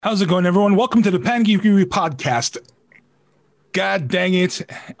How's it going, everyone? Welcome to the Pangeekery podcast. God dang it.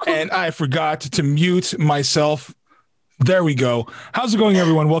 And I forgot to mute myself. There we go. How's it going,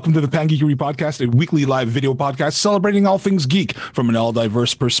 everyone? Welcome to the Pangeekery podcast, a weekly live video podcast celebrating all things geek from an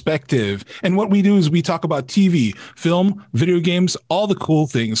all-diverse perspective. And what we do is we talk about TV, film, video games, all the cool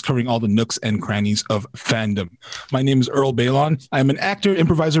things, covering all the nooks and crannies of fandom. My name is Earl Balon. I'm an actor,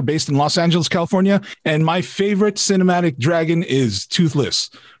 improviser based in Los Angeles, California. And my favorite cinematic dragon is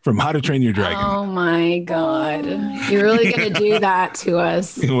Toothless from How to Train Your Dragon. Oh my God. You're really going to do that to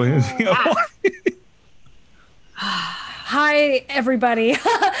us. Hi, everybody.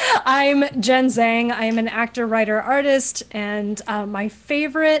 I'm Jen Zhang. I am an actor, writer, artist, and my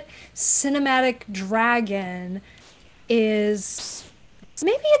favorite cinematic dragon is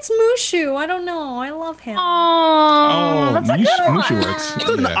maybe it's Mushu. I don't know. I love him. Oh, that's a good one. Mushu works. It's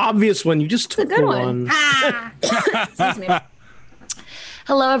an obvious one. You just took good one. Excuse me.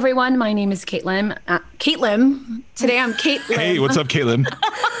 Hello, everyone. My name is Caitlin. Caitlin. Today I'm Caitlin. Hey, what's up, Caitlin?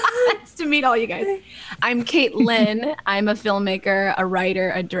 Nice to meet all you guys. I'm Caitlin. I'm a filmmaker, a writer,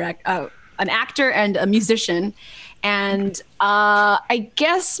 an actor, and a musician. And I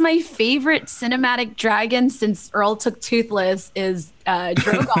guess my favorite cinematic dragon, since Earl took Toothless, is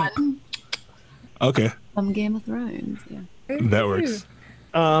Drogon. Okay. From Game of Thrones. Yeah. That works.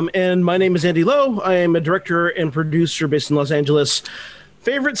 And my name is Andy Lowe. I am a director and producer based in Los Angeles.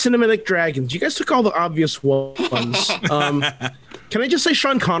 Favorite cinematic dragons? You guys took all the obvious ones. Can I just say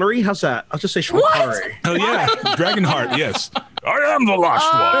Sean Connery? How's that? I'll just say Sean Connery. Oh, yeah. Dragonheart, yes. I am the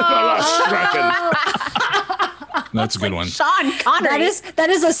last one. The last dragon. That's a good one. Sean Connery.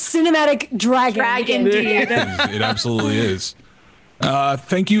 That is a cinematic dragon. Dragon, dude. It absolutely is.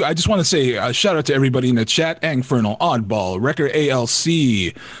 Thank you. I just want to say a shout out to everybody in the chat. Angfernal, Oddball, Wrecker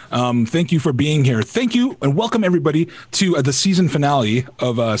ALC. Thank you for being here. Thank you and welcome everybody to the season finale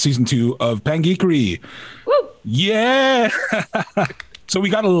of season 2 of Pangeekery. Woo. Yeah. So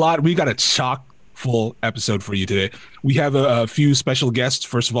we got a chock full episode for you today. We have a few special guests.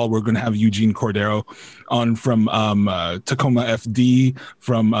 First of all, we're going to have Eugene Cordero on from Tacoma FD,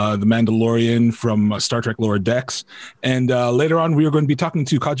 from The Mandalorian, from Star Trek Lower Decks. And later on, we are going to be talking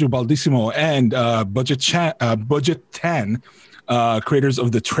to Kaju Baldissimo and Budget 10, creators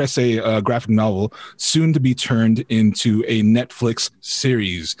of the Trece graphic novel, soon to be turned into a Netflix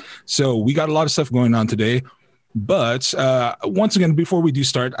series. So we got a lot of stuff going on today. But once again, before we do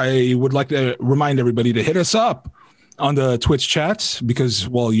start, I would like to remind everybody to hit us up on the Twitch chat because,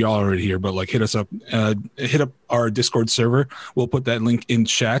 well, you're already here, but like hit us up, hit up our Discord server. We'll put that link in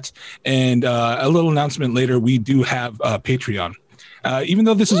chat. And a little announcement later, we do have Patreon. Even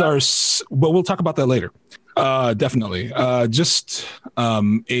though this is but we'll talk about that later. Definitely. Just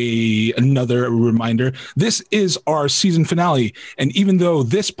another reminder. This is our season finale. And even though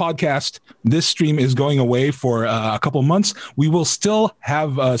this stream is going away for a couple months, we will still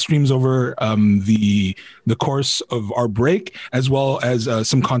have streams over the course of our break, as well as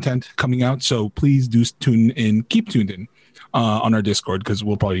some content coming out. So please do keep tuned in on our Discord, because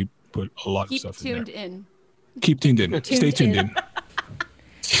we'll probably put a lot of stuff in there. Keep tuned in. Stay tuned in.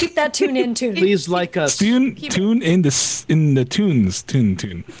 Keep that tune in tune. Please like us. Tune in the tunes.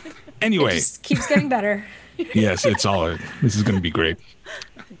 Tune. Anyway. It just keeps getting better. Yes, this is going to be great.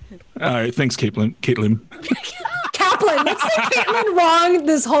 All right. Thanks, Caitlin. Kaplan. Let's say Caitlin wrong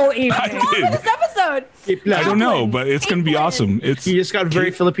this whole evening. This episode. I don't know, but it's going to be awesome. You just got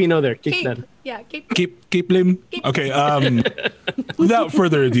very Filipino there. Caitlin. Caitlin. Okay. Without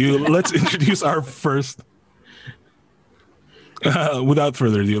further ado, let's introduce our first. Let's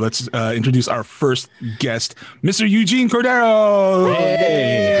introduce our first guest, Mr. Eugene Cordero.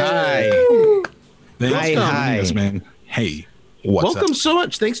 Hey, hi. Thanks for joining us, man. Hey, what's Welcome up? so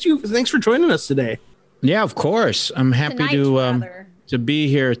much. Thanks for joining us today. Yeah, of course. I'm happy to be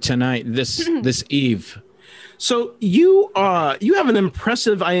here tonight, this eve. So you have an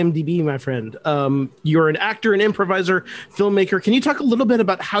impressive IMDb, my friend. You're an actor, an improviser, filmmaker. Can you talk a little bit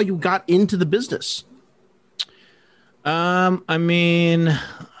about how you got into the business? I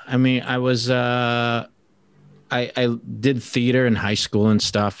was I did theater in high school and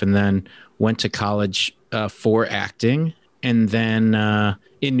stuff, and then went to college for acting, and then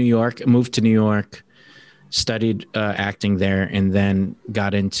in New York, moved to New York, studied acting there, and then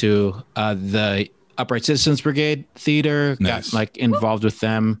got into the Upright Citizens Brigade Theater. Nice. Got involved with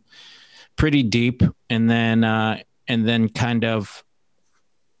them pretty deep, and then kind of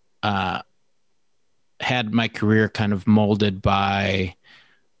had my career kind of molded by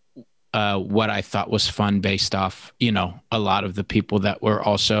what I thought was fun based off, a lot of the people that were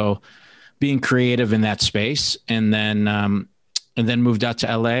also being creative in that space. And then then moved out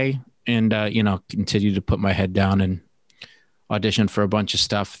to LA and, continued to put my head down and auditioned for a bunch of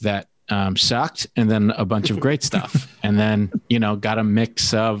stuff that sucked, and then a bunch of great stuff. And then, got a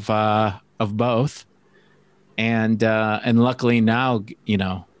mix of both. And luckily now,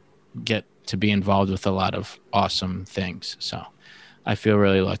 get to be involved with a lot of awesome things. So I feel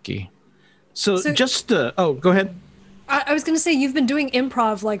really lucky. So go ahead. I was going to say, you've been doing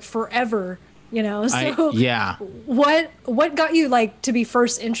improv like forever, so yeah. What got you like to be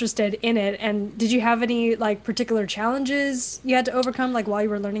first interested in it? And did you have any like particular challenges you had to overcome like while you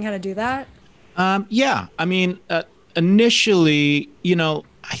were learning how to do that? Yeah. I mean, initially,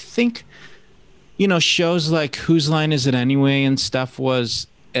 I think, shows like Whose Line Is It Anyway and stuff was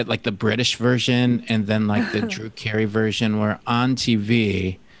at like the British version, and then like the Drew Carey version were on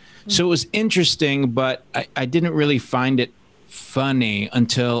TV. So it was interesting, but I didn't really find it funny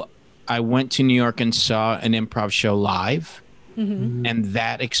until I went to New York and saw an improv show live. Mm-hmm. And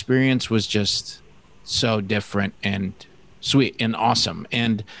that experience was just so different and sweet and awesome.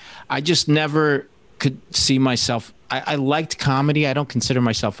 And I just never could see myself. I liked comedy. I don't consider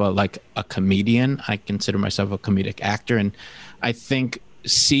myself a comedian. I consider myself a comedic actor. And I think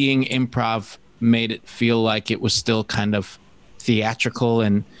seeing improv made it feel like it was still kind of theatrical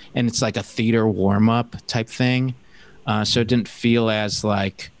and it's like a theater warm-up type thing. So it didn't feel as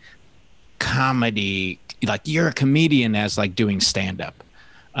like comedy, like you're a comedian, as like doing stand-up.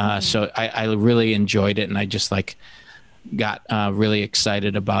 So I really enjoyed it, and I just like got really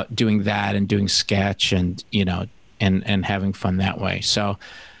excited about doing that and doing sketch and and having fun that way. So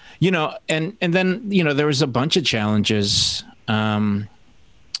and then there was a bunch of challenges.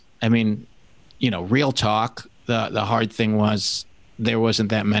 I mean, real talk, the hard thing was there wasn't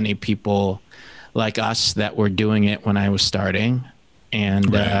that many people like us that were doing it when I was starting.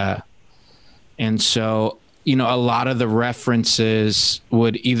 And right. And so, a lot of the references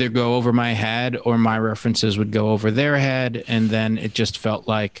would either go over my head or my references would go over their head. And then it just felt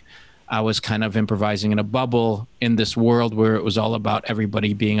like I was kind of improvising in a bubble in this world where it was all about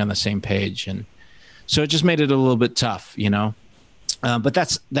everybody being on the same page. And so it just made it a little bit tough, but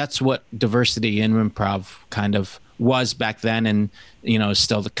that's what diversity in improv kind of was back then. And, is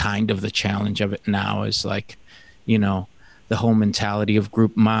still the kind of the challenge of it now is like, the whole mentality of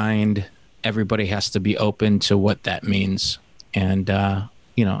group mind. Everybody has to be open to what that means. And,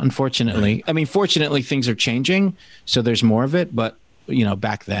 unfortunately, fortunately things are changing, so there's more of it. But,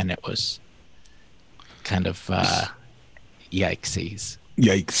 back then it was kind of yikesies.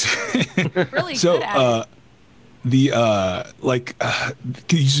 Yikes. Really so, good at it.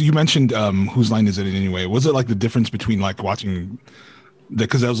 You mentioned Whose Line Is It Anyway? Was it like the difference between like watching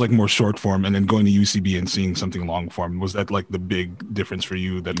because that was like more short form and then going to UCB and seeing something long form? Was that like the big difference for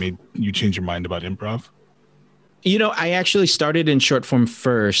you that made you change your mind about improv? I actually started in short form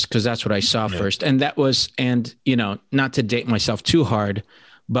first because that's what I saw first. And that was, not to date myself too hard,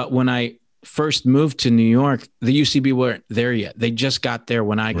 but when I first moved to New York, the UCB weren't there yet. They just got there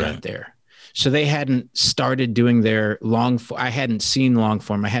when I got there. So they hadn't started doing their long form. I hadn't seen long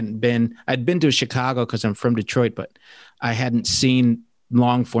form. I'd been to Chicago because I'm from Detroit, but I hadn't seen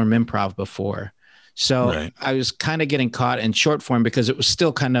long form improv before. So I was kind of getting caught in short form because it was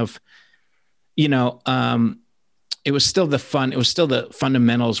still kind of, it was still the fun. It was still the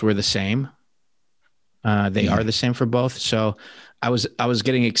fundamentals were the same. They are the same for both. So I was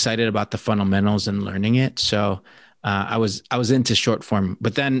getting excited about the fundamentals and learning it. So I was into short form,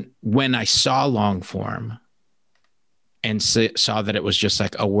 but then when I saw long form and saw that it was just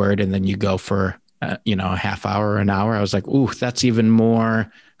like a word and then you go for a half hour or an hour, I was like, ooh, that's even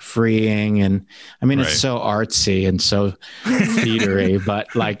more freeing. And it's so artsy and so theatery,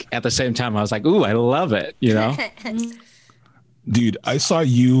 but like at the same time, I was like, ooh, I love it. Dude, I saw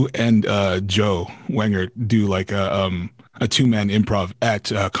you and Joe Wenger do like a 2-man improv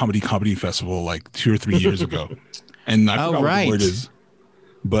at Comedy Festival like 2 or 3 years ago. And I forgot what the word is,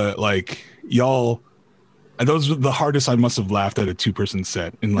 but like y'all, and those were the hardest I must have laughed at a 2-person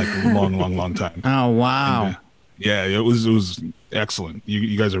set in like a long time. Oh, wow. And, it was excellent.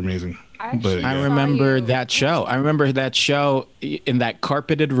 You guys are amazing. I remember that show. I remember that show in that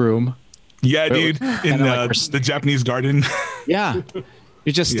carpeted room. Yeah, dude, in the Japanese garden. Yeah.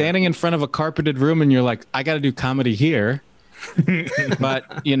 You're just standing in front of a carpeted room and you're like, I got to do comedy here.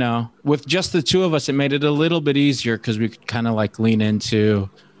 But, with just the two of us, it made it a little bit easier because we could kind of like lean into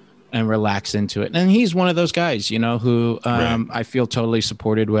and relax into it. And he's one of those guys, who I feel totally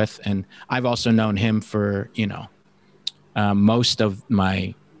supported with. And I've also known him for, most of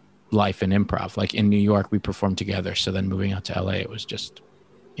my life in improv. Like in New York, we performed together. So then moving out to LA, it was just,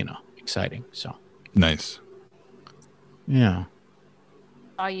 exciting. So nice. Yeah.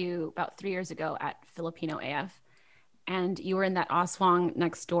 saw you about 3 years ago at Filipino AF, and you were in that Aswang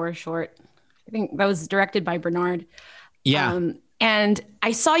Next Door short. I think that was directed by Bernard. Yeah. And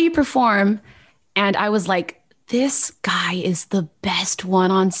I saw you perform, and I was like, this guy is the best one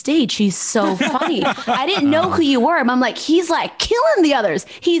on stage. He's so funny. I didn't know who you were. I'm like, he's like killing the others.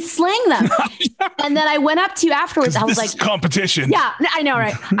 He's slaying them. And then I went up to you afterwards. I was This like, is competition. yeah, I know,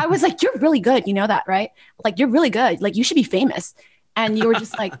 right? I was like, you're really good. You know that, right? Like, you're really good. Like, you should be famous. And you were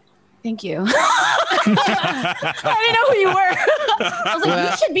just like, thank you. I didn't know who you were. I was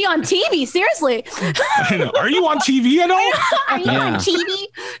like, you should be on TV. Seriously. I know. Are you on TV at all? Are you on Yeah.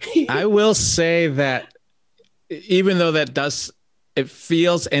 TV? I will say that even though it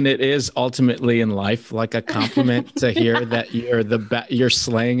feels and it is ultimately in life like a compliment to hear that you're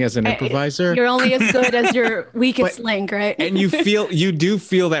slaying as an improviser. You're only as good as your weakest But- link, right? And you do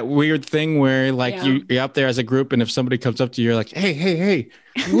feel that weird thing where like Yeah. you're up there as a group, and if somebody comes up to you, you're like, hey,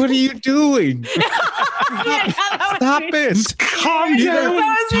 what are you doing? Stop it. Calm Either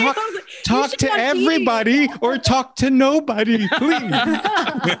down. talk to everybody or talk to nobody, please.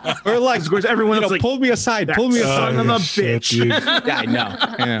 Or like, Of course, everyone else like, pull me aside. Pull me son aside. of a shit, bitch. dude. Yeah, I know.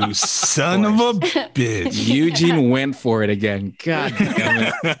 Yeah. You son of a bitch. Eugene went for it again. God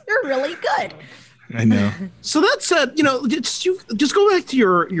damn it. You're really good. I know. So that said, just go back to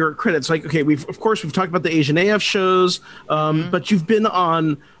your credits. Like, okay, we've talked about the Asian AF shows, but you've been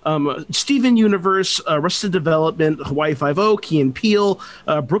on Steven Universe, Arrested Development, Hawaii Five-O, Key and Peele,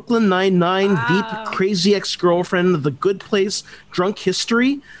 Brooklyn Nine-Nine, Veep, Crazy Ex-Girlfriend, The Good Place, Drunk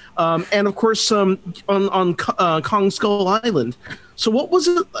History, and of course on Kong Skull Island. So what was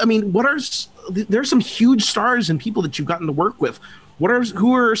it? I mean, there's some huge stars and people that you've gotten to work with.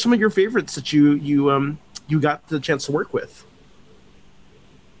 Who are some of your favorites that you got the chance to work with?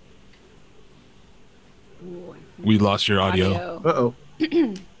 We lost your audio. Uh-oh.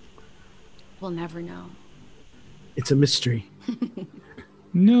 We'll never know. It's a mystery.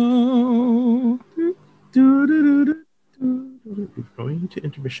 No. We're going to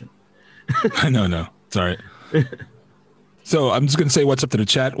intermission. No. It's all right. So I'm just gonna say what's up to the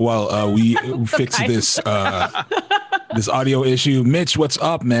chat while we fix this this audio issue. Mitch, what's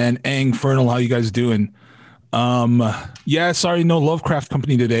up, man? Angfernal, how you guys doing? Yeah, sorry, no Lovecraft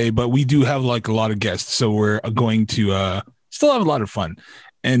Company today, but we do have like a lot of guests, so we're going to still have a lot of fun.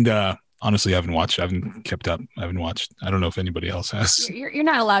 And honestly, I haven't kept up. I haven't watched. I don't know if anybody else has. You're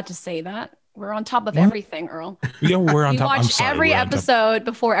not allowed to say that. We're on top of everything, Earl. Yeah, we're on We top. I'm watch sorry, every we're on top episode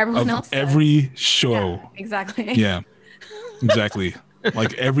before everyone of else. does. every show. Yeah, exactly. Yeah, exactly.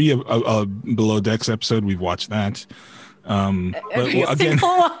 Like every Below Decks episode, we've watched that. But Every again,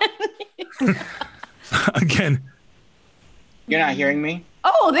 single one. again, You're not hearing me?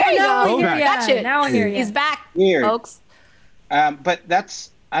 Oh, there you Now go. I hear ya. Gotcha. Now I hear ya. He's back, Weird. folks. But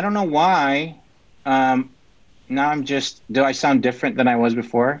I don't know why. Now do I sound different than I was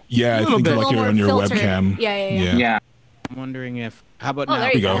before? yeah, I little think bit. like you're on your Filtered. webcam. Yeah. Yeah. I'm wondering if, how about Oh, now?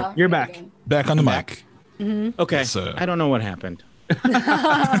 there you go. go. You're There back. you go. Back on the mic. Okay. Let's, I don't know what happened.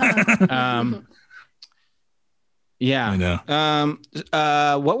 Yeah. I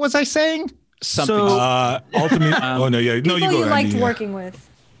know. What was I saying? Something. Ultimate. Oh no, yeah, no, People you go. you liked Andy, yeah. working with.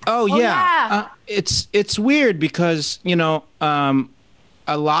 Oh yeah, yeah. it's weird because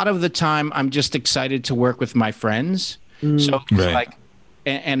a lot of the time I'm just excited to work with my friends. So Right. like,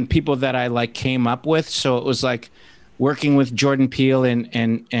 and people that I like came up with. So it was like working with Jordan Peele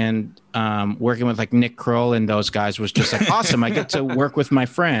and working with like Nick Kroll and those guys was just like awesome. I get to work with my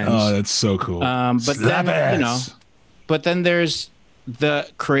friends. Oh, that's so cool. But Slap then ass. but then there's the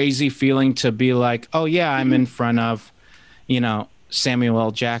crazy feeling to be like, oh yeah, I'm in front of, Samuel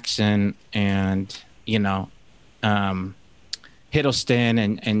L. Jackson and Hiddleston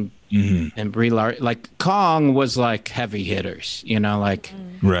and Brie Larson. Like Kong was like heavy hitters, like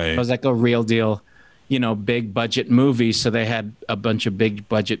Right. it was like a real deal, big budget movie. So they had a bunch of big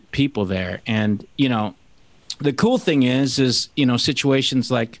budget people there, and the cool thing is situations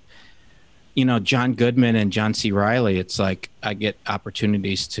like John Goodman and John C. Reilly, it's like I get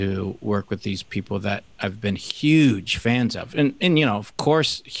opportunities to work with these people that I've been huge fans of. And of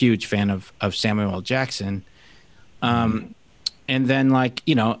course, huge fan of Samuel L. Jackson. And then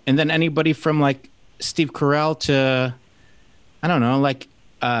and then anybody from like Steve Carell to, I don't know, like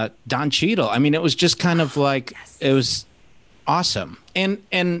Don Cheadle. I mean, it was just kind of like, it was awesome.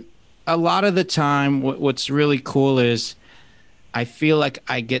 And a lot of the time, what's really cool is I feel like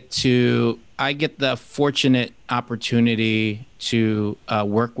I get the fortunate opportunity to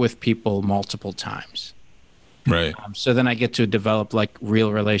work with people multiple times. Right. So then I get to develop like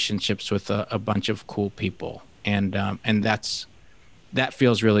real relationships with a bunch of cool people, and that's that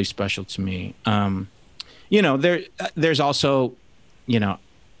feels really special to me. There's also,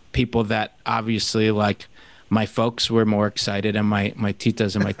 people that obviously like my folks were more excited, and my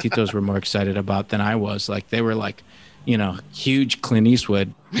titas and my titos were more excited about than I was. Like they were like, huge Clint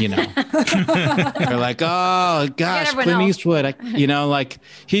Eastwood, they're like, oh gosh, Clint Eastwood, like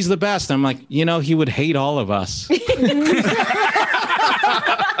he's the best. I'm like, he would hate all of us.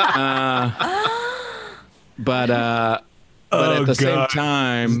 But at the same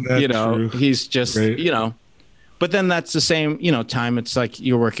time, he's just, but then that's the same, time. It's like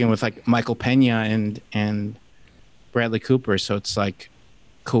you're working with like Michael Pena and Bradley Cooper. So it's like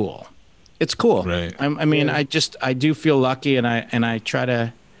cool. It's cool. Right. I do feel lucky, and I try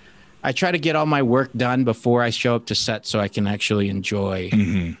to get all my work done before I show up to set so I can actually enjoy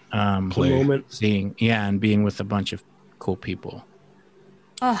the moment. and being with a bunch of cool people.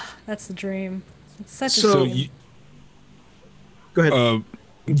 Oh, that's the dream. It's such a dream. Go ahead.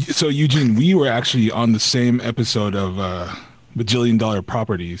 So Eugene, we were actually on the same episode of Bajillion Dollar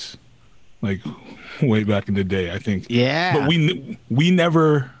Properties, like way back in the day, I think. Yeah. But we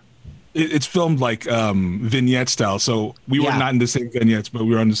never. It's filmed like vignette style, so we were not in the same vignettes, but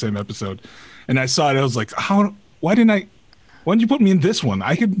we were on the same episode. And I saw it, I was like, why didn't you put me in this one?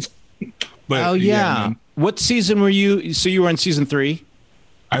 I could. But what season were you? So you were in season 3?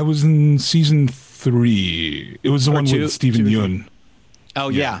 I was in season 3. It was the one with Steven Yeun. Oh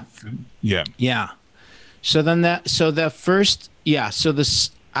yeah. So then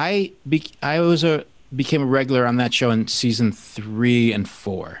became a regular on that show in season 3 and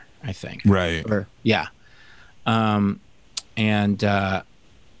 4, I think. Right. That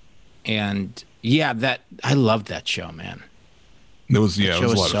I loved that show, man. It was a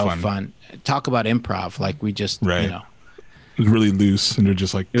lot of fun. Talk about improv, like we just it was really loose, and they're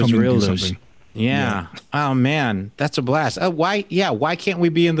just like, come and do loose. something. Yeah. Oh man, that's a blast. Why can't we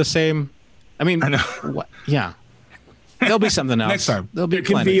be in the same? I mean, I know. There'll be something else next time. There'll be There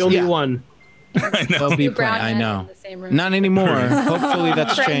can be only one. I know. There'll be I know. Not anymore. Hopefully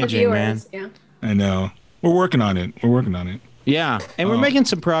that's changing, man. Yeah. I know. We're working on it. Yeah, and we're making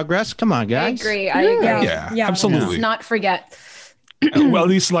some progress. Come on, guys. I agree. Yeah, absolutely. Let's not forget. Well, at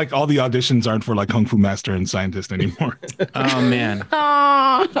least like all the auditions aren't for like Kung Fu Master and Scientist anymore. Oh man.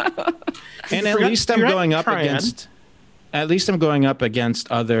 And at least I'm going up against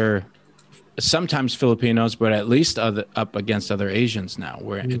other, sometimes Filipinos, but at least up against other Asians now,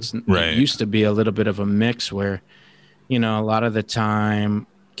 where it used to be a little bit of a mix where, a lot of the time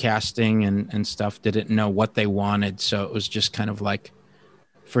casting and stuff didn't know what they wanted. So it was just kind of like,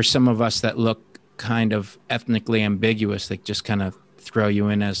 for some of us that look kind of ethnically ambiguous, they just kind of throw you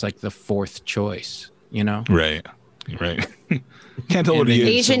in as like the 4th choice, Right. Can't tell what he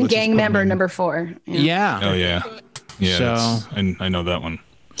is. Asian gang member number 4. Yeah. Oh yeah. Yeah. So, I know that one.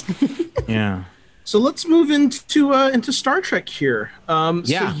 Yeah. So let's move into Star Trek here.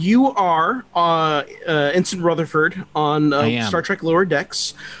 So you are Ensign Rutherford on Star Trek Lower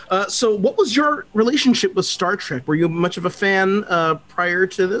Decks. So what was your relationship with Star Trek? Were you much of a fan prior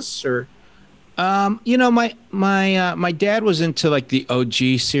to this, or? My dad was into like the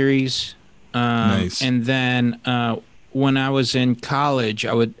OG series. Nice. And then when I was in college,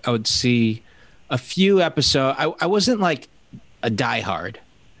 I would see a few episodes. I wasn't like a diehard,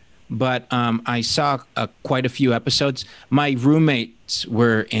 but I saw quite a few episodes. My roommates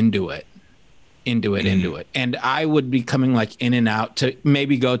were into it, and I would be coming like in and out to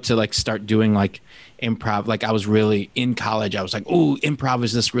maybe go to like start doing like improv. Like I was really in college. I was like, "Ooh, improv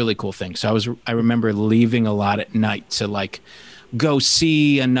is this really cool thing." So I remember leaving a lot at night to like go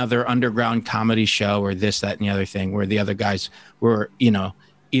see another underground comedy show or this, that, and the other thing, where the other guys were,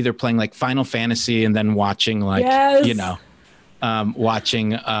 either playing like Final Fantasy and then watching like,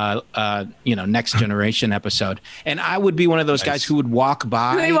 Next Generation episode. And I would be one of those guys who would walk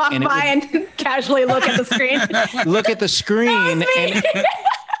by. And casually look at the screen. Look at the screen.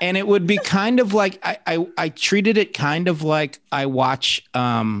 And it would be kind of like, I treated it kind of like I watch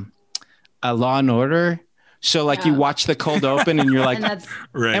a Law and Order. So like you watch the cold open and you're like,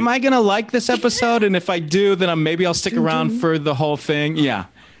 am I going to like this episode? And if I do, then maybe I'll stick around for the whole thing. Yeah.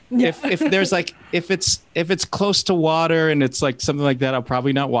 If there's like, if it's close to water and it's like something like that, I'll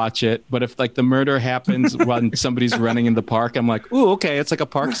probably not watch it. But if like the murder happens when somebody's running in the park, I'm like, ooh, okay. It's like a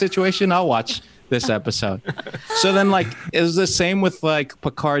park situation. I'll watch this episode. So then like, it was the same with like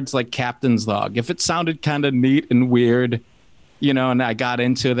Picard's like captain's log. If it sounded kind of neat and weird, and I got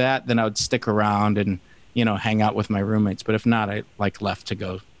into that, then I would stick around and, hang out with my roommates. But if not, I like left to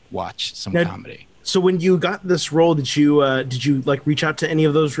go watch some comedy. So when you got this role, did you like reach out to any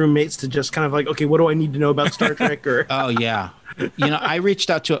of those roommates to just kind of like, okay, what do I need to know about Star Trek? Or Oh yeah, I reached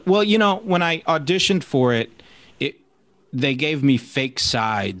out to. Well, when I auditioned for it, they gave me fake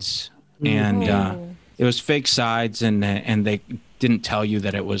sides, and it was fake sides, and they didn't tell you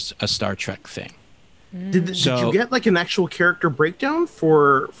that it was a Star Trek thing. Did you get like an actual character breakdown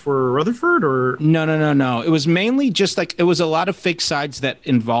for Rutherford or No. It was mainly just like it was a lot of fake sides that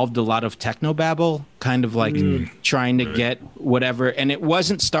involved a lot of technobabble, kind of like trying to get whatever. And it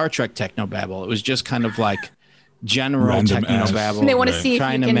wasn't Star Trek technobabble. It was just kind of like general Random technobabble. And they want to see if you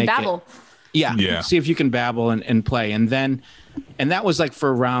trying to can make babble. Yeah. See if you can babble and play. And that was like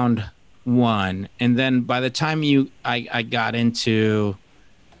for round 1. And then by the time I got into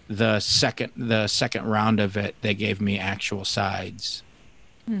the second round of it, they gave me actual sides.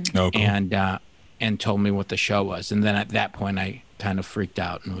 Oh, cool. And told me what the show was. And then at that point I kind of freaked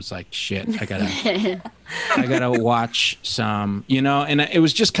out and was like, shit, I gotta watch some, and it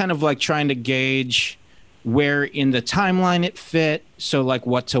was just kind of like trying to gauge where in the timeline it fit. So like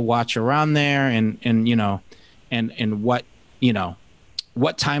what to watch around there and what,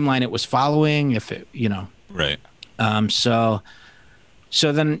 what timeline it was following, if it, Right.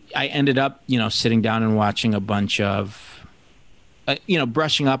 So then I ended up, sitting down and watching a bunch of,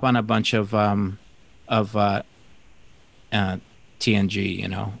 brushing up on a bunch of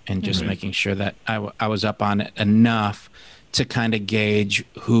TNG, and just making sure that I was up on it enough to kind of gauge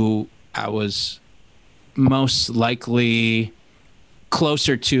who I was most likely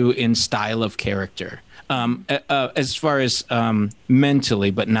closer to in style of character, as far as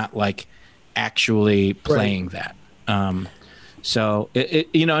mentally, but not like actually playing that. So it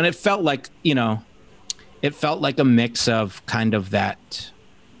and it felt like, a mix of kind of that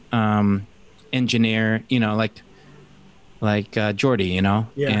engineer, like Geordi,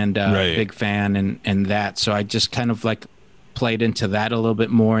 and Right. big fan and that. So I just kind of like played into that a little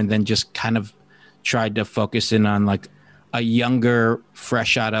bit more, and then just kind of tried to focus in on like a younger,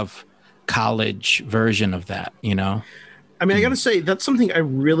 fresh out of college version of that, I mean, I gotta say that's something I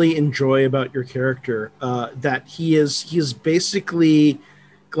really enjoy about your character. That he is basically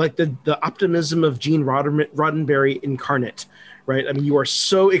like the optimism of Gene Roddenberry incarnate, right? I mean, you are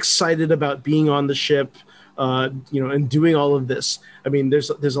so excited about being on the ship, and doing all of this. I mean, there's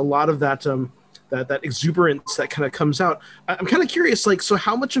a lot of that that exuberance that kind of comes out. I'm kind of curious, like, so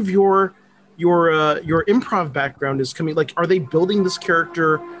how much of your improv background is coming? Like, are they building this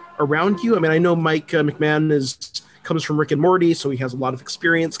character around you? I mean, I know Mike McMahon comes from Rick and Morty, so he has a lot of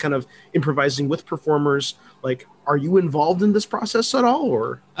experience kind of improvising with performers. Like, are you involved in this process at all,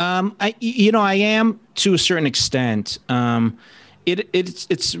 or? I am to a certain extent.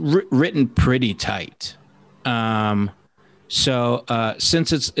 It's written pretty tight. So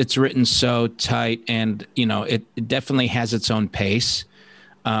since it's written so tight, and it definitely has its own pace,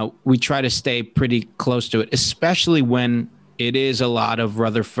 we try to stay pretty close to it, especially when it is a lot of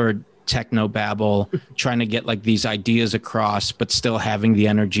Rutherford technobabble, trying to get like these ideas across, but still having the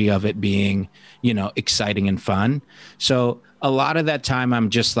energy of it being, exciting and fun. So a lot of that time I'm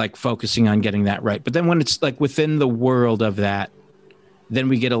just like focusing on getting that right. But then when it's like within the world of that, then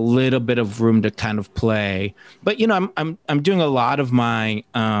we get a little bit of room to kind of play. But I'm doing a lot of my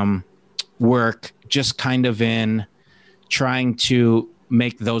work just kind of in trying to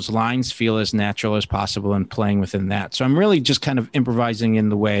make those lines feel as natural as possible and playing within that. So I'm really just kind of improvising in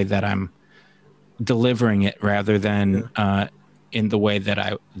the way that I'm delivering it, rather than in the way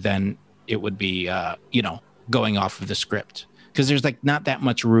that it would be, going off of the script, because there's like not that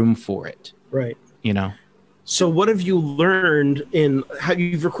much room for it. Right. So what have you learned in how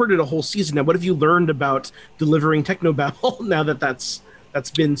you've recorded a whole season now? What have you learned about delivering technobabble now that that's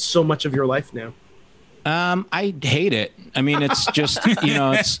been so much of your life now? I hate it. I mean, it's just, it's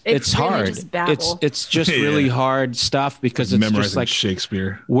really hard. just babble. It's just really hard stuff, because it's Memorizing just like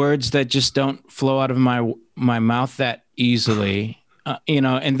Shakespeare. words that just don't flow out of my mouth that easily,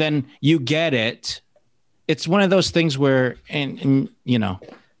 and then you get it. It's one of those things where, and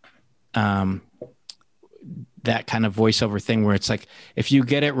that kind of voiceover thing where it's like, if you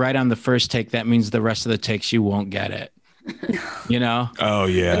get it right on the first take, that means the rest of the takes you won't get it. Oh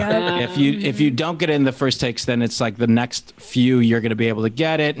yeah. If you don't get it in the first takes, then it's like the next few you're going to be able to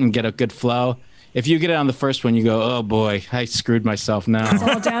get it and get a good flow. If you get it on the first one, you go, oh boy, I screwed myself now. It's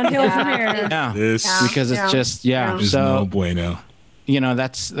all downhill from here. Yeah, This because it's just is So no bueno.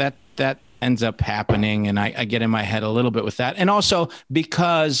 that ends up happening, and I get in my head a little bit with that, and also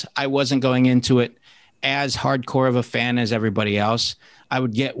because I wasn't going into it as hardcore of a fan as everybody else, I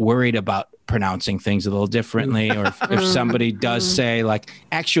would get worried about pronouncing things a little differently, or if somebody does say like,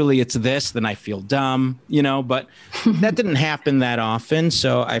 actually it's this, then I feel dumb, you know, but that didn't happen that often.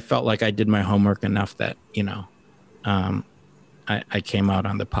 So I felt like I did my homework enough that, you know, I came out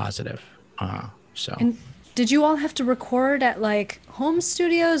on the positive. So. And did you all have to record at like home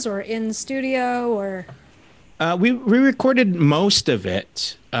studios or in studio or? We recorded most of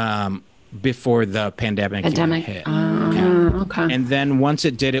it before the pandemic hit. Okay. And then once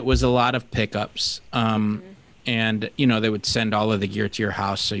it did, it was a lot of pickups. And, you know, they would send all of the gear to your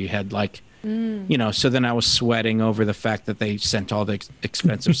house. So you had like, you know, so then I was sweating over the fact that they sent all the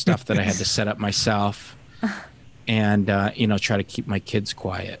expensive stuff that I had to set up myself and, you know, try to keep my kids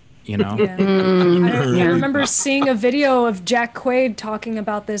quiet. You know, I remember seeing a video of Jack Quaid talking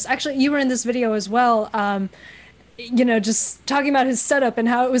about this. Actually, you were in this video as well. You know, just talking about his setup and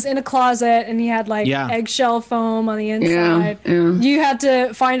how it was in a closet and he had like eggshell foam on the inside. You had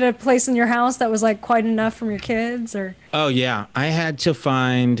to find a place in your house that was like quite enough from your kids, or? Oh yeah, I had to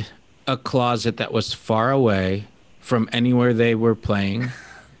find a closet that was far away from anywhere they were playing,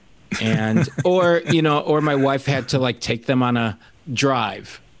 and or you know, or my wife had to like take them on a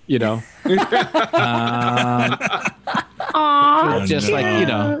drive. You know, just like, you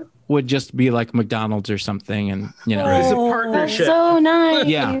know, would just be like McDonald's or something. And, you know, It's a partnership. So nice.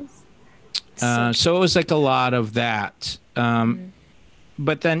 Yeah. So it was like a lot of that.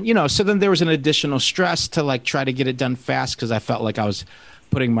 But then, you know, so then there was an additional stress to like try to get it done fast because I felt like I was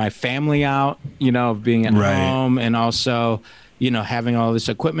putting my family out, you know, of being at home and also, you know, having all this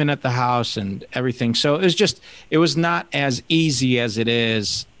equipment at the house and everything. So it was not as easy as it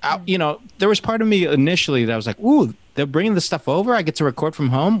is. You know, there was part of me initially that was like, ooh, they're bringing the stuff over. I get to record from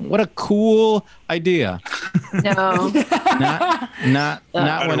home. What a cool idea. No. Not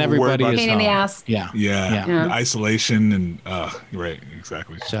when everybody is pain home. in the ass. Yeah. The isolation and right,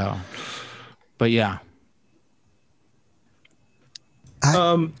 exactly. So, but yeah.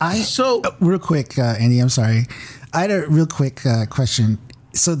 Real quick, Andy, I'm sorry. I had a real quick question.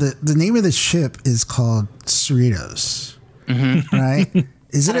 So the name of the ship is called Cerritos, right?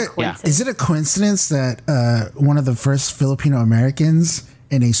 Is it a coincidence that one of the first Filipino Americans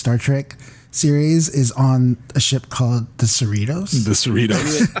in a Star Trek series is on a ship called the Cerritos? The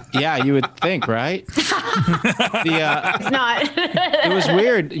Cerritos. Yeah, you would think, right? It's not. It was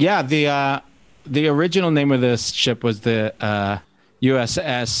weird. Yeah, the original name of this ship was the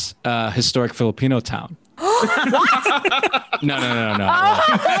USS Historic Filipino Town. What? No. That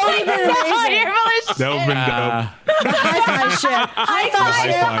would have been amazing. That would have been dope. Hi-fi ship.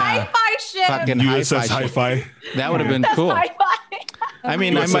 Hi-fi ship. Fucking USS hi-fi Hi-Fi. ship. That would have been cool. Hi-fi. I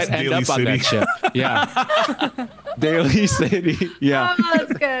mean, I USS might end Daly up on that City. ship. Yeah. Daily City. Yeah. Oh,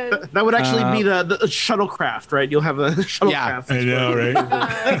 that's good. That would actually be the shuttlecraft, right? You'll have a shuttlecraft. I know, right?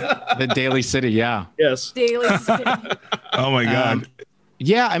 The Daily City. Yeah. Yes. Daily City. Oh my God.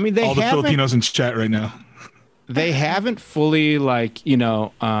 Yeah. I mean, All the Filipinos in chat right now. They haven't fully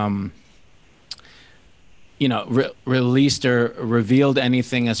released or revealed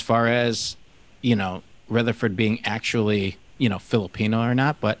anything as far as, you know, Rutherford being actually, you know, Filipino or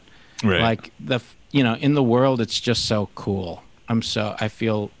not, but like in the world, it's just so cool. I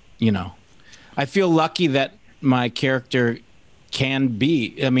feel lucky that my character can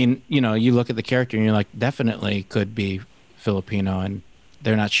be, I mean, you know, you look at the character and you're like, definitely could be Filipino, and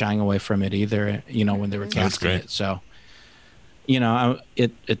they're not shying away from it either, you know, when they were casting it. So, you know,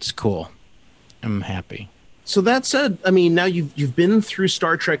 it's cool. I'm happy. So that said, I mean, now you've been through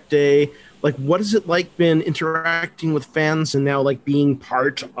Star Trek Day. Like, what has it like been interacting with fans and now like being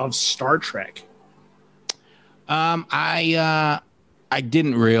part of Star Trek? I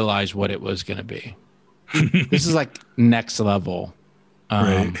didn't realize what it was going to be. This is like next level,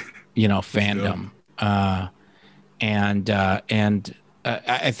 you know, fandom. And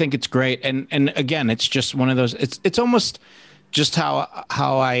I think it's great. And again, it's just one of those, it's almost just how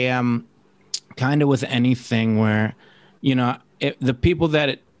I am kind of with anything where, you know, the people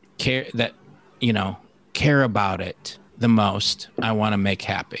that care about it the most, I want to make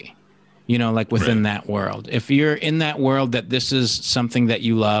happy, you know, like within that world. If you're in that world that this is something that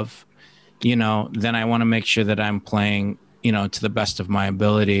you love, you know, then I want to make sure that I'm playing, you know, to the best of my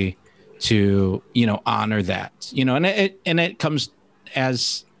ability to, you know, honor that, you know, and it comes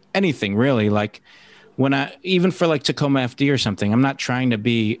as anything really. Like when even for like Tacoma FD or something, I'm not trying to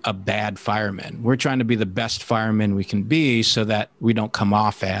be a bad fireman. We're trying to be the best firemen we can be so that we don't come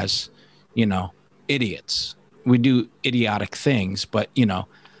off as, you know, idiots. We do idiotic things, but you know,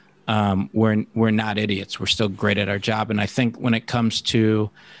 we're not idiots. We're still great at our job. And I think when it comes to,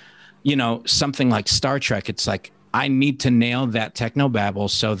 you know, something like Star Trek, it's like, I need to nail that technobabble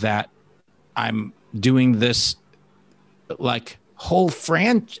so that I'm doing this like whole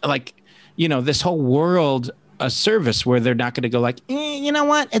this whole world a service where they're not going to go like, you know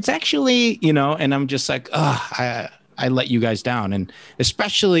what? It's actually, and I'm just like, I let you guys down. And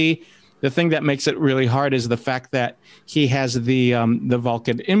especially the thing that makes it really hard is the fact that he has the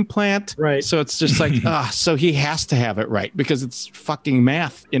Vulcan implant. Right. So it's just like, so he has to have it right because it's fucking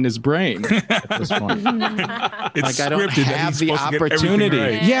math in his brain at this point. It's I don't scripted that have he's the supposed to get everything opportunity.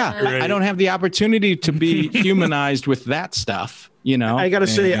 right. Yeah. Right. I don't have the opportunity to be humanized with that stuff, I gotta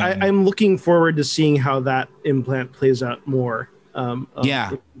say, I'm looking forward to seeing how that implant plays out more. In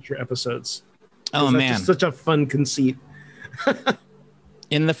future episodes. Oh man, just such a fun conceit.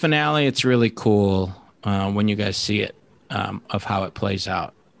 In the finale, it's really cool when you guys see it of how it plays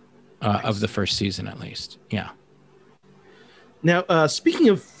out of the first season, at least. Yeah. Now, speaking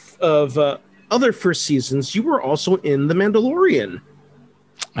of other first seasons, you were also in The Mandalorian.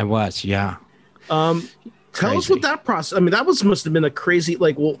 I was, yeah. Tell us what that process. I mean, that must have been a crazy,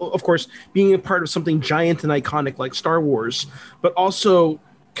 of course, being a part of something giant and iconic like Star Wars, but also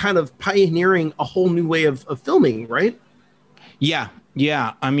kind of pioneering a whole new way of filming, right? Yeah.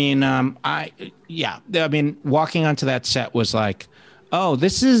 I mean, walking onto that set was like, oh,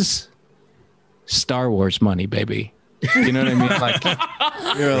 this is Star Wars money, baby. You know what I mean? Like,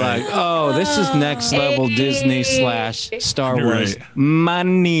 you're like, oh, this is next level Disney / Star Wars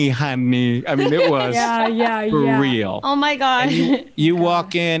money, honey. I mean, it was for real. Oh my God. And you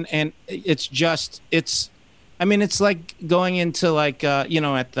walk in and it's like going into like, at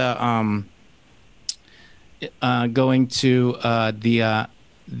the, going to the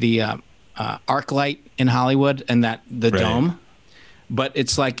ArcLight in Hollywood and the dome, but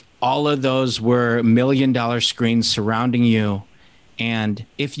it's like all of those were $1 million screens surrounding you, and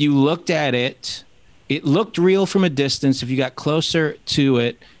if you looked at it, it looked real from a distance. If you got closer to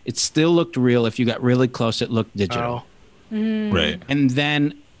it, it still looked real. If you got really close, it looked digital. Right. And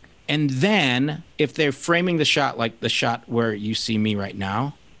then if they're framing the shot like the shot where you see me right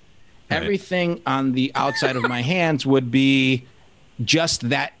now. Everything on the outside of my hands would be just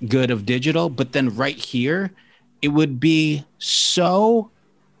that good of digital, but then right here, it would be so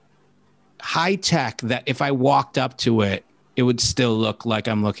high tech that if I walked up to it, it would still look like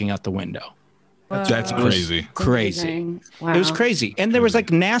I'm looking out the window. That's crazy. Crazy. Wow. It was crazy. And there was like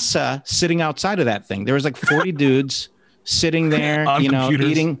NASA sitting outside of that thing. There was like 40 dudes sitting there,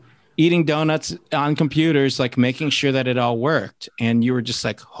 eating donuts on computers, like making sure that it all worked. And you were just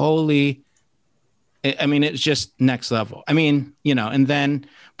like, holy, I mean, it's just next level. I mean,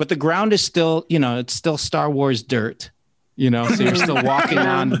 but the ground is still, it's still Star Wars dirt, so you're still walking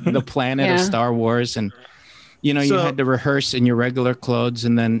on the planet of Star Wars. And, you had to rehearse in your regular clothes,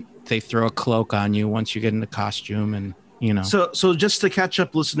 and then they throw a cloak on you once you get in the costume, and So just to catch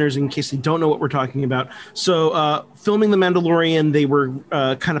up listeners in case they don't know what we're talking about. So filming The Mandalorian, they were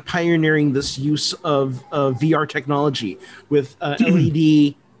kind of pioneering this use of VR technology with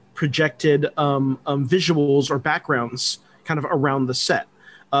LED projected visuals or backgrounds kind of around the set.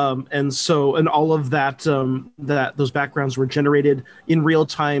 And all of that, those backgrounds were generated in real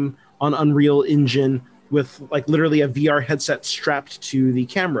time on Unreal Engine with like literally a VR headset strapped to the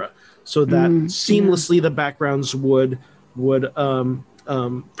camera, so that seamlessly the backgrounds would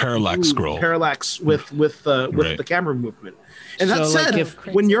parallax scroll with the camera movement. And that said,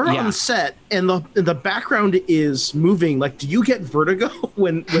 when you're on set and the background is moving, like, do you get vertigo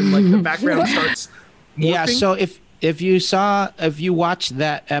when like the background starts morphing? Yeah. So if you watch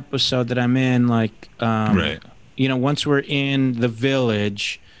that episode that I'm in, like, once we're in the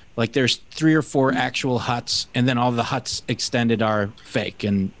village, like there's 3 or 4 actual huts, and then all the huts extended are fake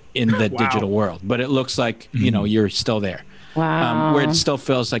and in the digital world, but it looks like, you're still there. Wow. Where it still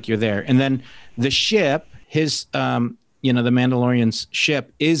feels like you're there. And then the ship, his, the Mandalorian's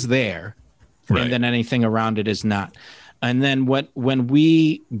ship is there, and then anything around it is not. And then when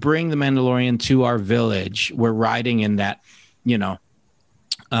we bring the Mandalorian to our village, we're riding in that, in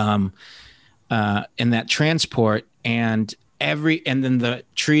that transport, and then the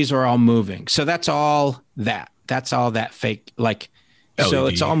trees are all moving. So that's all that fake, like, LED. So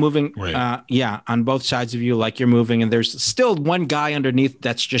it's all moving, on both sides of you, like you're moving, and there's still one guy underneath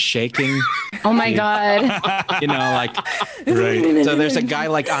that's just shaking. Oh my God. So there's a guy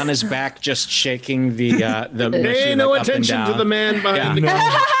like on his back just shaking the machine. Pay no like, attention to the man behind the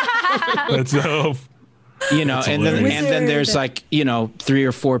camera. That's dope. And then there's like 3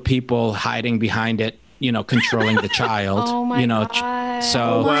 or 4 people hiding behind it, controlling the child. Oh my God.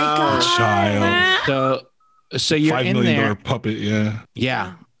 So child. So you're $5 in million there, puppet,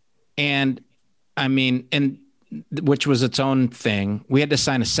 yeah, and I mean, which was its own thing. We had to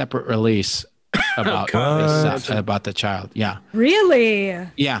sign a separate release about the child. Yeah. Really?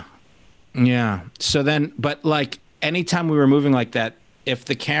 Yeah. So then, but like anytime we were moving like that, if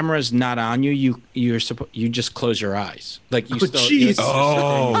the camera's not on you, you just close your eyes. Like you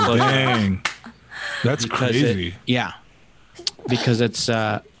Oh, dang. That's crazy. Because it's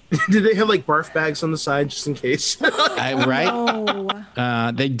Did they have like barf bags on the side just in case? right?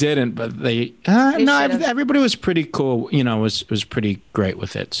 Oh. They didn't, but they should've. everybody was pretty cool. Was pretty great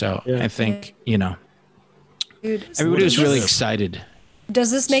with it. So I think Dude, everybody was really excited. Does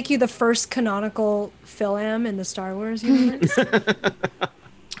this make you the first canonical Phil-Am in the Star Wars universe?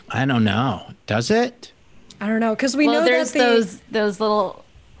 I don't know. Does it? I don't know, because we Well, know there's that those little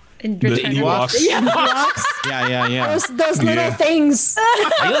in The Return of Ewoks. Yeah. those little things. The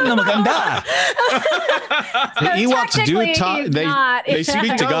Ewoks do technically talk. he's They not.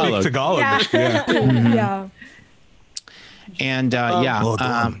 speak Tagalog. Tagalog. Yeah. Yeah. Yeah. And Well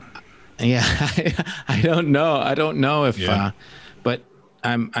done. I don't know. I don't know if, but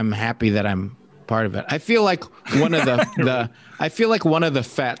I'm happy that I'm part of it. I feel like one of the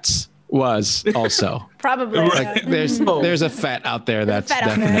Fets was also Probably. like there's a Fett out there that's Fett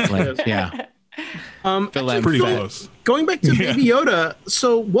out there. definitely Phil-Am Pretty Fett. close. Going back to Baby Yoda,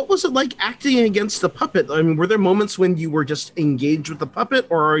 so what was it like acting against the puppet? I mean, were there moments when you were just engaged with the puppet,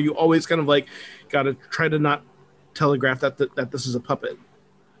 or are you always kind of like, got to try to not telegraph that this is a puppet?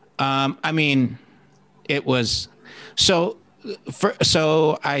 I mean, it was so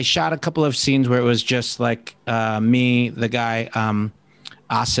I shot a couple of scenes where it was just like me, the guy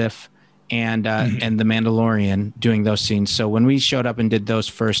Asif, and the Mandalorian doing those scenes. So when we showed up and did those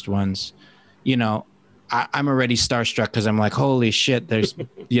first ones, I'm already starstruck because I'm like, holy shit, there's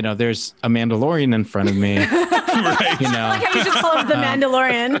a Mandalorian in front of me. Right. Like how you just call him the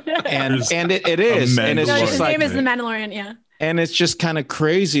Mandalorian. and it is, and it's No, just his like, name is the Mandalorian. Yeah. and it's just kind of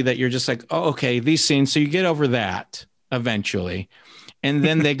crazy that you're just like, oh, okay, these scenes. So you get over that eventually, and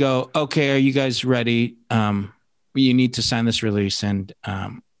then they go, okay, are you guys ready? You need to sign this release, and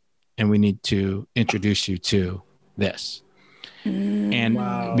we need to introduce you to this.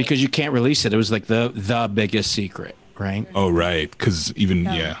 And because you can't release it, it was like the biggest secret, right? Oh, right. Because even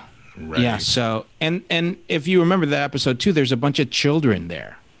right. Yeah. So and if you remember that episode too, there's a bunch of children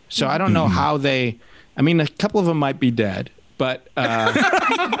there. So I don't know how they. I mean, a couple of them might be dead, but but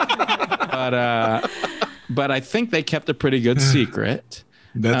I think they kept a pretty good secret.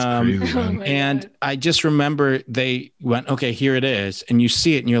 That's crazy, man. And I just remember they went, okay, here it is, and you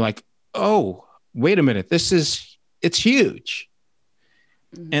see it, and you're like, oh, wait a minute, it's huge.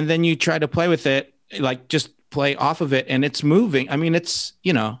 And then you try to play with it, like just play off of it, and it's moving. I mean, it's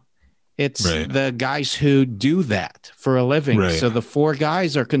the guys who do that for a living. Right. So the 4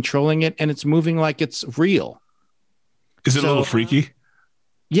 guys are controlling it, and it's moving like it's real. Is it a little freaky?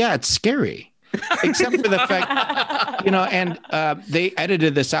 Yeah, it's scary. Except for the fact, and they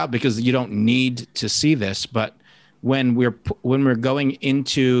edited this out because you don't need to see this. But when we're going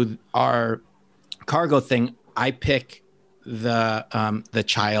into our cargo thing, I pick the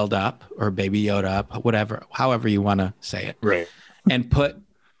child up, or Baby Yoda up, however you want to say it, right, and put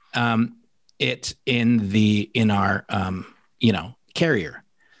it in our carrier.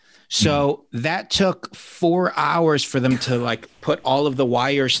 So that took 4 hours for them to like put all of the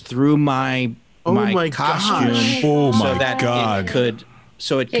wires through my costume,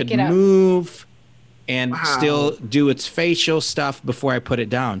 so it could move and still do its facial stuff before I put it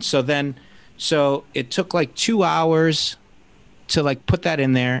down. So it took like 2 hours to like put that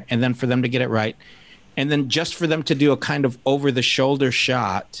in there, and then for them to get it right, and then just for them to do a kind of over the shoulder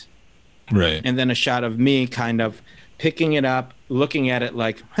shot, right, and then a shot of me kind of picking it up, looking at it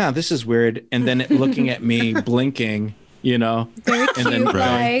like, this is weird, and then it looking at me blinking, Very and cute, then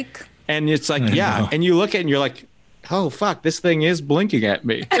like. And it's like, and you look at it and you're like, oh fuck, this thing is blinking at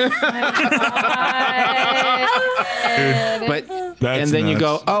me. But and then you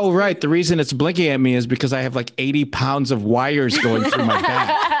go, oh right, the reason it's blinking at me is because I have like 80 pounds of wires going through my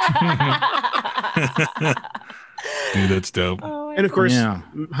back. Dude, that's dope. And of course,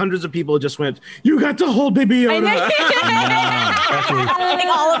 hundreds of people just went, you got to hold Baby Yoda. I think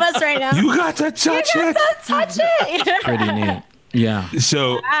all of us right now. You got to touch it. Touch it. Pretty neat. Yeah.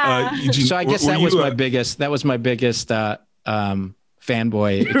 So, Eugene, so I guess that was my biggest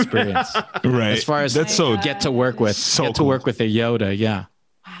fanboy experience. Right. As far as get to work with a Yoda. Yeah.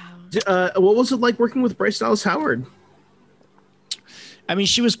 What was it like working with Bryce Dallas Howard? I mean,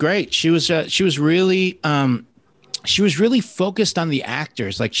 she was great. She was really focused on the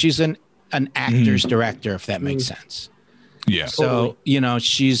actors. Like she's an actor's director, if that makes sense. Yeah. So,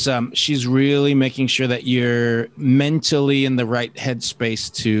 she's really making sure that you're mentally in the right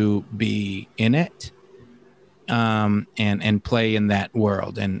headspace to be in it, and play in that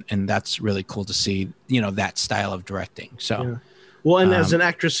world. And that's really cool to see, that style of directing. So, Yeah. Well, and as an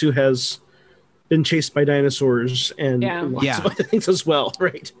actress who has been chased by dinosaurs and lots of other things as well,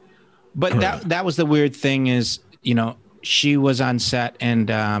 right? But that was the weird thing is, she was on set and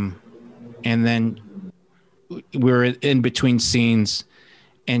then we were in between scenes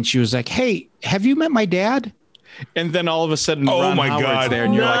and she was like, "Hey, have you met my dad?" And then all of a sudden, Ron Howard's there,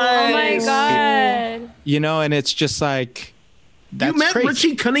 and you're like, Oh my god. and it's just like, that's you met crazy.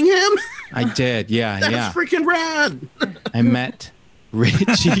 Richie Cunningham? I did, yeah, That's freaking rad. I met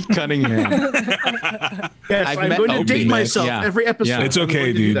Richie Cunningham. Yes, I'm going to date myself every episode. Yeah. It's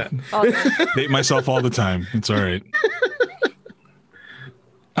okay, dude. Date myself all the time. It's all right.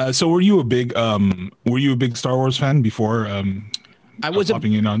 So were you a big Star Wars fan before I was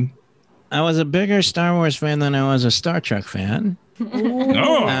popping in on? I was a bigger Star Wars fan than I was a Star Trek fan.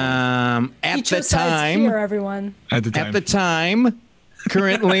 Oh. At the time, here, everyone. At the time,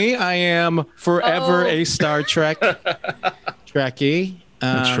 currently I am forever a Star Trek Trekkie.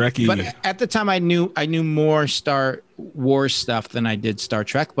 Trekkie. But at the time I knew more Star Wars stuff than I did Star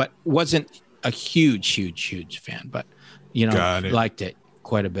Trek, but wasn't a huge fan, but liked it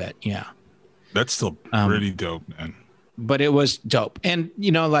quite a bit. Yeah. That's still pretty dope, man. But it was dope. And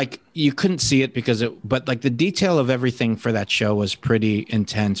you couldn't see it but the detail of everything for that show was pretty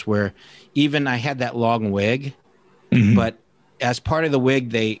intense, where even I had that long wig, but as part of the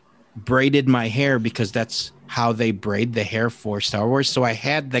wig, they braided my hair because that's how they braid the hair for Star Wars. So I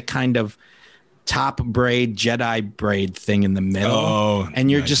had the kind of top braid, Jedi braid thing in the middle. Oh,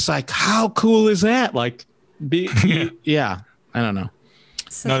 and you're just like, how cool is that? Yeah, I don't know.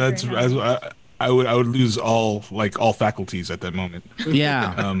 No, that's I would lose all faculties at that moment.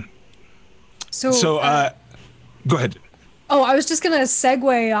 Yeah. So go ahead. Oh, I was just gonna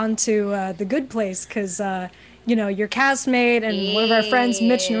segue onto The Good Place because your castmate and one of our friends,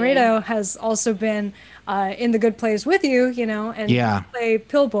 Mitch Narito, has also been in The Good Place with you, and play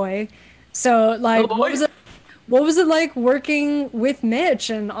Pillboy. So what was it like working with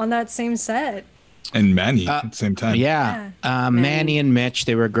Mitch and on that same set? And Manny at the same time. Yeah. Manny and Mitch,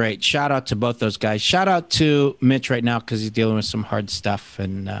 they were great. Shout out to both those guys. Shout out to Mitch right now because he's dealing with some hard stuff.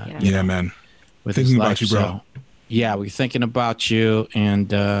 And man. With thinking his about life, you, bro. So, we're thinking about you, and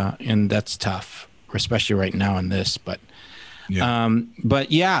that's tough, especially right now in this. But I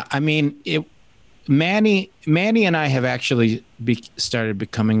mean, Manny and I have actually started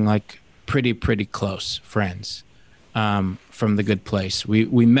becoming pretty close friends. From The Good Place,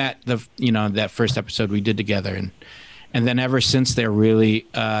 we met that first episode we did together, and then ever since they're really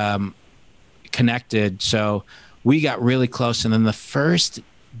connected. So we got really close, and then the first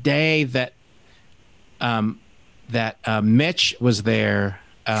day that Mitch was there,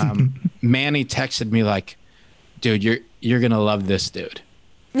 Manny texted me like, "Dude, you're gonna love this dude."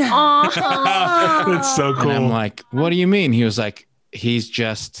 That's so cool. And I'm like, "What do you mean?" He was like,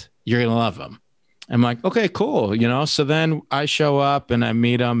 "You're gonna love him." I'm like, okay, cool. So then I show up and I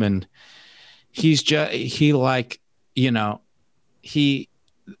meet him, and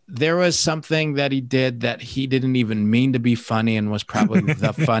there was something that he did that he didn't even mean to be funny and was probably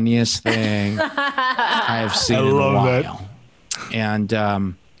the funniest thing I have seen in a while.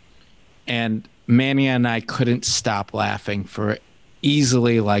 That. And Manny and I couldn't stop laughing for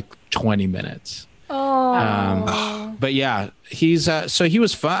easily 20 minutes. Oh. But yeah, he's so he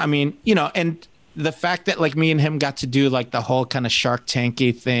was fun. I mean, and the fact that me and him got to do the whole kind of Shark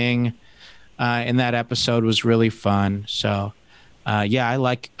Tanky thing in that episode was really fun. So I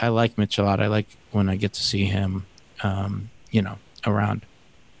like Mitch a lot. I like when I get to see him around.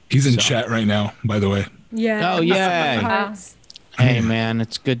 He's in chat right now, by the way. Yeah. Oh yeah. Hey man,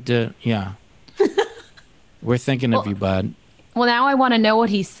 it's good to we're thinking of you, bud. Well, now I want to know what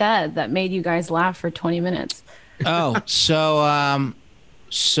he said that made you guys laugh for 20 minutes. Oh, so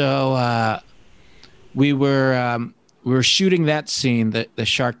we were shooting that scene, the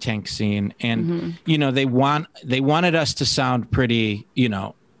Shark Tank scene, and they wanted us to sound pretty,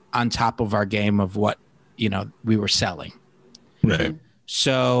 on top of our game of what we were selling. Right.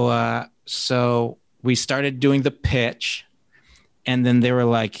 So we started doing the pitch, and then they were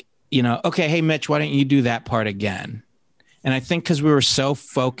like, okay, hey Mitch, why don't you do that part again? And I think because we were so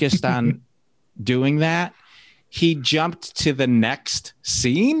focused on doing that, he jumped to the next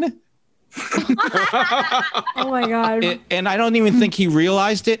scene. Oh my god. And I don't even think he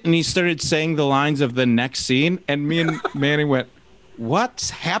realized it, and he started saying the lines of the next scene, and me and Manny went,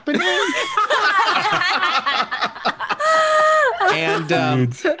 what's happening? and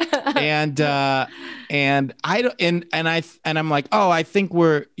I don't and I'm like, oh, I think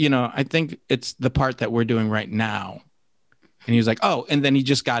I think it's the part that we're doing right now. And he was like, oh, and then he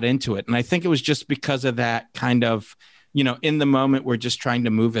just got into it. And I think it was just because of that kind of, in the moment, we're just trying to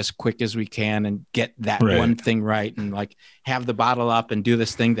move as quick as we can and get that one thing right, and like have the bottle up and do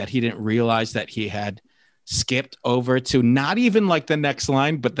this thing that he didn't realize that he had skipped over to, not even like the next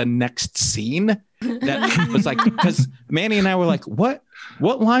line, but the next scene. That was like, because Manny and I were like, what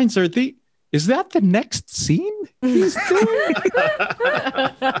lines are is that the next scene he's doing?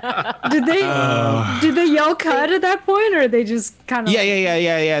 Did they yell cut at that point, or they just kind of? Yeah.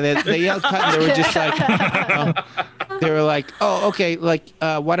 They yelled cut, and they were just like, they were like, oh, okay, like,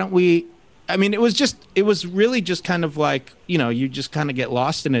 why don't we? I mean, it was really just kind of like, you just kind of get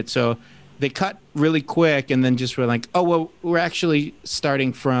lost in it. So they cut really quick, and then just were like, oh, well, we're actually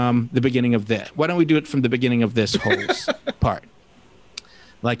starting from the beginning of this. Why don't we do it from the beginning of this whole part?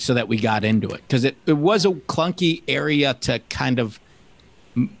 Like, so that we got into it, because it was a clunky area to kind of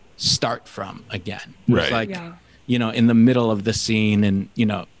start from again. It was like, in the middle of the scene, and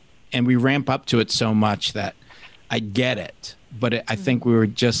and we ramp up to it so much that I get it, but I think we were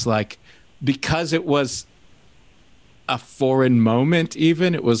just like, because it was a foreign moment,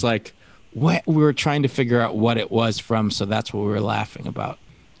 even it was like what we were trying to figure out what it was from, so that's what we were laughing about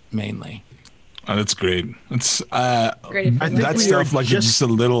mainly. Oh, that's great. It's great. That stuff, like just a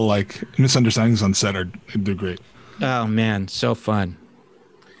little like misunderstandings on set they're great. Oh man, so fun.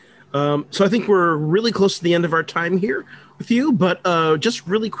 So I think we're really close to the end of our time here with you, but just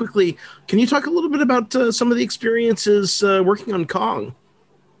really quickly, can you talk a little bit about some of the experiences working on Kong?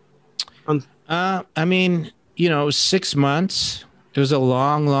 I mean, it was 6 months. It was a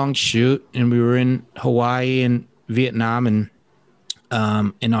long shoot, and we were in Hawaii and Vietnam and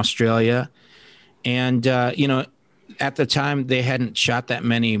in Australia. And, at the time, they hadn't shot that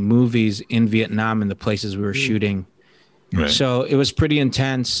many movies in Vietnam in the places we were shooting. Right. So it was pretty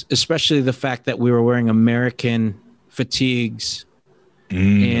intense, especially the fact that we were wearing American fatigues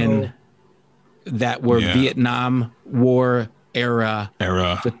that were Vietnam War era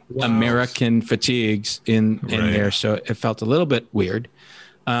American fatigues in there. So it felt a little bit weird.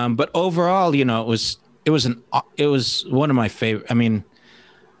 But overall, it was one of my favorite. I mean,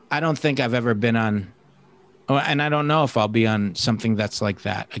 I don't think I've ever been on, and I don't know if I'll be on something that's like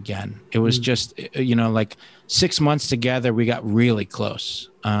that again. It was just, like 6 months together, we got really close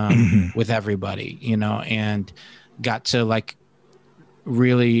with everybody, and got to like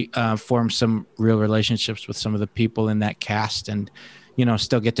really form some real relationships with some of the people in that cast, and,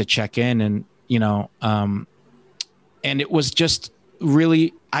 still get to check in, and, and it was just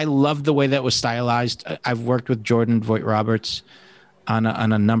really, I loved the way that was stylized. I've worked with Jordan Vogt-Roberts on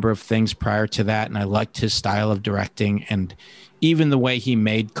a number of things prior to that, and I liked his style of directing, and even the way he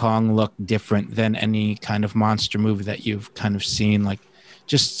made Kong look different than any kind of monster movie that you've kind of seen, like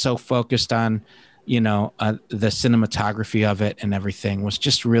just so focused on, the cinematography of it and everything was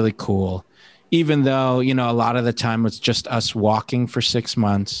just really cool. Even though, a lot of the time it's just us walking for 6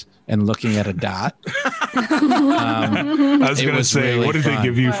 months and looking at a dot. I was going to say, really what did they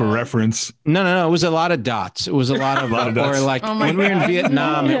give you for reference? No. It was a lot of dots. It was a lot of, or like when we were in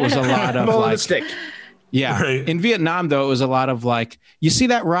Vietnam, it was a lot of like, stick. Yeah. Right. In Vietnam, though, it was a lot of like, you see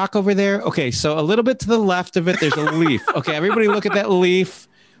that rock over there? Okay. So a little bit to the left of it, there's a leaf. Okay. Everybody look at that leaf.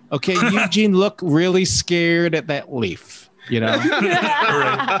 Okay. Eugene, look really scared at that leaf. All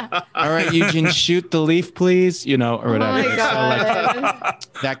right, Eugene, shoot the leaf, please. Or whatever. So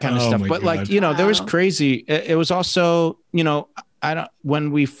like that kind of stuff. But like, there was crazy. It was also,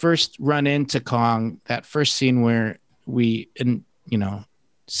 when we first run into Kong, that first scene where we,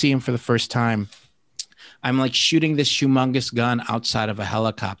 see him for the first time, I'm like shooting this humongous gun outside of a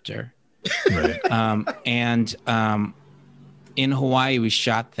helicopter. Right. In Hawaii, we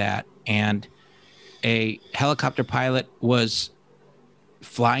shot that, and a helicopter pilot was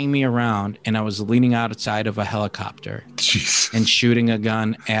flying me around, and I was leaning outside of a helicopter and shooting a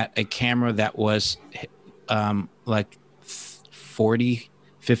gun at a camera that was like 40,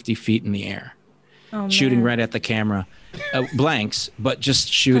 50 feet in the air, shooting right at the camera, blanks, but just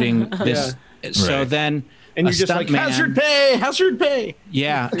shooting this. Yeah. So then, and you're just like, hazard pay.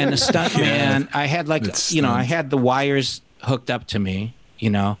 Yeah. And a stunt man, I had like, I had the wires hooked up to me,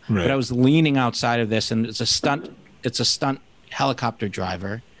 but I was leaning outside of this, and it's a stunt helicopter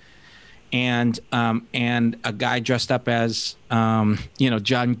driver, and a guy dressed up as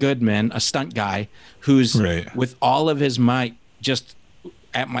John Goodman, a stunt guy, who's with all of his might just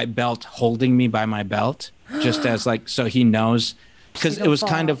at my belt, holding me by my belt, just as like, so he knows, because She'll it was fall.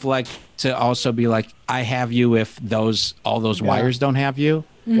 kind of like to also be like, I have you if all those wires don't have you.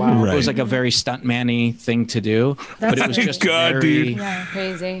 Wow. Right. It was like a very stuntman-y thing to do, but it was great. just God, very, dude. Yeah.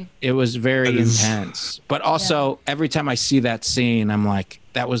 Crazy. it was very That is- intense. But also, every time I see that scene, I'm like,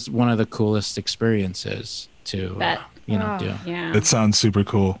 that was one of the coolest experiences to Bet. do. Yeah. That sounds super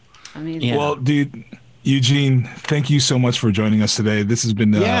cool. Amazing. Yeah. Well, dude, Eugene, thank you so much for joining us today. This has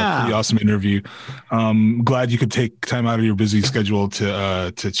been a pretty awesome interview. Glad you could take time out of your busy schedule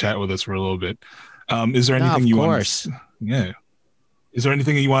to chat with us for a little bit. Is there anything you want? Yeah. Is there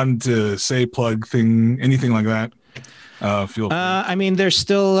anything you wanted to say, plug, anything like that? Feel free. I mean, there's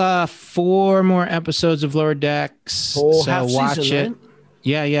still 4 more episodes of Lower Decks, Whole so half watch season, it. right?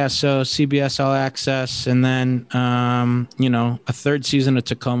 Yeah. So CBS All Access, and then a 3rd season of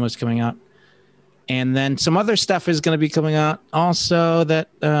Tacoma is coming out, and then some other stuff is going to be coming out also that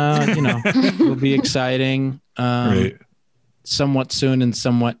will be exciting. Right. Somewhat soon and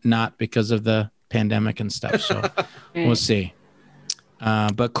somewhat not because of the pandemic and stuff. So we'll see.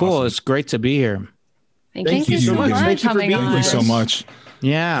 But cool. Awesome. It's great to be here. Thank you so you. much Thank for coming being on. Thank you so much.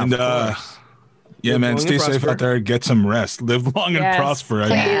 Yeah. And of course. yeah, Live man, long stay and safe prosper. out there. Get some rest. Live long and Yes, prosper. I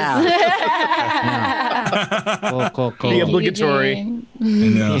Yeah. Cool. The obligatory.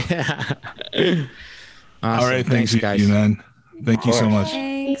 know. Yeah. All right. Thanks, guys. you, man. Thank you so much.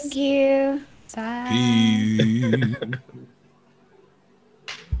 Thanks. Thank you. Bye. Peace.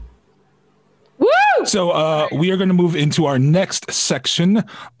 Woo! So we are going to move into our next section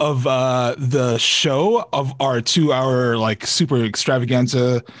of the show of our 2-hour super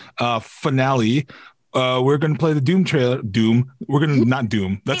extravaganza finale. We're going to play the Doom trailer. Doom. We're going to not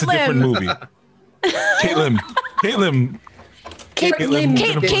Doom. That's a different movie. Caitlin. Cape Lim. Cape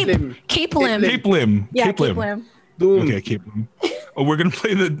Lim. Cape Lim. Yeah, Cape Cape Lim. Lim. Boom. Okay, Cape Lim. We're going to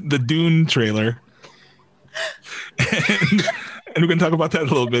play the Dune trailer. And we're going to talk about that a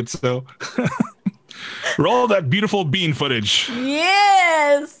little bit. So roll that beautiful bean footage.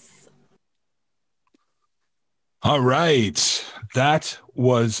 Yes. All right. That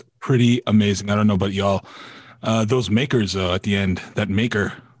was pretty amazing. I don't know about y'all. Those makers at the end, that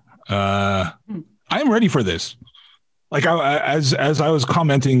maker. I am ready for this. As I was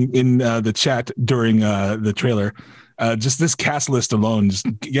commenting in the chat during the trailer, just this cast list alone just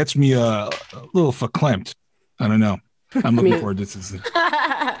gets me a little verklempt. I don't know. I'm looking forward to this.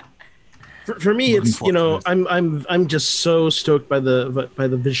 For me, it's I'm just so stoked by the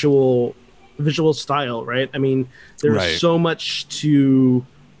visual style, right? I mean, there's so much to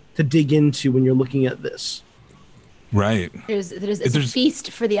dig into when you're looking at this. Right. It's a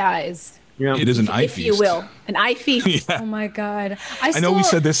feast for the eyes, Yeah. It is an eye if feast. you will. An eye feast. Oh my god. I know we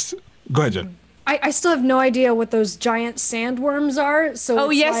said this. Go ahead, Jen. I still have no idea what those giant sandworms are. So Oh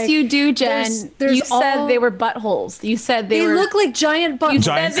it's yes, like, you do, Jen. there's You said all- they were buttholes. You said They were. look like giant butt. You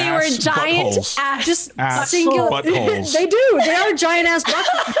Giant said they were ass giant buttholes. ass. Just Ass singular. buttholes. They do. They are giant ass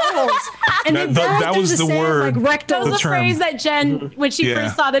buttholes. And That- they that- feel like that they're was the word. Like That rectals. was the term. phrase that Jen, when she Yeah.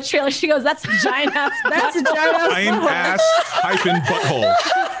 first saw the trailer, she goes, "That's a giant ass." That's a giant ass Giant ass hyphen butthole.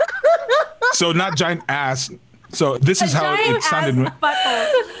 So not giant ass. So this is how it sounded. Butthole.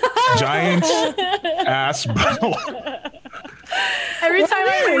 Giant ass butthole. Every time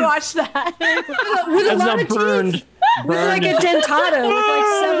I rewatch that, with a It's lot not of burned. teeth. With like a dentata, with like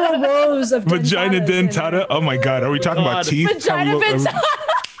several rows of Vagina dentatas in it. dentata. Oh my god, are we talking about God. teeth? vagina How we- bits.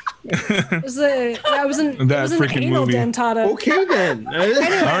 It was an That freaking anal movie. dentata. Okay then. All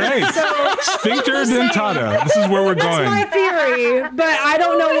right. Sphincter dentata. This is where we're That's my going. theory, but I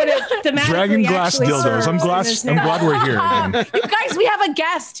don't know what it thematically Dragon glass actually dildos. I'm serves in glad this we're here again. You guys, we have a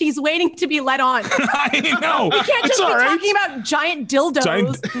guest. He's waiting to be let on. I know. We can't It's just be all right. talking about giant dildos.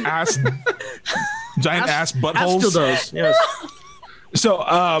 Giant ass Still buttholes. does. Yes. So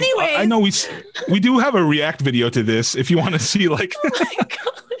Anyways. I know we do have a react video to this. If you want to see,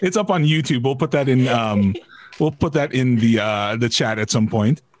 it's up on YouTube. We'll put that in the chat at some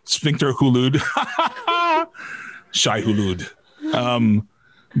point. Sphincter Hulud, Shy Hulud.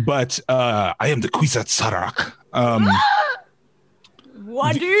 But I am the Kwisatz Sarak.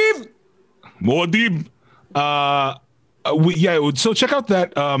 Wadib. Moadib. So check out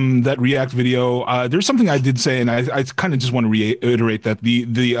that react video. There's something I did say, and I kind of just want to reiterate that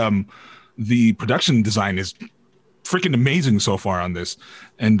the production design is freaking amazing so far on this,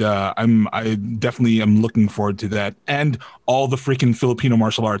 and I definitely am looking forward to that, and all the freaking Filipino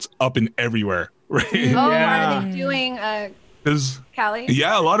martial arts up and everywhere. Right? Oh, Yeah. are they doing 'Cause, Cali?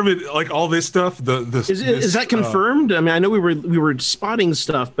 yeah, a lot of it, like all this stuff. Is that confirmed? I mean, I know we were spotting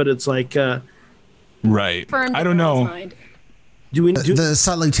stuff, but it's like Right. Confirmed I don't in Earl's know. mind. The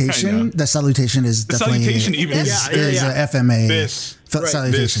salutation? Kinda. The salutation is The definitely salutation even is is- a FMA This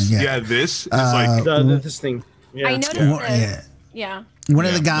salutation. this is like this thing. Yeah. I noticed Well, this. Yeah. One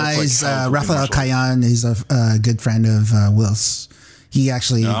of the that's like guys, how it's Raphael commercial. Kayan, he's a good friend of Will's. He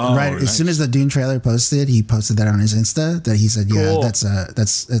actually, as soon as the Dune trailer posted, he posted that on his Insta. That he said, "Yeah, Cool. that's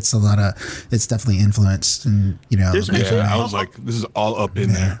a lot of. It's definitely influenced, and There's actually- I was like, this is all up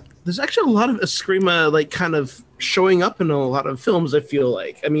in there. There's actually a lot of Eskrima like kind of showing up in a lot of films. I feel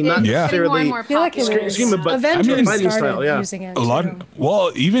like. I mean, not Yeah. Getting more and necessarily. more I feel like it popular. was Eskrima, but Avengers fighting started style, yeah. using it. A lot. too.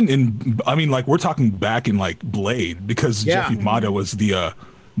 Well, even in, I mean, like we're talking back in like Blade because Yeah. Jeffrey Mata was the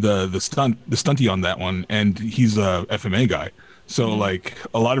stunty on that one, and he's a FMA guy. So like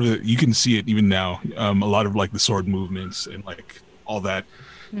a lot of it, you can see it even now. A lot of like the sword movements and like all that.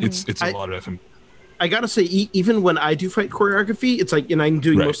 It's a lot of FMA. I gotta say, even when I do fight choreography, it's like, and I'm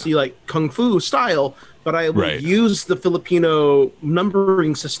doing Right. mostly like kung fu style, but I will Right. use the Filipino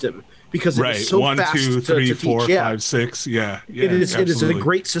numbering system because it Right, is so 1, fast 2, 3, to 4, teach. Yeah, 5, 6. Yeah, it is. It is a absolutely.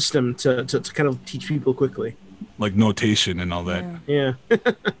 great system to kind of teach people quickly. like notation and all that. Yeah. Yeah.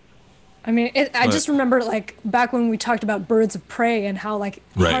 I mean, I But- just remember like back when we talked about Birds of Prey and how like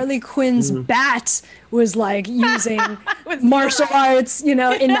Right. Harley Quinn's Mm-hmm. bat was like using martial arts, in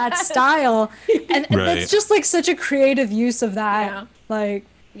that style, and Right. that's just like such a creative use of that, Yeah. like,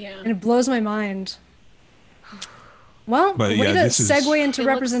 Yeah. and it blows my mind. Well, But, way yeah, to this is- segue into It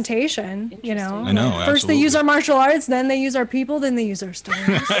looks representation, interesting. I know, First they use absolutely. our martial arts, then they use our people, then they use our stories.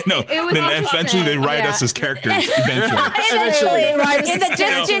 I know. It was Then interesting, eventually they write us yeah. as characters. Eventually. Eventually, Right. in the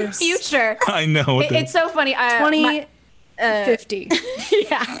Yeah. distant future. I know. It's so funny. 2050.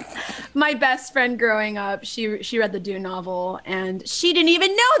 Yeah. My best friend growing up, she read the Dune novel and she didn't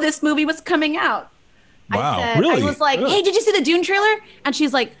even know this movie was coming out. Wow, really? I was like, hey, did you see the Dune trailer? And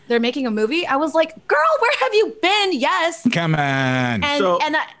she's like, they're making a movie? I was like, girl, where have you been? Yes. Come on. And So-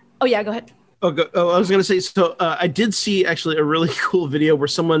 oh yeah, go ahead. I was gonna say. So I did see actually a really cool video where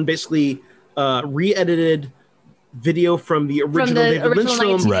someone basically re-edited video from the original David Lynch original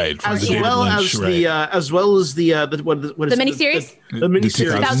film, 19 Right, from as the David well Lynch, as right. the what is The it? miniseries? The miniseries,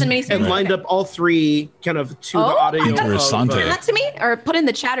 2000 miniseries. and Right. lined up all three kind of to the Oh, audio. Interessante. Send that to me or put in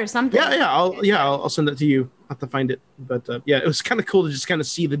the chat or something. I'll send that to you. I'll have to find it, but yeah, it was kind of cool to just kind of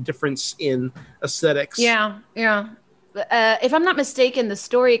see the difference in aesthetics. Yeah. If I'm not mistaken, the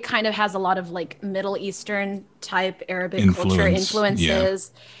story kind of has a lot of like Middle Eastern type Arabic culture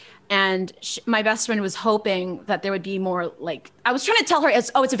influences. And my best friend was hoping that there would be more like, I was trying to tell her,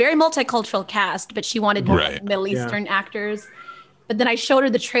 it's a very multicultural cast, but she wanted more Right. like, Middle Eastern actors. But then I showed her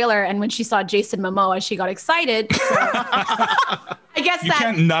the trailer, and when she saw Jason Momoa, she got excited. So I guess You that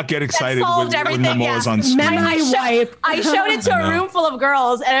can't not get excited solved when everything, Momoa's yeah. on screen. Memory wipe. I showed it to I a know. room full of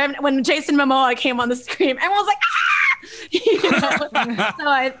girls, and when Jason Momoa came on the screen, everyone was like, ah! So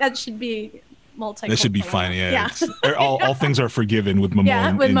that should be multicultural. That should be fine. Yeah. Yeah. It's- all things are forgiven with Momoa.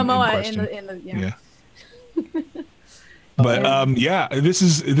 Yeah, with Momoa question. in the yeah. But yeah, this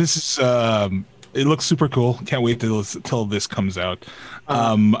is it looks super cool. Can't wait till this comes out.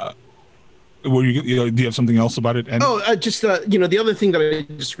 Do you have something else about it? Andy? Just the other thing that I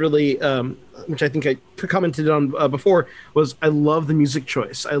just really, which I think I commented on before, was I love the music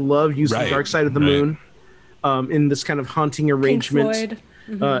choice. I love using Right, Dark Side of the right. Moon in this kind of haunting Pink arrangement. Floyd.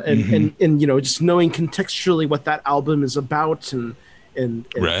 And just knowing contextually what that album is about and kind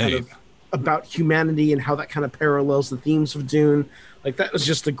Right. of about humanity and how that kind of parallels the themes of Dune. Like that was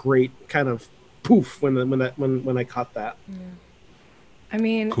just a great kind of poof when I caught that. I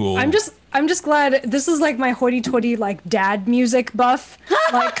mean, Cool. I'm just glad this is like my hoity-toity like dad music buff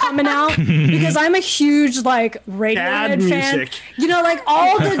like coming out because I'm a huge like Radiohead Dad fan. music. Like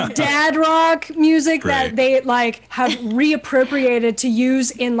all the dad rock music Right. that they like have reappropriated to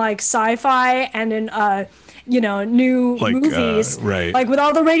use in like sci-fi and in new Like, movies. right. Like with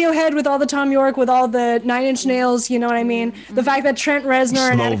all the Radiohead, with all the Tom York, with all the Nine Inch Nails, you know what I mean? The fact that Trent Reznor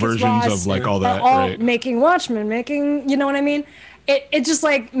and Slow Atticus versions Ross of like all are that. all Right. making Watchmen, you know what I mean? It just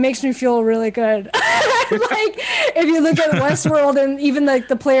like makes me feel really good. Like if you look at Westworld and even like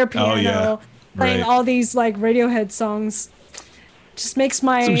the player piano yeah. playing Right. all these like Radiohead songs, just makes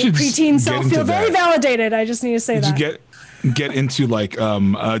my So we should preteen get self into feel very that. validated. I just need to say Did that. you get into like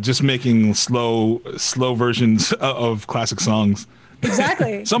just making slow versions of classic songs?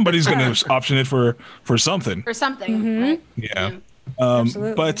 Exactly. Somebody's gonna option it for something. Or something. Right? Yeah.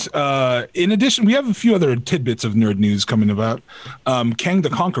 Absolutely. But in addition, we have a few other tidbits of nerd news coming about. Kang the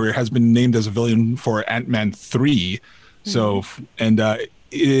Conqueror has been named as a villain for Ant-Man 3. So, and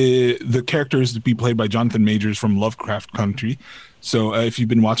the character is to be played by Jonathan Majors from Lovecraft Country. So if you've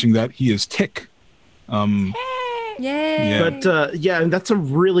been watching that, he is Tick. Yay! Yeah. But yeah, and that's a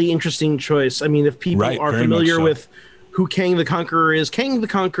really interesting choice. I mean, if people Right, are very much familiar so. with who Kang the Conqueror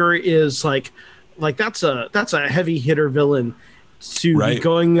is like that's a heavy hitter villain to be Right.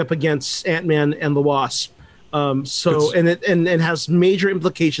 going up against Ant-Man and the Wasp. So It's- and it has major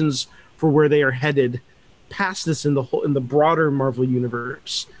implications for where they are headed past this in the broader Marvel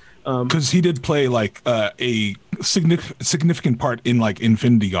universe. Because he did play like a significant part in like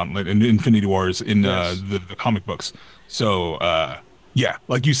Infinity Gauntlet and Infinity Wars in Yes. the comic books. So yeah,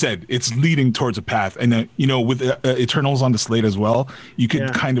 like you said, it's leading towards a path, and you know, with Eternals on the slate as well, you could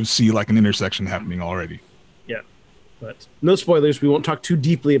Yeah. kind of see like an intersection happening already. Yeah, but no spoilers. We won't talk too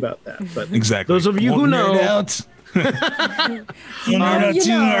deeply about that. But Exactly. those of you who Won't know, nerd out. Nerd out you too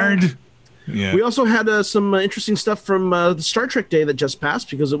know. hard. Yeah. we also had some interesting stuff from the Star Trek Day that just passed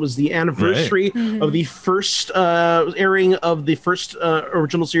because it was the anniversary of the first airing of the first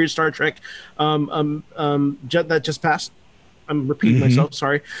original series Star Trek that just passed. I'm repeating myself,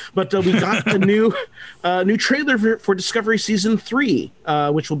 sorry, but we got a new trailer for Discovery Season 3,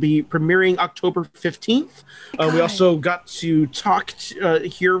 which will be premiering October 15th. We also got to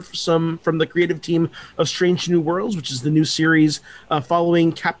hear some from the creative team of Strange New Worlds, which is the new series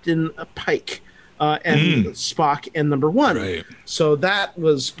following Captain Pike and Spock and Number One. Right. So that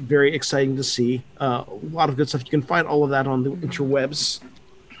was very exciting to see. A lot of good stuff. You can find all of that on the interwebs.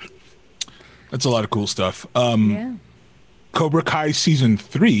 That's a lot of cool stuff. Yeah. Cobra Kai season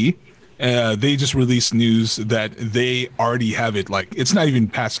 3, they just released news that they already have it. Like, it's not even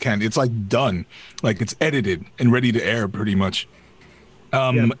past can. It's like done. Like, it's edited and ready to air pretty much.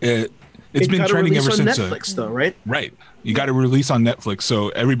 It's been got a trending release ever on since. Netflix, though, right? Right. You got to release on Netflix, so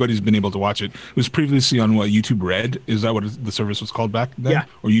everybody's been able to watch it. It was previously on YouTube Red. Is that what the service was called back then? Yeah.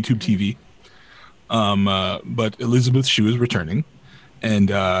 Or YouTube TV. But Elizabeth Shue is returning, and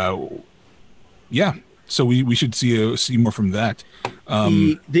yeah. So we should see more from that.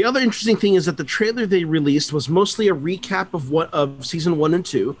 The other interesting thing is that the trailer they released was mostly a recap of season 1 and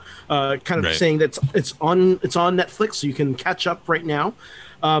 2, kind of Right. saying that it's on Netflix, so you can catch up right now.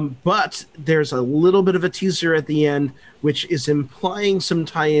 But there's a little bit of a teaser at the end, which is implying some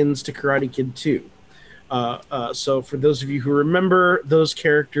tie-ins to Karate Kid 2. So for those of you who remember those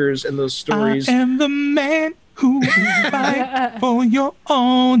characters and those stories, I am the man who fight for your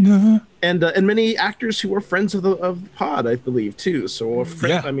honor. and many actors who are friends of the pod, I believe, too. So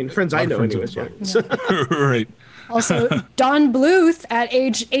Yeah. I mean, friends A lot I of know, friends of anyways. the Yeah. Right. Also, Don Bluth, at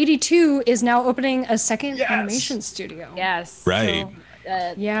age 82, is now opening a second animation studio. Yes. Right.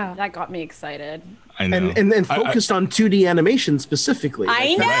 So, Yeah. that got me excited. I know. and focused on 2D animation specifically. I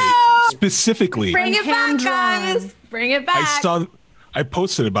Like, know. Right. Specifically, Bring it back, Hand-drawn. guys. Bring it back. I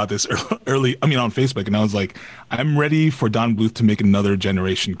posted about this early. I mean, on Facebook, and I was like, I'm ready for Don Bluth to make another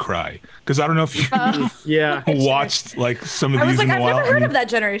generation cry, because I don't know if you Yeah. watched like some of I these was like, in a I've while. never heard of that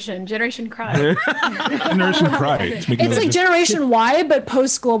generation. Generation Cry. Generation Cry. It's like Generation Y, but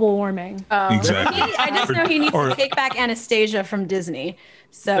post global warming. Exactly. I just know he needs Or- to take back Anastasia from Disney.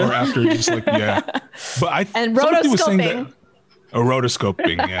 So Or after, just like yeah. But and somebody was saying that- rotoscoping. Oh,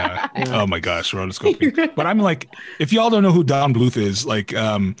 rotoscoping, yeah. Oh my gosh, rotoscoping. But I'm like, if y'all don't know who Don Bluth is, like,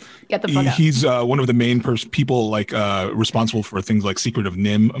 Get the fuck out. he's one of the main people like responsible for things like Secret of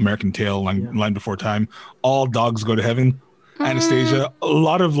Nim, American Tail, Line Before Time, All Dogs Go to Heaven, Anastasia, a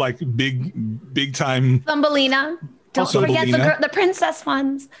lot of like big time. Thumbelina. Don't Also forget Thumbelina. the princess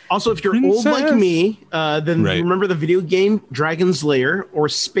ones. Also, if you're old like Princess. me, then Right. remember the video game Dragon's Lair or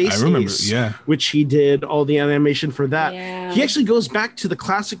Space I remember, Ace, yeah. which he did all the animation for that. Yeah. He actually goes back to the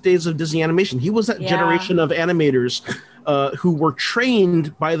classic days of Disney animation. He was that Yeah. generation of animators who were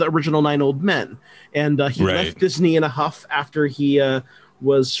trained by the original 9 Old Men. And he Right. left Disney in a huff after he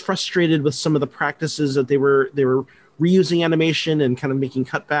was frustrated with some of the practices that they were reusing animation and kind of making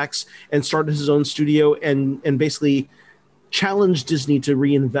cutbacks, and started his own studio and basically challenged Disney to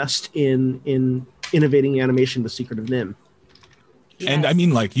reinvest in innovating animation, The Secret of Nim. And I mean,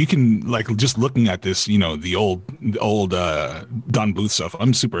 like, you can like just looking at this, you know, the old Don Bluth stuff.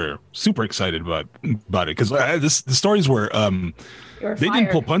 I'm super excited about it because the stories were You're they didn't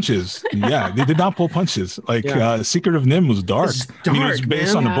pull fired. punches. Yeah, they did not pull punches. Like Yeah. Secret of Nim was dark. It's I mean, it was dark,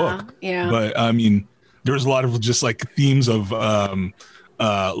 based man. on a book. Yeah. But I mean, there was a lot of just like themes of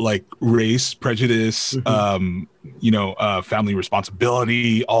like race, prejudice, you know, family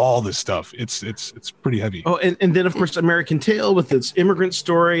responsibility, all this stuff. It's pretty heavy. Oh, and then of course American Tail with its immigrant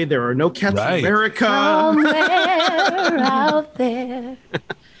story. There are no cats Right. in America. Somewhere out there,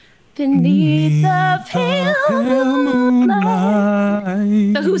 beneath the pale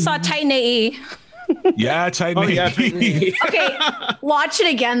moonlight. So who saw Titan AE? Yeah, Titan Oh yeah, AD. Okay, watch it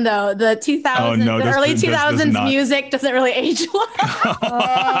again though. The 2000s, Oh, no, the this early does 2000s not. music doesn't really age well.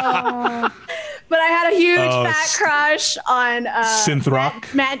 Oh. But I had a huge Oh, fat crush on synth rock.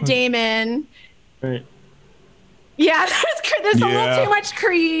 Matt Damon. Right. Yeah, there's a Yeah. little too much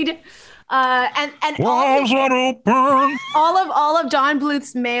Creed. And Walls are open. all of Don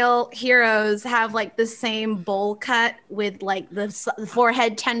Bluth's male heroes have like the same bowl cut with like the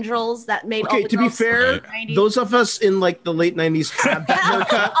forehead tendrils that made. all Okay, the to be girls fair, in the 90s. those of us in like the late 90s had that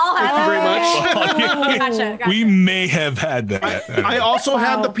haircut. I'll Thank you very much. Gotcha. We may have had that. I also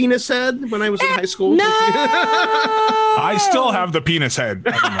had the penis head when I was in high school. No. I still have the penis head.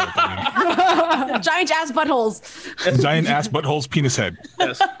 I don't know what that Giant ass buttholes. means. Giant ass buttholes penis head.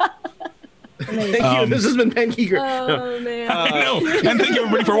 Yes. Thank you. This has been Pangeeker. Oh man. I know. And thank you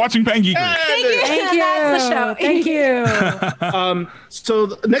everybody for watching Pangeeker. Thank you. Thank you. That's the show. Thank you. So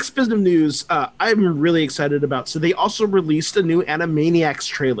the next bit of news I'm really excited about. So they also released a new Animaniacs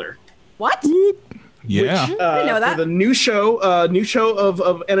trailer. What? Yeah. I didn't know that. For the new show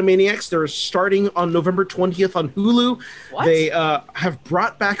of Animaniacs. They're starting on November 20th on Hulu. What? They have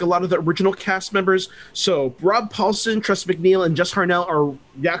brought back a lot of the original cast members. So Rob Paulson, Tress McNeil, and Jess Harnell are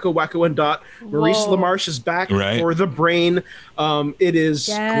Yakko, Wacko, and Dot. Maurice Whoa. LaMarche is back Right. for The Brain. It is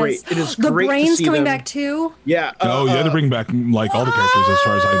Yes. great. It is The great to brain's see coming them. back too. Yeah. Oh, you had to bring back like all the characters as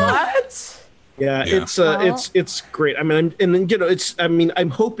far as I know. What? Yeah, Yeah. it's great. I mean, I'm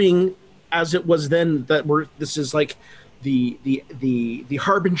hoping, as it was then, that this is like the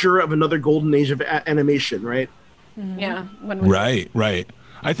harbinger of another golden age of animation, right? Yeah. Right.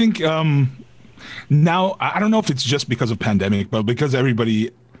 I think now I don't know if it's just because of pandemic, but because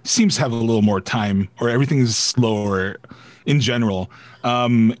everybody seems to have a little more time, or everything is slower in general.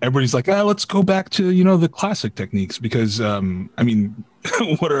 Everybody's like, let's go back to the classic techniques because I mean,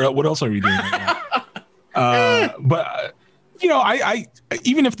 what else are we doing right now? But I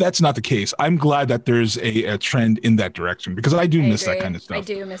even if that's not the case, I'm glad that there's a trend in that direction because I do miss that kind of stuff. I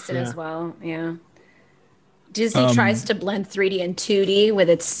do miss it as well. Yeah. Disney tries to blend 3D and 2D with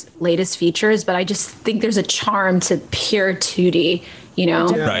its latest features, but I just think there's a charm to pure 2D,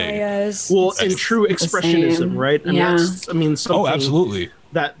 Right. Yes. Well, and true the expressionism, same. right? And Yeah. something Oh, absolutely.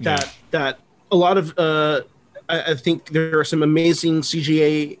 that a lot of I think there are some amazing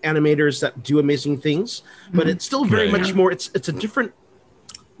CGA animators that do amazing things, but it's still very Right. much more. It's a different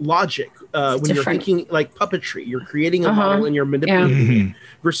logic when you're different. thinking like puppetry. You're creating a model and you're manipulating it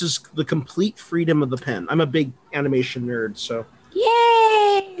versus the complete freedom of the pen. I'm a big animation nerd, so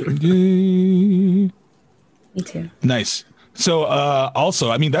Yay! Yay. Me too. Nice. So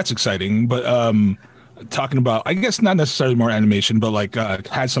also, I mean, that's exciting, but talking about, I guess not necessarily more animation, but like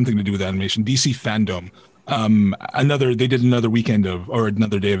had something to do with animation. DC Fandom. They did another weekend or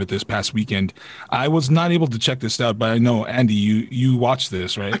another day of it this past weekend. I was not able to check this out, but I know Andy, you watched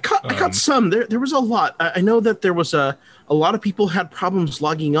this, right? I caught some. There was a lot. I know that there was a lot of people had problems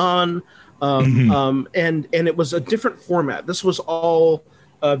logging on, and it was a different format. This was all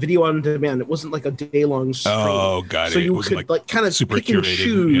video on demand. It wasn't like a day long stream. Oh, got it. So It you wasn't, could like, kind of super pick and curated,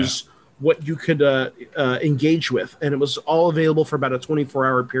 choose what you could engage with, and it was all available for about a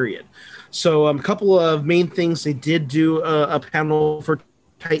 24-hour period. So a couple of main things, they did do a panel for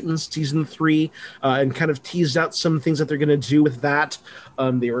Titans season 3 and kind of teased out some things that they're going to do with that.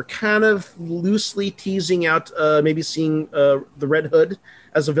 They were kind of loosely teasing out maybe seeing the Red Hood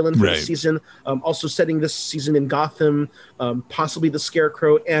as a villain for the season, also setting this season in Gotham, possibly the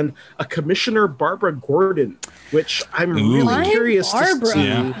Scarecrow, and a Commissioner Barbara Gordon, which I'm really curious to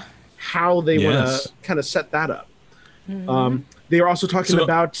see how they want to kind of set that up. They are also talking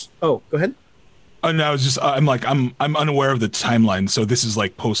about. Oh, go ahead. Oh no, it's just I'm unaware of the timeline. So this is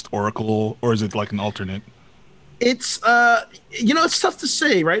like post Oracle, or is it like an alternate? It's it's tough to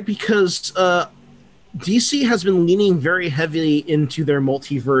say, right? Because DC has been leaning very heavily into their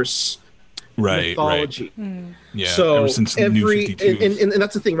multiverse mythology. Yeah. So ever since the New 52. and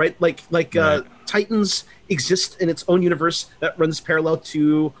that's the thing, right? Like Titans exist in its own universe that runs parallel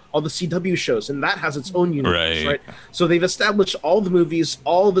to all the CW shows, and that has its own universe, right? So they've established all the movies,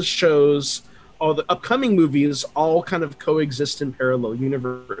 all the shows, all the upcoming movies, all kind of coexist in parallel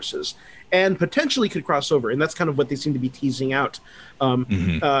universes, and potentially could cross over. And that's kind of what they seem to be teasing out.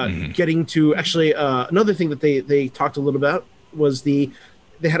 Getting to actually another thing that they talked a little about was they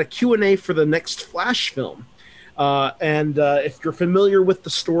had a Q&A for the next Flash film. And if you're familiar with the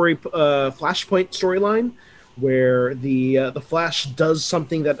story, Flashpoint storyline, where the Flash does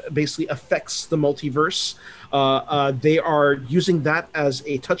something that basically affects the multiverse. They are using that as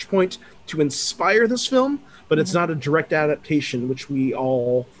a touch point to inspire this film, but it's not a direct adaptation, which we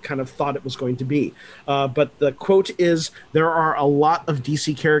all kind of thought it was going to be. But the quote is, there are a lot of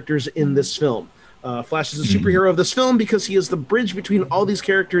DC characters in this film. Flash is a superhero of this film because he is the bridge between all these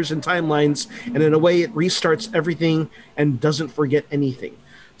characters and timelines, and in a way it restarts everything and doesn't forget anything.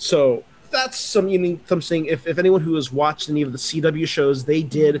 So that's something if anyone who has watched any of the CW shows, they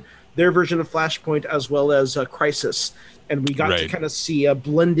did their version of Flashpoint as well as Crisis, and we got to kind of see a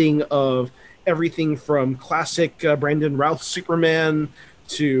blending of everything from classic Brandon Routh Superman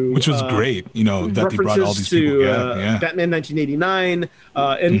to, which was great, you know, that they brought all these people. Batman 1989,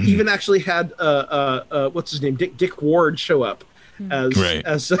 and even actually had what's his name, Dick Ward show up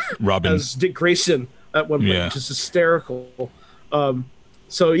as Robin, as Dick Grayson at one point, which is hysterical.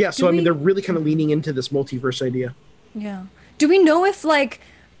 So I mean, they're really kind of leaning into this multiverse idea. Yeah. Do we know if like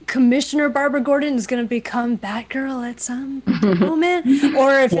Commissioner Barbara Gordon is going to become Batgirl at some moment,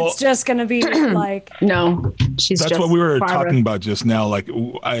 or if it's just going to be like no, that's what we were talking about just now. Like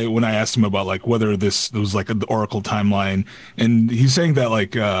when I asked him about like whether this was like the Oracle timeline, and he's saying that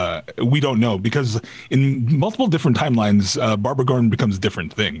like we don't know because in multiple different timelines, Barbara Gordon becomes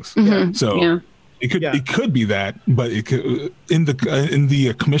different things. So it could be that, but it could in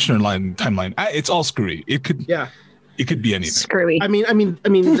the Commissioner timeline, it's all screwy. It could It could be anything. Screwy. I mean,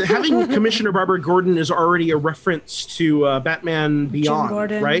 having Commissioner Barbara Gordon is already a reference to Batman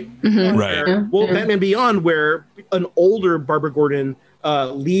Beyond, right? Right. Well, Batman Beyond, where an older Barbara Gordon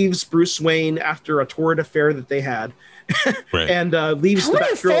leaves Bruce Wayne after a torrid affair that they had, and leaves the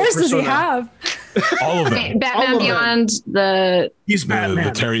Batgirl persona. How many affairs does he have? All of them. Batman Beyond, he's Batman.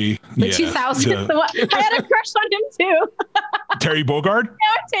 The Terry. The 2000s. I had a crush on him too. Terry Bogard?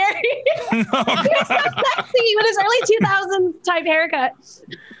 Yeah, Terry. He was so sexy with his early 2000s type haircut.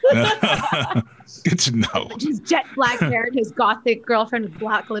 Good to know. His jet black hair and his gothic girlfriend with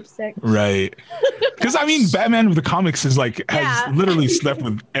black lipstick. Right. Because I mean, Batman of the comics is like has literally slept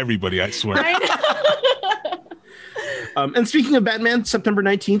with everybody. I swear. And speaking of Batman, September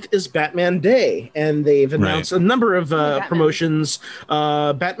 19th is Batman Day, and they've announced a number of promotions.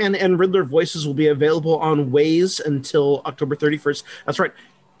 Batman and Riddler voices will be available on Waze until October 31st. That's right.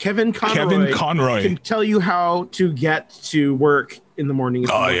 Kevin Conroy can tell you how to get to work in the morning.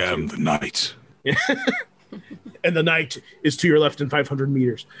 I am the night. And the night is to your left in 500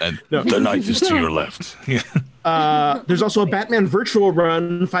 meters. And the night is to your left. There's also a Batman virtual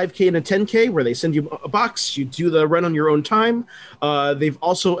run, 5K and a 10K, where they send you a box. You do the run on your own time. They've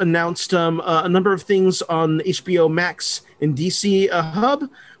also announced a number of things on HBO Max and DC Hub,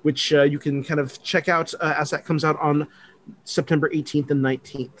 which you can kind of check out as that comes out on September 18th and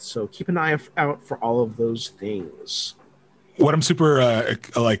 19th. So keep an eye out for all of those things. What I'm super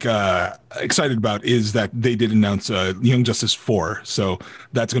excited about is that they did announce Young Justice 4, so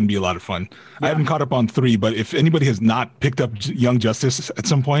that's going to be a lot of fun. I haven't caught up on 3, but if anybody has not picked up Young Justice at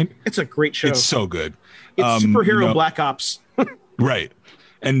some point, it's a great show. It's so good. It's superhero Black Ops. Right.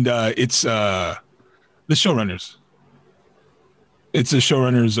 And it's the showrunners. It's the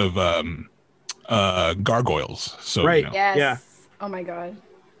showrunners of Gargoyles. So Yes. Oh my God.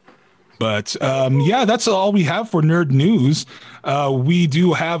 But that's all we have for Nerd News. We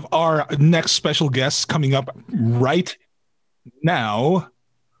do have our next special guest coming up right now.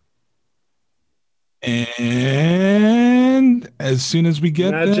 And as soon as we get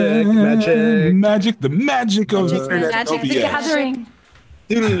the magic of the gathering.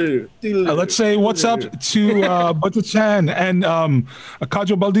 Let's say what's up to Butter Chan and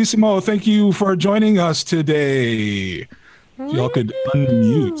Kajo Baldissimo. Thank you for joining us today. If y'all could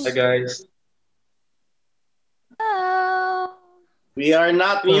unmute. Hi guys. Hello. We are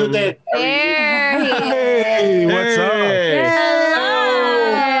not muted. Hey, what's up?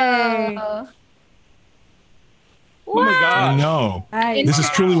 Hello. Oh my God. I know. Nice. This is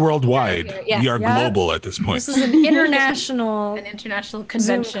truly worldwide. Yes. We are global at this point. This is an international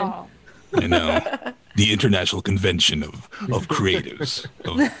convention. Zoom call. I know. The International Convention of Creatives.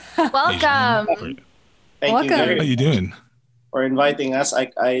 Welcome. Thank you, Gary, How you doing? for inviting us.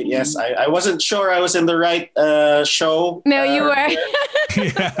 I wasn't sure I was in the right show. No, you were.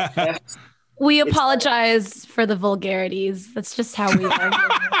 Yeah. We apologize for the vulgarities. That's just how we are.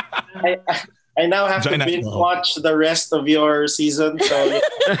 I now have to Giant binge alcohol. watch the rest of your season. So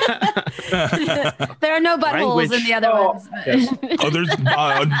There are no buttholes in Language. the other Oh, ones. yes.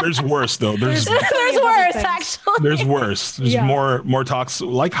 Oh, there's worse though. There's There's other worse, things. actually. there's worse. There's Yeah. more talks.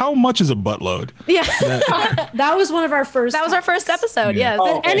 Like how much is a buttload? Yeah, That was one of our first. that was our first episode. Yeah. Yes.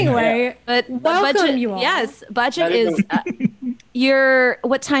 Oh, okay. Anyway, But Welcome, budget, you all. yes, budget Very is.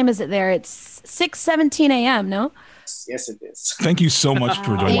 What time is it there? It's 6:17 a.m. No. Yes, it is. Thank you so much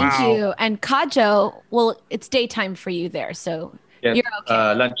for joining. Thank us. you. And Kajo, well, it's daytime for you there, so Yes. you're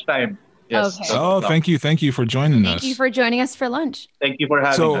okay. Lunchtime. Yes. Okay. Oh, thank you for joining us. Thank you for joining us for lunch. Thank you for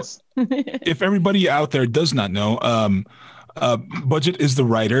having So- us. If everybody out there does not know, Budget is the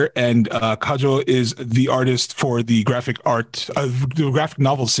writer and Kajo is the artist for the graphic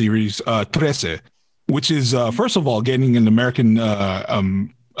novel series Trece, which is first of all getting an American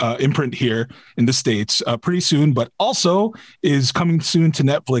imprint here in the States pretty soon, but also is coming soon to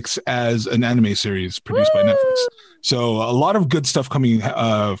Netflix as an anime series produced by Netflix. So a lot of good stuff coming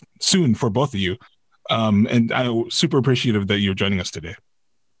soon for both of you. And I'm super appreciative that you're joining us today.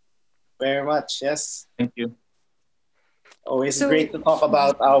 Very much. Yes. Thank you. Always So- great to talk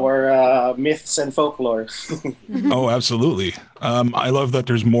about our myths and folklore. Oh, absolutely. I love that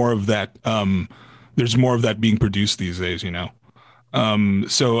there's more of that. There's more of that being produced these days, you know.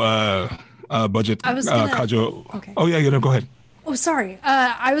 Budget, I was gonna- Kajo. Okay. Oh yeah, go ahead. Oh, sorry.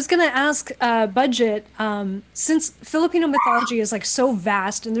 I was gonna ask Budget. Since Filipino mythology is like so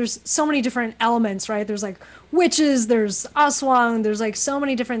vast, and there's so many different elements, right? There's like witches, there's aswang, there's like so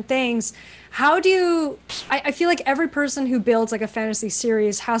many different things. How do you? I feel like every person who builds like a fantasy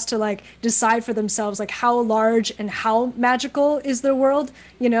series has to like decide for themselves like how large and how magical is their world.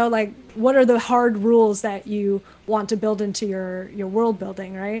 You know, like what are the hard rules that you want to build into your world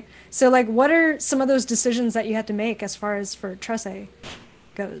building, right? So like what are some of those decisions that you had to make as far as for Trece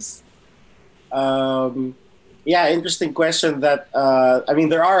goes? Yeah, interesting question. That I mean,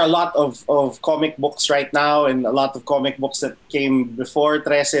 there are a lot of comic books right now, and a lot of comic books that came before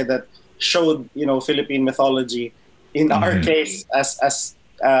Trece that showed, you know, Philippine mythology. In our case, as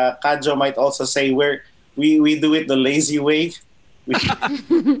Kajo might also say, we do it the lazy way.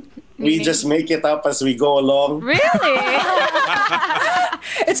 We just make it up as we go along. Really?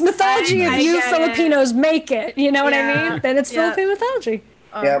 It's mythology if I you get it. Filipinos make it. You know what I Yeah. mean? Then it's Yeah. Philippine mythology.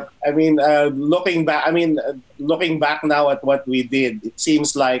 Yeah, I mean, looking back now at what we did, it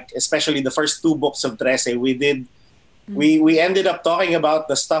seems like, especially the first two books of Trece, we ended up talking about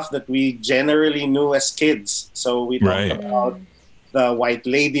the stuff that we generally knew as kids. So we talked Right. about the White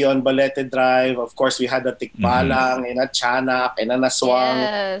Lady on Balete Drive. Of course, we had a Tikbalang and a Tiyanak and an Aswang.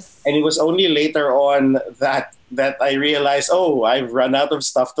 Yes. And it was only later on that I realized, oh, I've run out of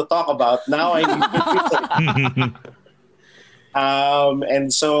stuff to talk about. Now I need to research.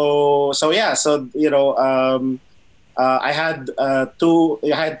 And so you know, I had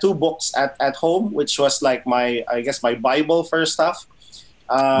two books at home, which was like my Bible for stuff.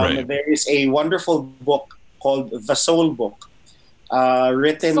 Right. There is a wonderful book called The Soul Book,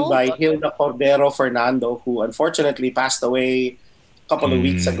 written Soul by Book. Hilda Cordero Fernando, who unfortunately passed away a couple of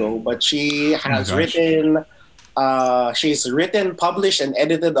weeks ago. But she has gosh. she's written, published, and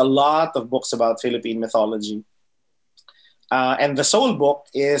edited a lot of books about Philippine mythology. And the Soul Book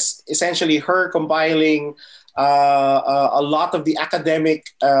is essentially her compiling a lot of the academic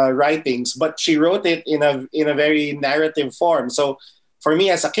writings, but she wrote it in a very narrative form. So for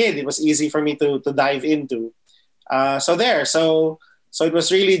me as a kid, it was easy for me to dive into. So it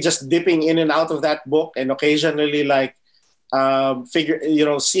was really just dipping in and out of that book, and occasionally like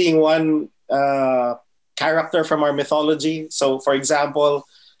seeing one character from our mythology. So for example,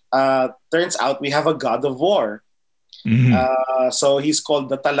 turns out we have a god of war. So he's called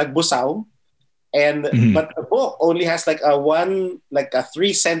the Talagbusaw, but the book only has like a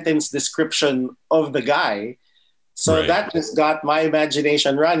 3-sentence description of the guy. So Right. that just got my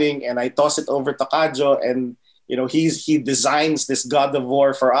imagination running, and I toss it over to Kajo, and you know he designs this god of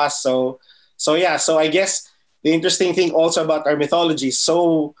war for us. So I guess the interesting thing also about our mythology,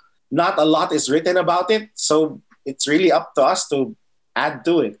 so not a lot is written about it, so it's really up to us to add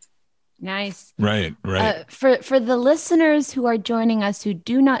to it. Nice. Right. For the listeners who are joining us who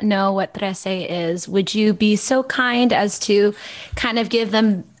do not know what Trece is, would you be so kind as to kind of give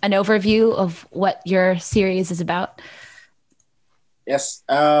them an overview of what your series is about? Yes.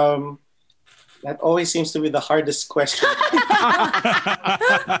 That always seems to be the hardest question.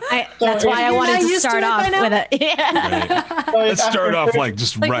 That's why I wanted to start off with it. Right. Let's start off like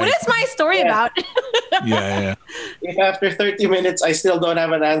just like, right. what is my story about? Yeah. If after 30 minutes I still don't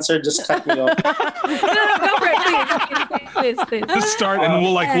have an answer, just cut me off. No, go for it, please. Let's start, and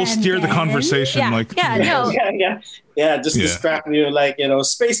we'll steer the conversation. No. Just distract you, like,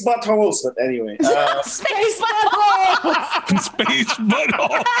 space buttholes. But anyway, space buttholes. Space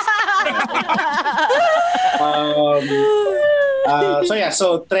buttholes.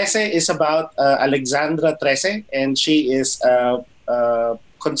 So Trece is about Alexandra Trece, and she is a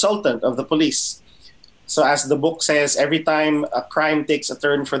consultant of the police. So as the book says, every time a crime takes a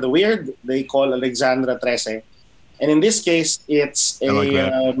turn for the weird, they call Alexandra Trece. And in this case, it's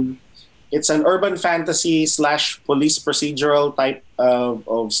it's an urban fantasy / police procedural type of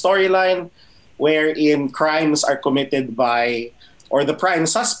storyline, wherein crimes are committed by, or the prime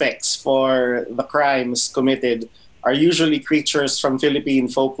suspects for the crimes committed are usually creatures from Philippine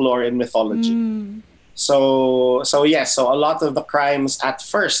folklore and mythology. So a lot of the crimes at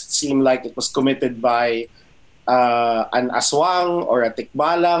first seem like it was committed by an aswang or a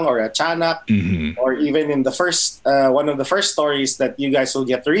tikbalang or a tiyanak, or even in the first one of the first stories that you guys will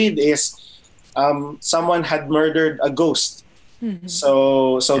get to read is someone had murdered a ghost.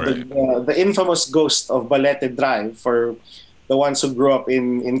 So the infamous ghost of Balete Drive, for the ones who grew up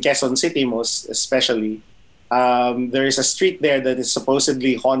in Quezon City most especially, there is a street there that is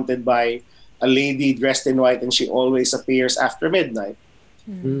supposedly haunted by a lady dressed in white, and she always appears after midnight.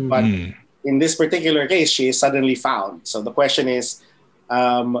 But in this particular case, she is suddenly found. So the question is,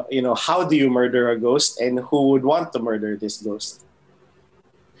 how do you murder a ghost, and who would want to murder this ghost?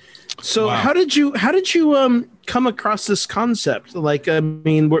 So how did you come across this concept? Like, I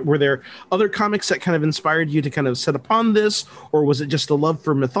mean, were there other comics that kind of inspired you to kind of set upon this, or was it just a love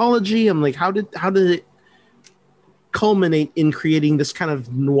for mythology? I'm like, how did it culminate in creating this kind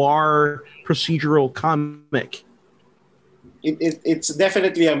of noir procedural comic? It's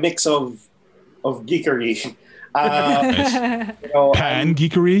definitely a mix of geekery. Pan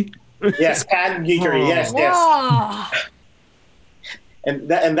geekery? Yes, pan geekery. Yes. And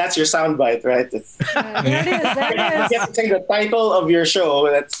that's your soundbite, right? There it is. You get to take the title of your show.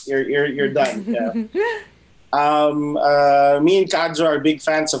 That's you're done. Yeah. Me and Kadzo are big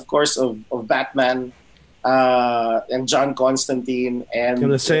fans, of course, of Batman and John Constantine. And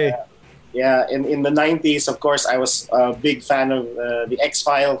gonna say, in the 90s, of course, I was a big fan of the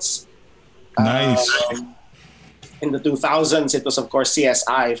X-Files. Nice. In the 2000s, it was, of course,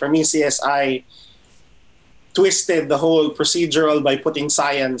 CSI. For me, CSI twisted the whole procedural by putting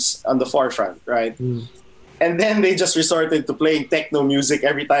science on the forefront, right? And then they just resorted to playing techno music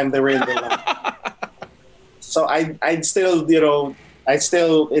every time they were in the lab. So I'd still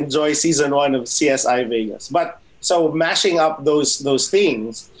enjoy season 1 of CSI Vegas. But so mashing up those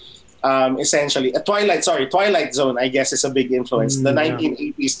things, essentially, Twilight Zone, I guess, is a big influence. The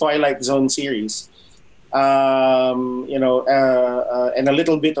 1980s Twilight Zone series, and a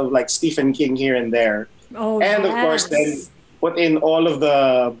little bit of like Stephen King here and there. Of course, then put in all of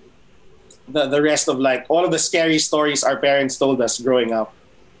the rest of like all of the scary stories our parents told us growing up.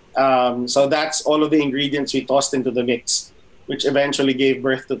 So that's all of the ingredients we tossed into the mix, which eventually gave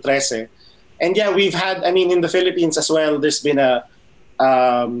birth to Trece. And we've had, in the Philippines as well, there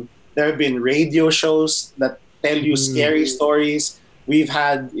have been radio shows that tell you scary stories. We've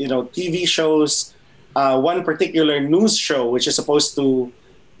had, TV shows, one particular news show, which is supposed to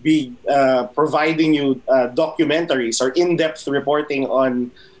be providing you documentaries or in-depth reporting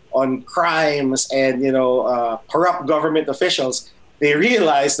on crimes and corrupt government officials. They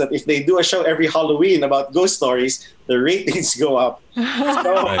realized that if they do a show every Halloween about ghost stories, the ratings go up.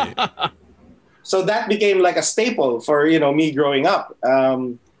 So that became like a staple for me growing up.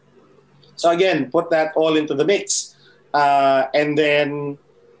 So again, put that all into the mix, and then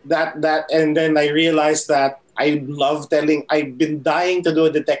I realized that I love telling. I've been dying to do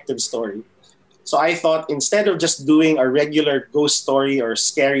a detective story. So I thought, instead of just doing a regular ghost story or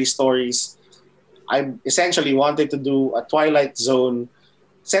scary stories, I essentially wanted to do a Twilight Zone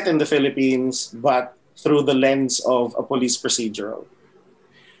set in the Philippines, but through the lens of a police procedural.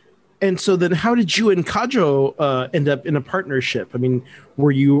 And so then how did you and Kadzo end up in a partnership? I mean,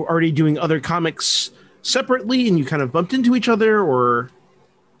 were you already doing other comics separately and you kind of bumped into each other, or?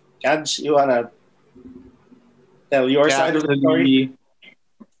 Kaj, you want to tell your side of the story?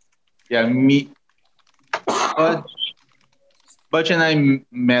 Yeah, me. Butch and I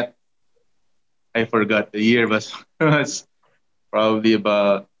met, I forgot the year, but it was probably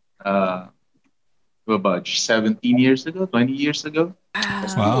about 17 years ago, 20 years ago.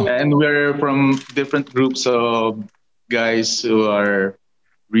 Wow. And we're from different groups of guys who are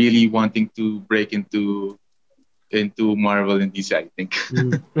really wanting to break into Marvel and DC, I think.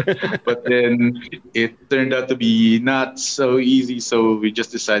 But then it turned out to be not so easy, so we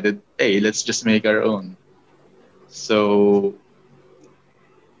just decided, hey, let's just make our own. So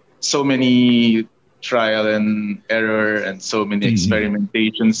many trial and error and so many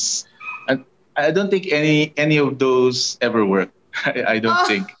experimentations, and I don't think any of those ever worked. I don't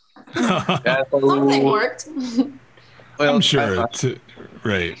think. Something worked. Well, I'm sure.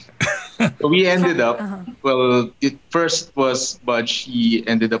 Right. So we ended up, well, it first was Budge. He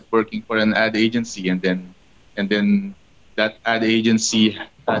ended up working for an ad agency, and then that ad agency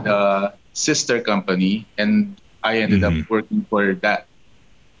had a sister company, and I ended up working for that.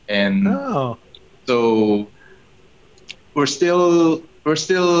 And so we're still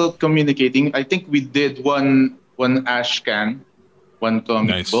communicating. I think we did one Ashcan, one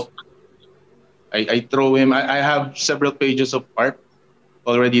comic book. I throw him. I have several pages of art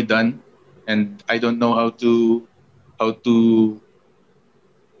already done, and I don't know how to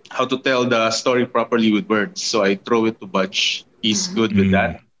tell the story properly with words. So I throw it to Budge. He's good with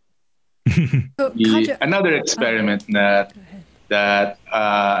that. Another experiment that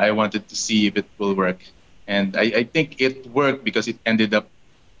I wanted to see if it will work, and I think it worked because it ended up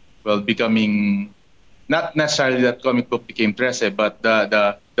becoming, not necessarily that comic book became Trece, but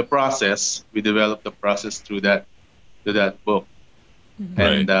the process, we developed the process through that book.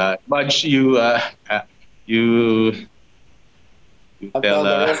 And Budge, you tell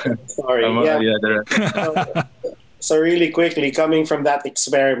the story. So really quickly, coming from that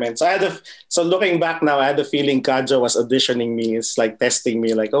experiment, so looking back now, I had the feeling Kajo was auditioning me. It's like testing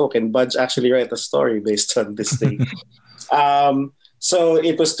me, like, oh, can Budge actually write a story based on this thing? So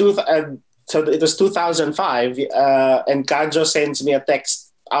it was 2005, and Kajo sends me a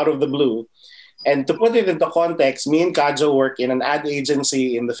text out of the blue. And to put it into context, me and Kajo work in an ad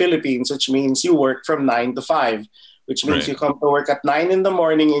agency in the Philippines, which means you work from 9 to 5, which means you come to work at 9 in the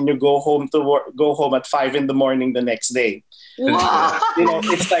morning and you go home at 5 in the morning the next day. Wow.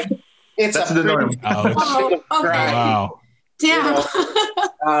 It's like that's the norm. Wow. Damn.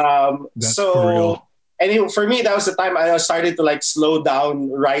 That's for real. Anyway, for me, that was the time I started to like slow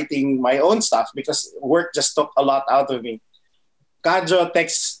down writing my own stuff because work just took a lot out of me. Kajo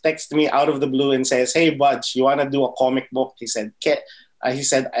texts me out of the blue and says, "Hey, Budge, you want to do a comic book?" He said, "I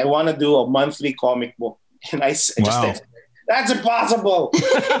want to do a monthly comic book." And I just said, "That's impossible."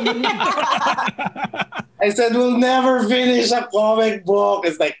 I said, "We'll never finish a comic book."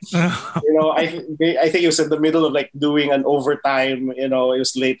 It's like, I think it was in the middle of like doing an overtime. It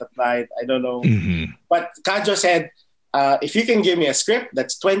was late at night. I don't know. But Kajo said, "If you can give me a script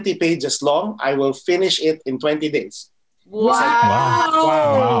that's 20 pages long, I will finish it in 20 days."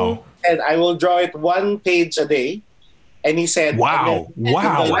 Wow. And I will draw it 1 page a day. And he said, Wow. In the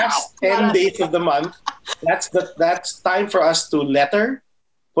last 10 days of the month, that's time for us to letter,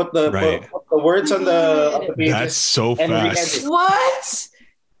 put the words on the pages. That's so fast. What?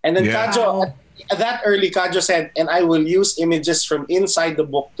 And then Kajo, Kajo said, and I will use images from inside the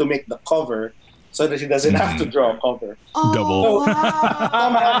book to make the cover so that he doesn't have to draw a cover. Double.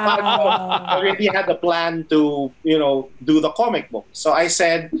 I already had a plan to, do the comic book. So I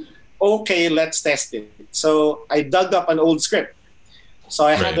said, okay, let's test it. So I dug up an old script. So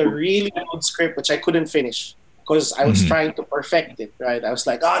I had a really old script which I couldn't finish because I was trying to perfect it, right? I was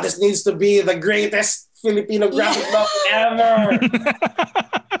like, this needs to be the greatest Filipino graphic novel ever.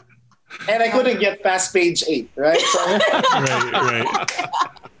 And I couldn't get past page 8, right? So,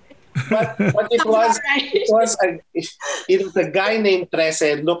 But it was a guy named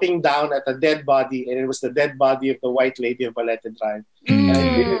Trece looking down at a dead body, and it was the dead body of the White Lady of Balete Drive. And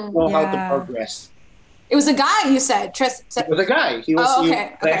I didn't know how to progress. It was a guy, you said. It was a guy.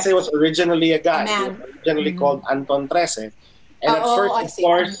 Trece was originally a guy. He was originally called Anton Trece. And at first, of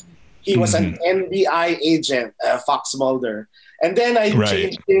course, he was an NBI agent, Fox Mulder. And then I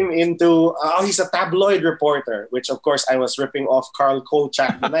changed him into, he's a tabloid reporter, which of course I was ripping off Carl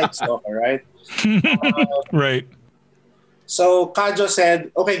Kolchak, the Night Stalker, right? Right. So Kajo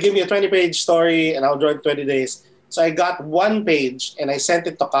said, okay, give me a 20-page story and I'll draw it in 20 days. So I got 1 page and I sent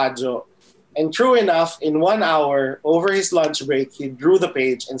it to Kajo. And true enough, in 1 hour, over his lunch break, he drew the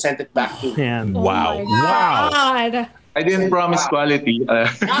page and sent it back to me. Wow. God. I didn't promise quality. We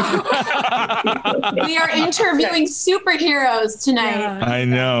are interviewing superheroes tonight. Yeah. I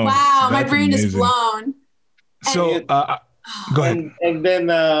know. Wow, my brain is blown. So, go ahead. And then,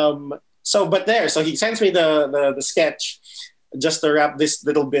 so he sends me the sketch just to wrap this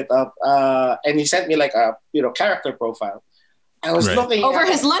little bit up. And he sent me like a character profile. I was looking over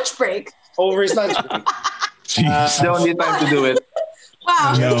his lunch break. Over his lunch break. It's the only time to do it.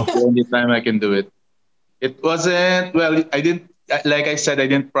 Wow. The only time I can do it. It wasn't well. I didn't. Like I said, I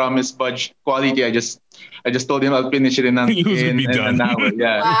didn't promise Budge quality. I just told him I'll finish it in an hour.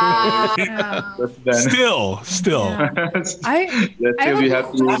 Yeah. Wow. That's done. Still. After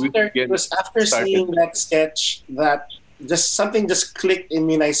seeing that sketch, that something just clicked in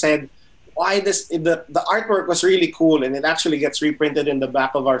me, and I said, "Why this?" The artwork was really cool, and it actually gets reprinted in the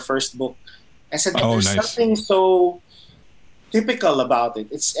back of our first book. I said, "There's something so typical about it."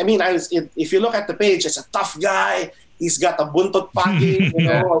 If you look at the page, it's a tough guy. He's got a buntot pagi,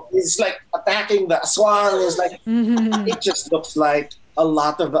 he's like attacking the aswang. It's like, it just looks like a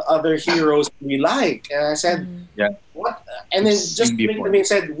lot of the other heroes we like. And I said, what? And then just clicked to me and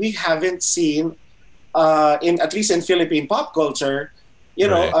said, we haven't seen, at least in Philippine pop culture,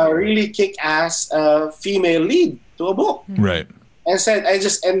 a really kick-ass female lead to a book. Right. And said, I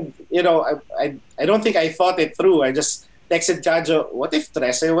don't think I thought it through. I just texted Kajo, what if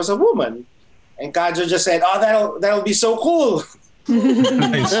Trece was a woman? And Kajo just said, "Oh, that'll be so cool."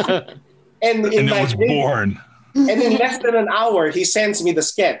 Nice. And it was born. And in less than an hour, he sends me the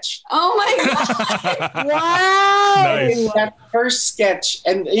sketch. Oh my god! Wow! Nice. That first sketch,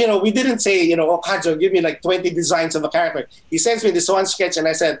 and we didn't say, "Oh, Kajo, give me like 20 designs of a character." He sends me this one sketch, and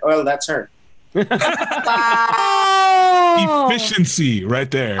I said, "Well, that's her." Wow! Efficiency,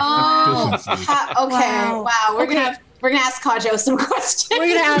 right there. Oh, Efficiency. okay. Wow. We're gonna ask Kajo some questions.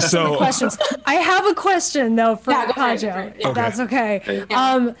 We're gonna ask some questions. I have a question though for Kajo, if that's okay.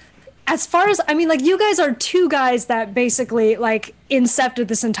 Yeah. As far as you guys are two guys that basically incepted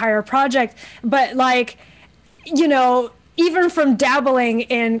this entire project, but even from dabbling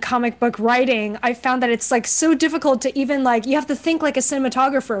in comic book writing, I found that it's so difficult to even you have to think like a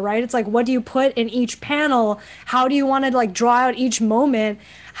cinematographer, right? It's what do you put in each panel? How do you want to draw out each moment?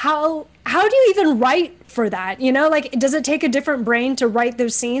 How do you even write for that? Does it take a different brain to write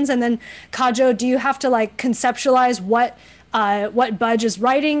those scenes? And then Kajo, do you have to conceptualize what Budge is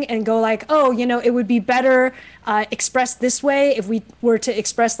writing and go it would be better expressed this way if we were to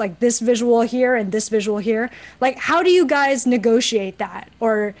express this visual here and this visual here? How do you guys negotiate that?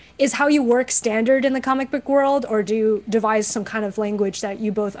 Or is how you work standard in the comic book world, or do you devise some kind of language that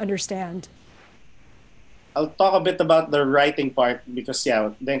you both understand? I'll talk a bit about the writing part because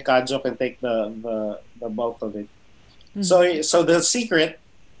then Kajo can take the bulk of it. Mm-hmm. So the secret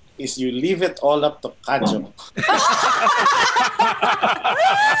is you leave it all up to Kajo. Wait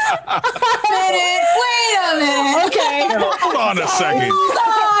a minute. Okay. Hold on a second.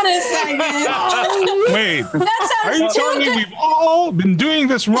 Wait. Are you telling me we've all been doing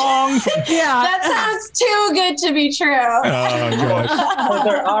this wrong? Yeah. That sounds too good to be true.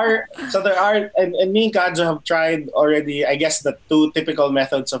 So there are, and me and Kajo have tried already, I guess, the two typical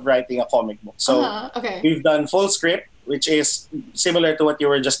methods of writing a comic book. So we've done full script, which is similar to what you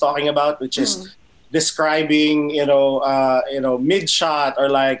were just talking about, which is describing, mid shot or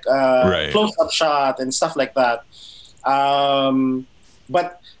close up shot and stuff like that.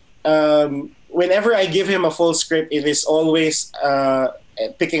 But whenever I give him a full script, it is always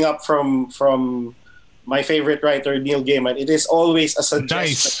picking up from my favorite writer, Neil Gaiman. It is always a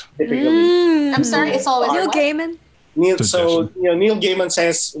suggestion. Nice. I'm sorry, it's always Neil Gaiman. Neil Gaiman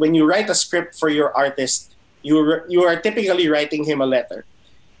says when you write a script for your artist, you are typically writing him a letter.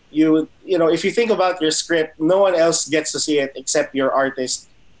 If you think about your script, no one else gets to see it except your artist,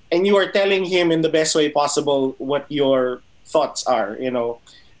 and you are telling him in the best way possible what your thoughts are.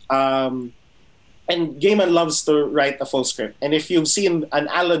 And Gaiman loves to write a full script. And if you've seen an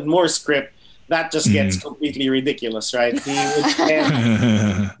Alan Moore script, that just gets completely ridiculous, right? He would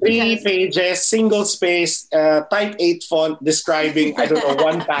spend 3 pages, single space, type 8 font describing, I don't know,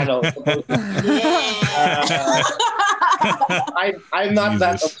 one panel. I'm not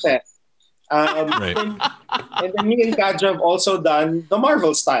that obsessed. And then me and Kajo have also done the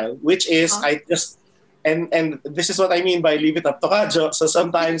Marvel style, which is and this is what I mean by leave it up to Kajo. So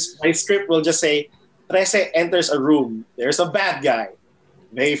sometimes my script will just say, Trece enters a room. There's a bad guy.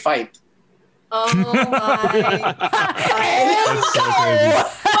 They fight. Oh my.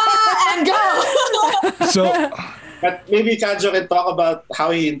 And go. So, but maybe Kajo can talk about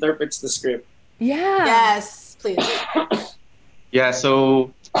how he interprets the script. Yeah. Yes, please. Yeah,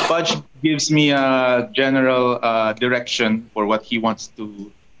 so Budge gives me a general direction for what he wants to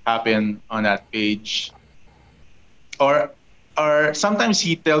happen on that page. Or sometimes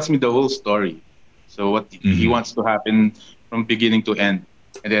he tells me the whole story. So what he wants to happen from beginning to end.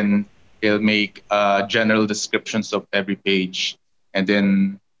 And then he'll make general descriptions of every page. And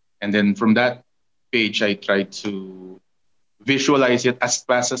then from that page, I try to visualize it as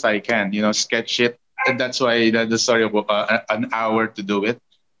fast as I can. Sketch it, and that's why the story of an hour to do it.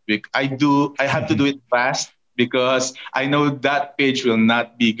 I have to do it fast because I know that page will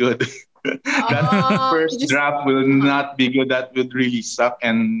not be good. That first draft will not be good. That would really suck,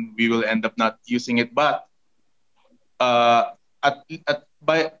 and we will end up not using it. But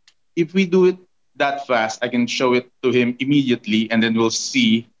if we do it that fast, I can show it to him immediately, and then we'll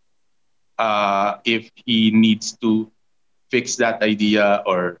see if he needs to fix that idea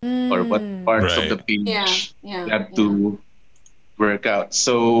or what parts of the page have to work out.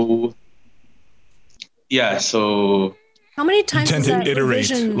 So how many times tend does to that iterate,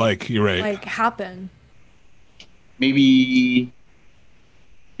 revision, you're right. happen? Maybe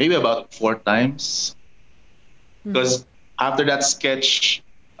about 4 times. Because after that sketch,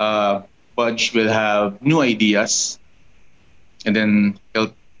 Budge will have new ideas, and then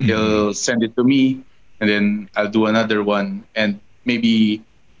he'll send it to me, and then I'll do another one, and maybe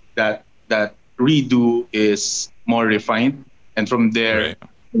that redo is more refined, and from there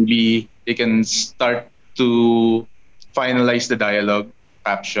maybe they can start to finalize the dialogue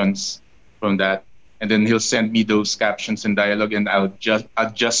captions from that, and then he'll send me those captions and dialogue, and I'll just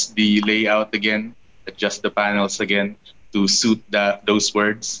adjust the layout again, adjust the panels again to suit those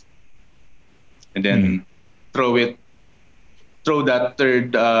words, and then throw that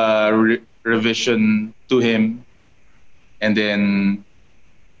third revision to him, and then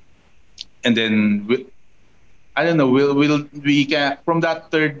I don't know. We can, from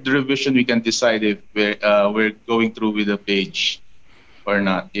that third revision, we can decide if we're going through with the page or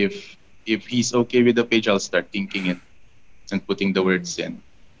not. If he's okay with the page, I'll start thinking it and putting the words in.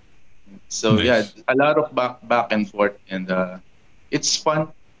 So Nice. a lot of back and forth, and it's fun.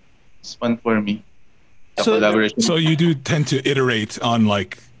 It's fun for me. Collaboration. So you do tend to iterate on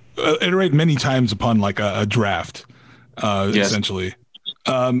iterate many times upon a draft, essentially.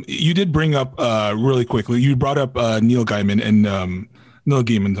 You did bring up really quickly. You brought up Neil Gaiman and Neil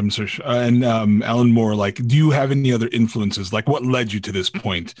Gaiman. I'm sorry, and Alan Moore. Do you have any other influences? What led you to this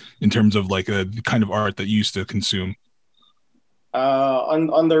point in terms of the kind of art that you used to consume?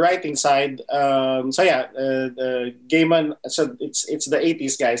 On the writing side, Gaiman. So it's the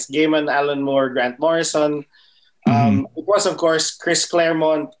 80s guys. Gaiman, Alan Moore, Grant Morrison. It was of course Chris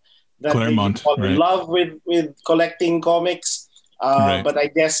Claremont that we fall in love with collecting comics. But I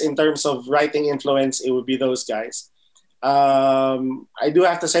guess in terms of writing influence, it would be those guys. I do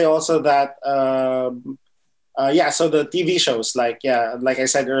have to say also that so the TV shows like I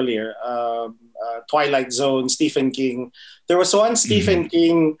said earlier, Twilight Zone, Stephen King. There was one Stephen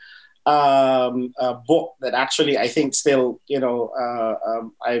King book that actually I think still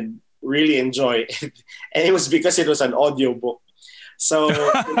I really enjoy, and it was because it was an audio book. So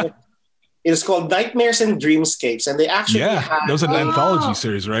it was called Nightmares and Dreamscapes, and they actually had, that was an anthology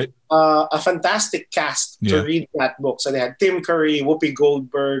series, right? A fantastic cast to read that book. So they had Tim Curry, Whoopi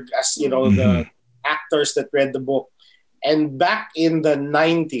Goldberg as the actors that read the book. And back in the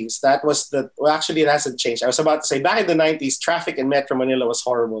 90s, that was actually it hasn't changed. I was about to say back in the 90s, traffic in Metro Manila was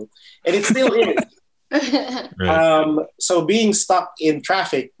horrible, and it still is. So being stuck in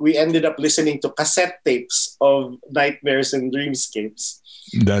traffic, we ended up listening to cassette tapes of Nightmares and Dreamscapes.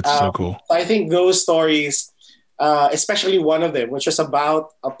 That's so cool. I think those stories, especially one of them, which was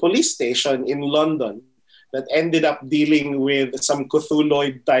about a police station in London that ended up dealing with some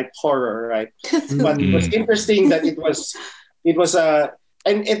Cthulhuid type horror, right? But what's interesting that it was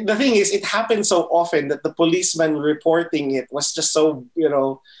the thing is, it happened so often that the policeman reporting it was just so,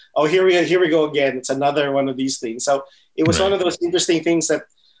 here we go again. It's another one of these things. So it was one of those interesting things that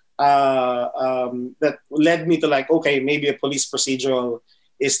that led me to okay, maybe a police procedural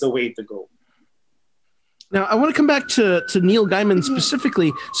is the way to go. Now, I want to come back to Neil Gaiman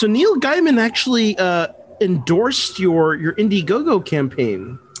specifically. So Neil Gaiman actually endorsed your Indiegogo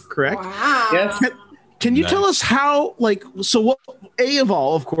campaign, correct? Wow. Yes. Can you tell us how, what of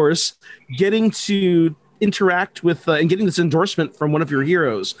all, of course, getting to interact with and getting this endorsement from one of your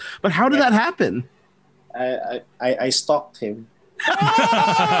heroes, but how did that happen? I stalked him.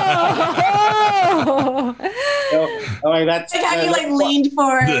 That's you leaned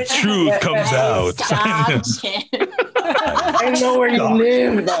forward. The truth comes out. I know where you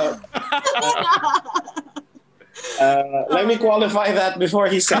live. Let me qualify that before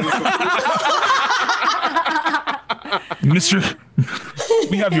he says it. Mister,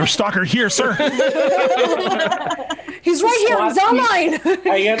 we have your stalker here, sir. He's right here. He's online.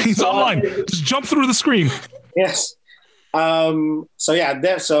 He's online. Just jump through the screen. Yes. Big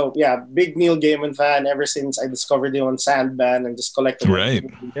Neil Gaiman fan ever since I discovered him on Sandman and just collected. Right.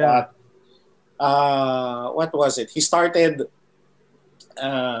 Yeah. what was it? He started.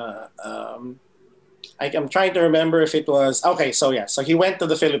 I'm trying to remember if it was okay. So yeah, so he went to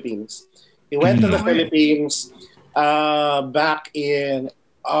the Philippines. He went to the Philippines back in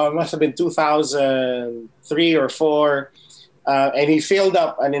must have been 2003 or four, and he filled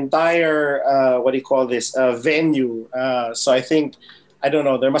up an entire what do you call this venue. So I think I don't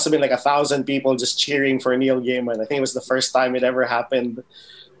know. There must have been like 1,000 people just cheering for Neil Gaiman. I think it was the first time it ever happened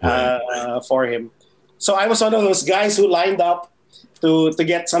for him. So I was one of those guys who lined up to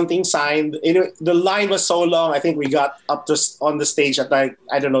get something signed. The line was so long. I think we got up to on the stage at like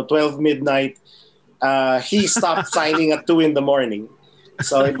 12 midnight. He stopped signing at 2 a.m.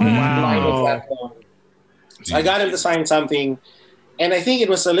 So the line was that long. So I got him to sign something, and I think it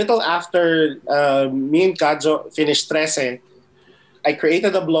was a little after me and Kajo finished 13. I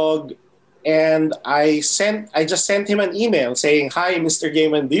created a blog, and I just sent him an email saying, "Hi, Mr.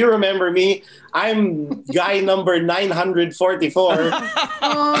 Gaiman, do you remember me? I'm guy number 944."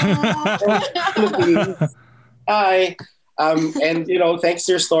 Hi. And thanks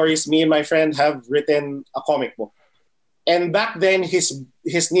to your stories, me and my friend have written a comic book. And back then, his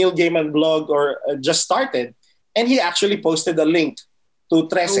Neil Gaiman blog just started, and he actually posted a link to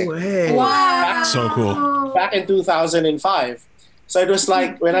 13. Oh, hey. Wow. So cool. Back in 2005. So it was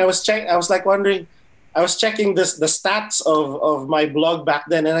like when I was I was like wondering, I was checking the stats of my blog back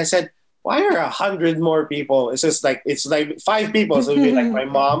then, and I said, why are 100 more people? It's like 5 people. So it'd be like my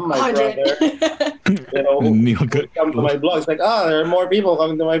mom, my 100. brother, who come to my blog. It's like, there are more people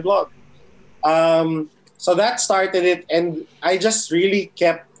coming to my blog. So that started it, and I just really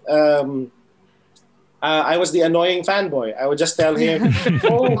kept. I was the annoying fanboy. I would just tell him,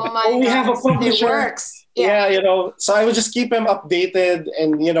 we have a publisher. It works. Yeah, so I would just keep him updated,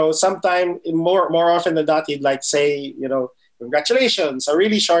 and sometime more often than not, he'd like say, congratulations, or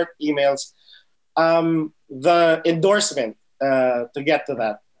really short emails. The endorsement to get to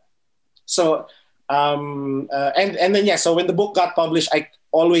that. So and then so when the book got published, I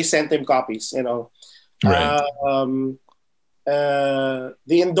always sent him copies. Right.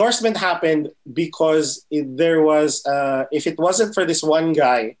 The endorsement happened because there was if it wasn't for this one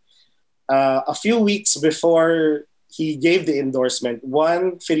guy. A few weeks before he gave the endorsement,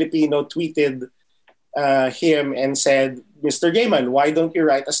 one Filipino tweeted him and said, "Mr. Gaiman, why don't you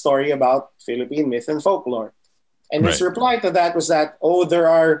write a story about Philippine myth and folklore?" And his reply to that was that, there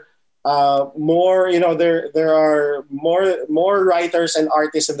are more, there are more writers and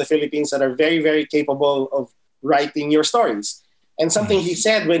artists in the Philippines that are very, very capable of writing your stories. And something he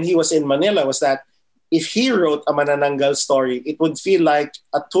said when he was in Manila was that if he wrote a Manananggal story, it would feel like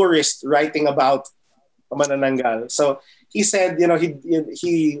a tourist writing about a Manananggal. So he said,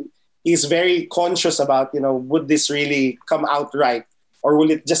 he's very conscious about, would this really come out right? Or will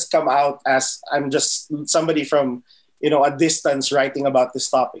it just come out as I'm just somebody from, a distance writing about this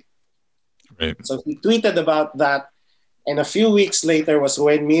topic? Right. So he tweeted about that. And a few weeks later was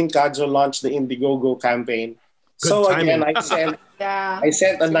when me and Kajo launched the Indiegogo campaign. Again, I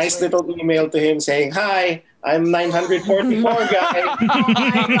sent a nice little email to him saying, "Hi, I'm 944 guy. Oh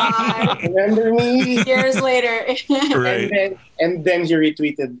my God. Remember me?" Years later. Right. And then he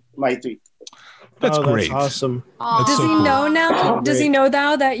retweeted my tweet. That's great. That's awesome. Does he know now? Does he know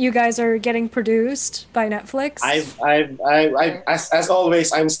now that you guys are getting produced by Netflix? As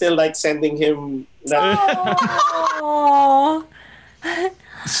always, I'm still like sending him. Oh.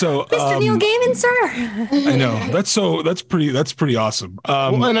 So, Mr. Neil Gaiman, sir. I know that's pretty awesome.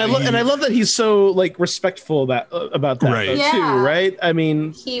 And I love that he's so like respectful about that Right. too, right? I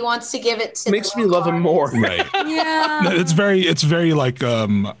mean, He wants to give it to makes me love him more. Right. Yeah. No, it's very like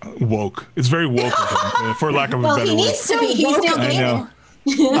woke. It's very woke of him, for lack of a better he word. needs to be. He's Neil I Gaiman.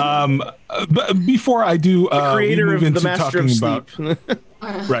 know. But before I do, The creator we move of into the Master talking of about Sleep.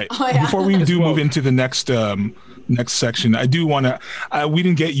 right. Oh, yeah. Before we do move into the next section, I do want to. We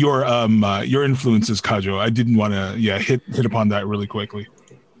didn't get your influences, Kajo. I didn't want to hit upon that really quickly.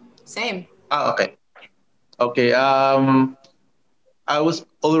 Same. Okay. I was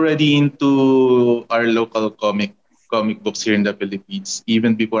already into our local comic books here in the Philippines,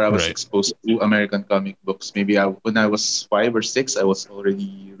 even before I was exposed to American comic books. Maybe when I was 5 or 6, I was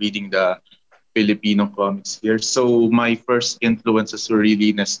already reading the Filipino comics here. So my first influences were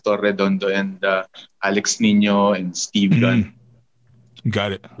really Nestor Redondo and Alex Nino and Steve Gunn.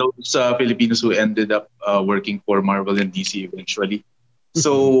 Got it. Those Filipinos who ended up working for Marvel and DC eventually.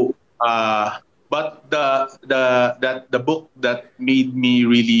 So, but the book that made me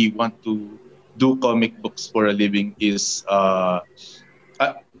really want to do comic books for a living is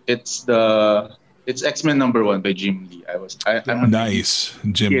it's the It's X-Men #1 by Jim Lee. I'm a Nice,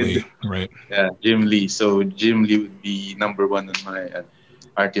 Jim kid. Lee, right? Yeah, Jim Lee. So Jim Lee would be #1 on my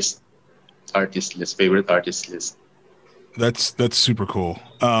artist list, favorite artist list. That's super cool.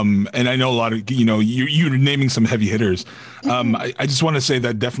 And I know a lot of you're naming some heavy hitters. I just want to say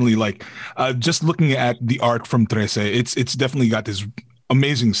that definitely just looking at the art from Trece, it's definitely got this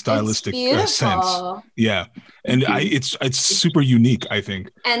amazing stylistic sense. Yeah, and it's super unique, I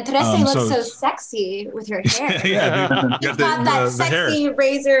think. And Trece looks so sexy with her hair. Yeah, you've got that sexy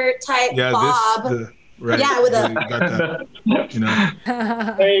razor type bob. Right. Yeah, with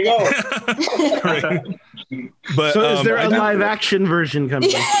There you go. Right. But so is there a live action version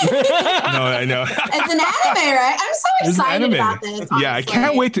coming? No, I know. It's an anime, right? I'm so excited about this. Honestly. Yeah, I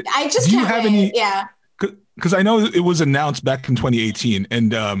can't wait to. I just can't wait. Yeah. Because I know it was announced back in 2018,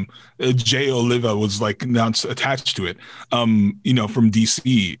 and Jay Oliva was announced attached to it. From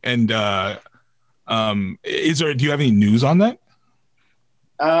DC, and do you have any news on that?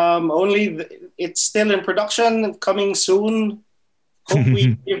 It's still in production, coming soon. Hope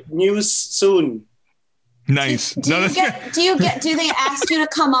we give news soon. Nice. Do they ask you to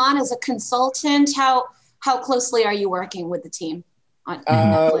come on as a consultant? How closely are you working with the team on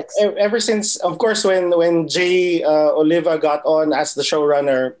Netflix? Ever since, of course, when Jay Oliva got on as the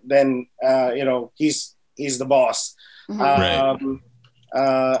showrunner, then he's the boss. Right.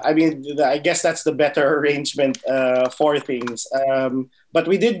 I guess that's the better arrangement for things. But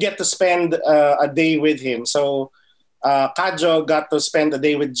we did get to spend a day with him. So Kajo got to spend a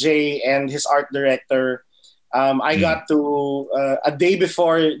day with Jay and his art director. I got to, a day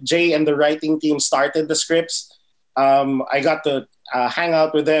before Jay and the writing team started the scripts, I got to hang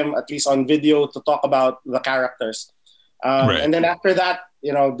out with them, at least on video, to talk about the characters. Right. And then after that,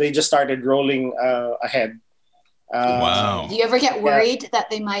 they just started rolling ahead. Wow. Do you ever get worried that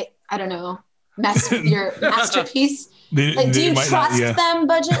they might, I don't know, mess with your masterpiece? Do you trust them,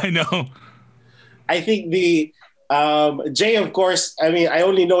 Budget? I know. I think Jay, of course, I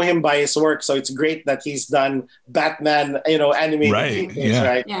only know him by his work, so it's great that he's done Batman, animated things,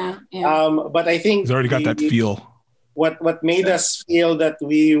 right? Yeah. But I think he's already got that feel. What made us feel that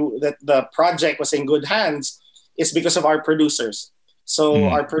the project was in good hands is because of our producers. So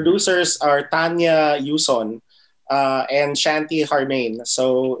our producers are Tanya Yuson and Shanti Harmain.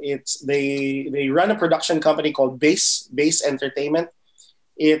 So they run a production company called Base Entertainment.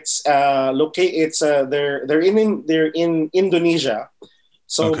 It's they're in Indonesia,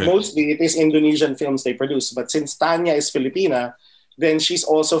 so mostly it is Indonesian films they produce. But since Tanya is Filipina, then she's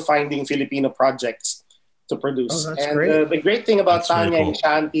also finding Filipino projects to produce. Oh, that's and great. The great thing about That's Tanya very and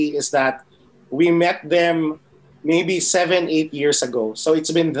Shanti is that we met them maybe 7-8 years ago. So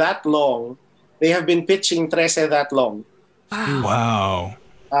it's been that long. They have been pitching Trece that long. Wow.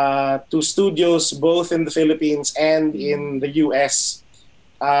 To studios both in the Philippines and in the US.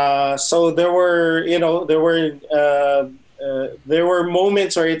 So there were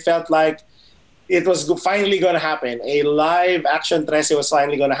moments where it felt like it was finally going to happen. A live action Trece was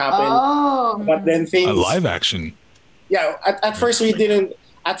finally going to happen. Oh. But then things... A live action? Yeah, at first we didn't...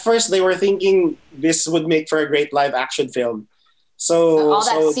 At first they were thinking this would make for a great live action film. So all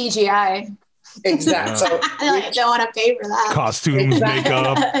that CGI. Exactly. So, I don't want to pay for that. Costumes,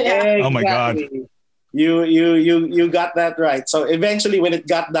 makeup. Yeah. Oh my God. You got that right. So eventually when it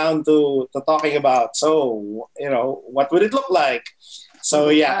got down to talking about, what would it look like? So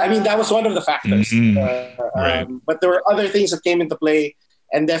yeah, that was one of the factors. Right. But there were other things that came into play,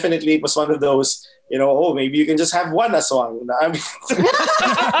 and definitely it was one of those, maybe you can just have one aswang.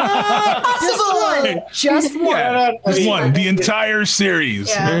 Possible. Just one. Yeah, just one. The entire series.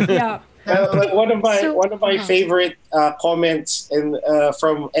 Yeah. One of my favorite comments and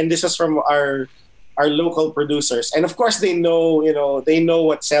this is from our local producers, and of course they know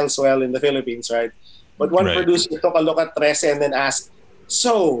what sells well in the Philippines, right? But one producer took a look at Trece and then asked,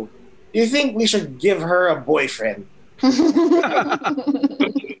 "So, do you think we should give her a boyfriend?"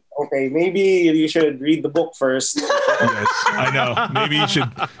 Okay, maybe you should read the book first. Yes, I know. Maybe you should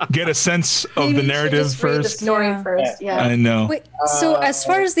get a sense of the narrative first. Read the story first. Yeah. I know. Wait, so as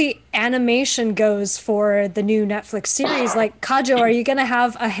far as the animation goes for the new Netflix series, Kajo, are you gonna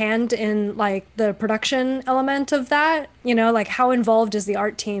have a hand in the production element of that? How involved is the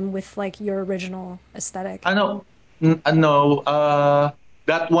art team with your original aesthetic? I know.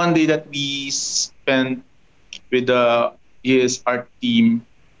 That one day that we spent with his art team,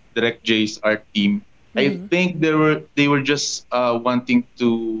 Direct J's art team, I think they were just wanting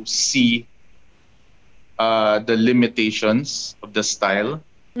to see the limitations of the style.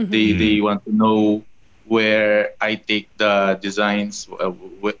 They want to know where I take the designs,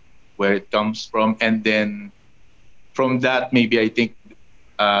 where it comes from, and then from that, maybe I think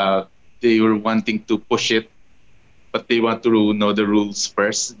they were wanting to push it, but they want to know the rules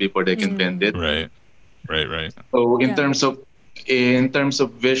first before they can bend it. Right. So in terms of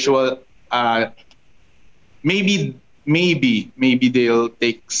visual, maybe they'll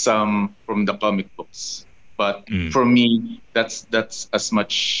take some from the comic books, but for me, that's as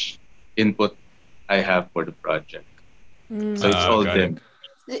much input I have for the project. So it's all them.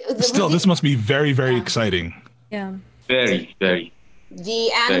 Still, this must be very, very exciting. Yeah. Very, very.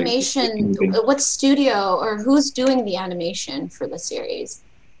 The animation, what studio or who's doing the animation for the series?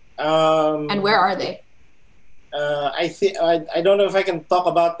 And where are they? I don't know if I can talk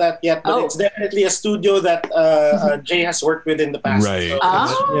about that yet, but it's definitely a studio that Jay has worked with in the past. Right.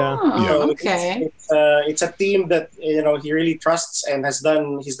 So okay. It's a team that he really trusts and he's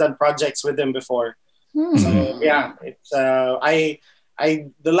done projects with them before. So yeah, it's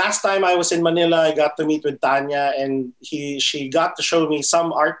the last time I was in Manila, I got to meet with Tanya, and she got to show me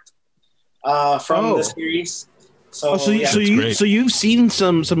some art from the series. So you've seen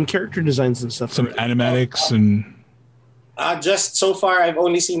some character designs and stuff, some animatics and. Just so far, I've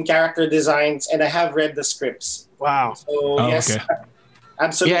only seen character designs, and I have read the scripts. Wow. So yes, okay.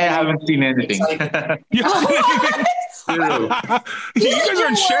 Absolutely. Yeah, I haven't seen anything. You guys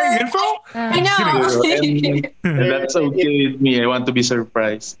aren't sharing info? I know. And that's okay with me. I want to be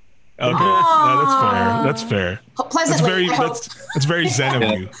surprised. Okay, no, that's fair. Pleasantly, that's very zen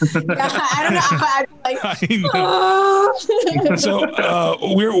of you. I don't know. I know. So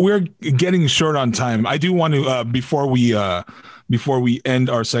we're getting short on time. I do want to before we end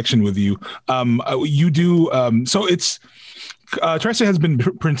our section with you, you do so it's. Trece has been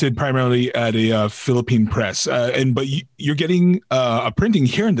printed primarily at a Philippine press, but you're getting a printing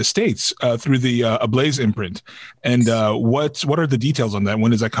here in the States through the Ablaze imprint. And what are the details on that?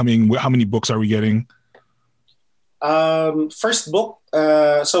 When is that coming? How many books are we getting? First book.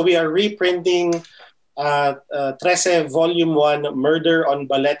 So we are reprinting Trece Volume 1, Murder on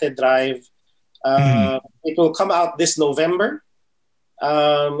Balete Drive. It will come out this November.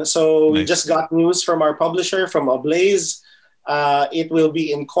 We just got news from our publisher, from Ablaze. It will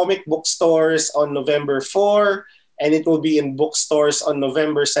be in comic book stores on November 4, and it will be in bookstores on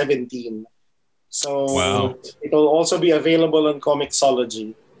November 17. So it will also be available on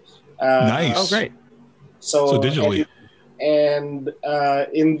Comixology. Nice. Oh, great. So digitally.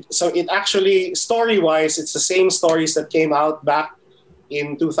 So it actually, story-wise, it's the same stories that came out back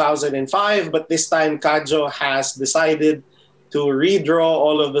in 2005, but this time Kajo has decided to redraw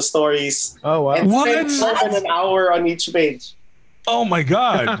all of the stories. Oh, wow. And spend more than an hour on each page. Oh my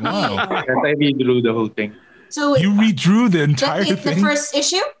God. Wow. I redrew the whole thing. So you redrew the entire thing? The first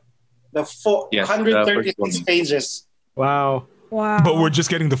issue? The 136 pages. Wow. But we're just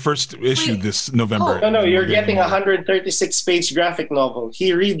getting the first issue this November. No, you're getting a 136-page graphic novel.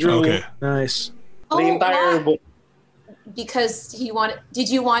 He redrew nice. The entire book. Because did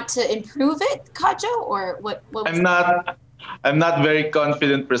you want to improve it, Kajo, or what I'm not very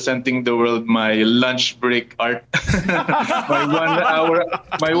confident presenting the world my lunch break art.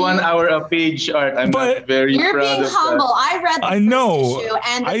 my 1 hour a page art. I'm not very You're proud being of humble. that. I read the first issue,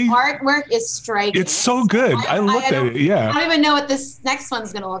 and the artwork is striking. It's so good. I looked at it. Yeah. I don't even know what this next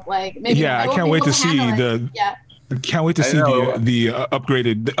one's gonna look like. Maybe I can't wait to see Can't wait to see the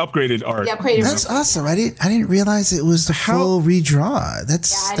upgraded art. Yeah, that's awesome. I didn't realize it was the full redraw.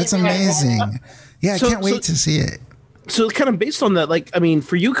 That's amazing. Yeah, I can't wait to see it. So kind of based on that,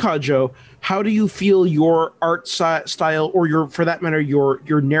 for you, Kajo, how do you feel your art style, or for that matter, your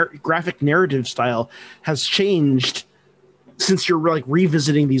graphic narrative style has changed since you're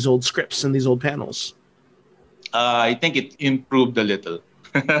revisiting these old scripts and these old panels? I think it improved a little.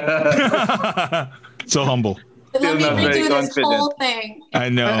 So humble. Let me redo this whole thing. I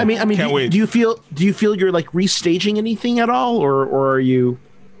know. I mean, can't wait. Do you feel you're restaging anything at all, or are you?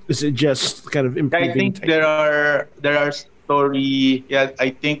 Is it just kind of improving? I think there are story. Yeah,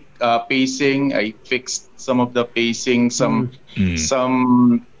 I think pacing. I fixed some of the pacing. Some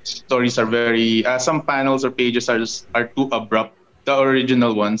stories are very. Some panels or pages are too abrupt. The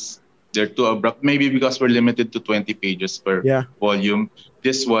original ones, they're too abrupt. Maybe because we're limited to 20 pages per volume.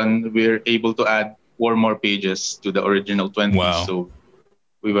 This one, we're able to add 4 more pages to the original 20. Wow. So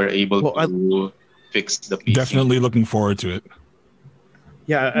we were able to fix the pacing. Definitely looking forward to it.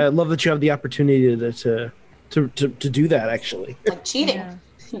 Yeah, I love that you have the opportunity to do that. Actually, like cheating.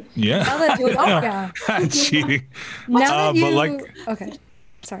 Yeah. Now that cheating. Now that you, okay,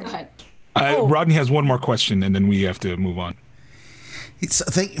 sorry. Go ahead. Rodney has one more question, and then we have to move on.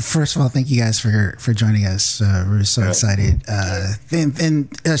 First of all, thank you guys for joining us. We're so excited. And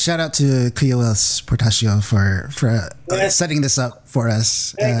shout out to Cuyolas Portacio for setting this up for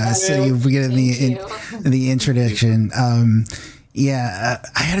us. So you begin in the introduction. I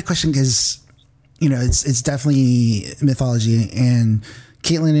had a question because it's definitely mythology, and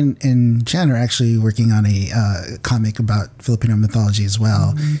Caitlin and Jen are actually working on a comic about Filipino mythology as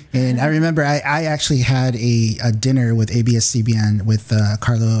well. Mm-hmm. And I remember I actually had a dinner with ABS-CBN with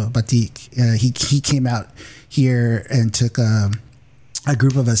Carlo Batik. He came out here and took a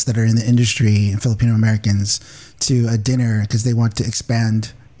group of us that are in the industry, Filipino Americans, to a dinner because they want to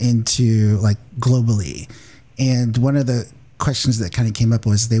expand into like globally. And one of the questions that kind of came up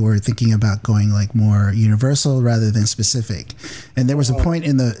was they were thinking about going like more universal rather than specific. And there was a point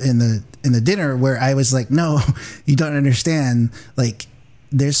in the dinner where I was like, no, you don't understand. Like,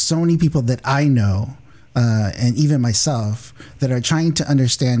 there's so many people that I know, and even myself, that are trying to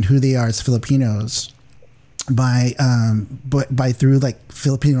understand who they are as Filipinos by through like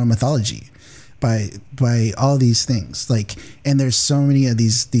Filipino mythology. By all these things, like, and there's so many of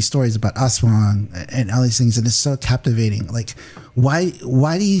these stories about Aswang and all these things, and it's so captivating. Like, why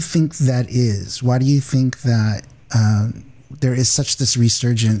do you think that is? Why do you think that there is such this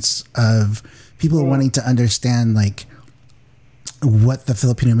resurgence of people wanting to understand like what the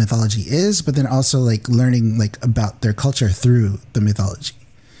Filipino mythology is, but then also like learning like about their culture through the mythology?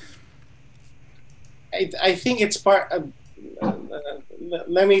 I think it's part of.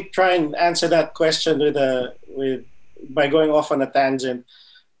 Let me try and answer that question by going off on a tangent.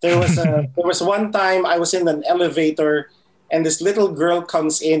 There was one time I was in an elevator, and this little girl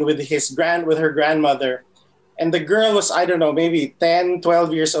comes in with her grandmother, and the girl was, I don't know, maybe 10,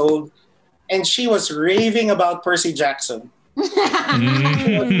 12 years old, and she was raving about Percy Jackson. She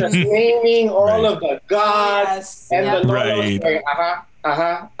was just naming all of the gods and the Lord was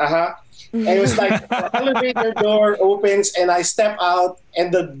and it was like the elevator door opens and I step out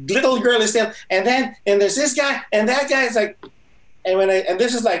and the little girl is still, and there's this guy and that guy is like, and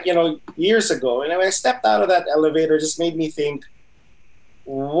this is like, years ago, and when I stepped out of that elevator, it just made me think,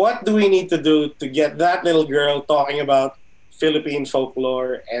 what do we need to do to get that little girl talking about Philippine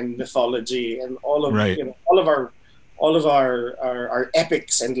folklore and mythology and all of our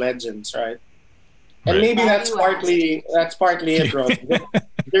epics and legends, right? And maybe that's partly it, Rob.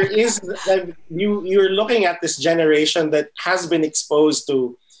 There is you're looking at this generation that has been exposed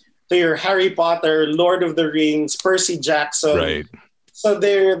to your Harry Potter, Lord of the Rings, Percy Jackson. Right. So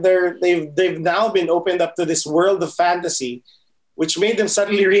they've now been opened up to this world of fantasy, which made them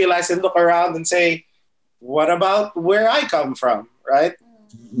suddenly realize and look around and say, "What about where I come from?" Right.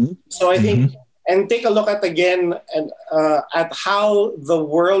 Mm-hmm. So I think. And take a look at at how the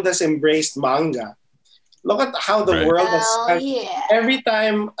world has embraced manga. Look at how the world has. Every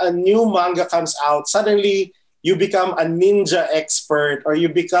time a new manga comes out, suddenly you become a ninja expert, or you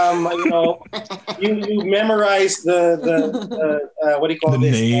become, you memorize the what do you call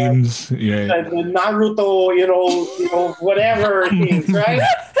this? Names, the Naruto, whatever things, right?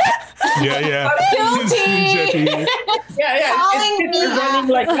 Yeah. It's running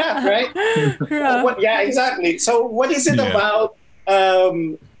like that, right? Yeah, exactly. So what is it about?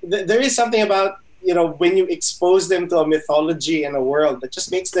 There is something about, when you expose them to a mythology and a world that just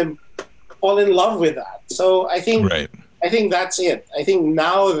makes them fall in love with that. So I think that's it. I think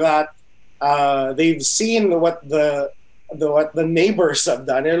now that they've seen what the neighbors have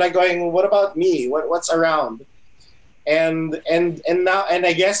done, they're like going, "What about me? What's around?" And now, and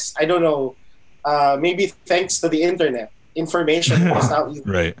I guess, I don't know, maybe thanks to the internet, information is now easy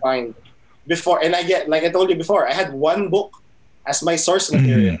to find. Before, and like I told you before, I had one book as my source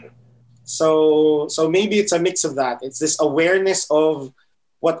material. So maybe it's a mix of that. It's this awareness of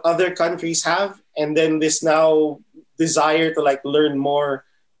what other countries have, and then this now desire to like learn more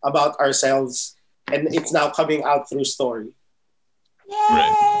about ourselves, and it's now coming out through story.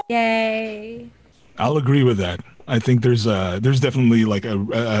 Yay! I'll agree with that. I think there's definitely like a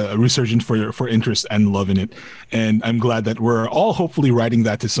resurgence for interest and love in it, and I'm glad that we're all hopefully riding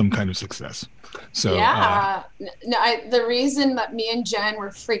that to some kind of success. So the reason that me and Jen were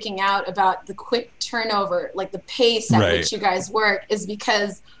freaking out about the quick turnover, like the pace at which you guys work, is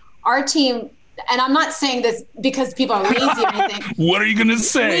because our team, and I'm not saying this because people are lazy or anything. What are you gonna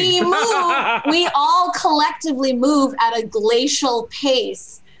say? We all collectively move at a glacial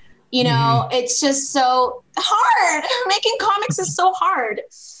pace. It's just so hard. Making comics is so hard.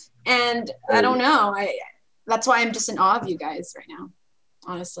 And I don't know. That's why I'm just in awe of you guys right now,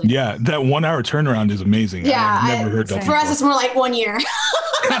 honestly. Yeah, that 1 hour turnaround is amazing. Yeah, I've never heard that for us, it's more like 1 year.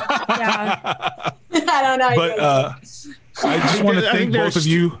 I don't know. I just want to thank both of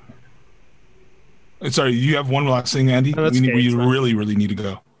you. Sorry, you have one last thing, Andy. No, we really, really need to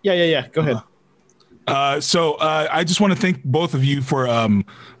go. Yeah. Go ahead. So I just want to thank both of you for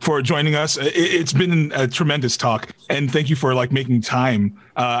joining us. It's been a tremendous talk, and thank you for making time.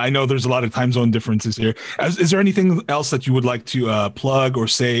 I know there's a lot of time zone differences here. Is there anything else that you would like to plug or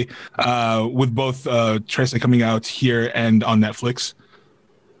say with both Trece coming out here and on Netflix?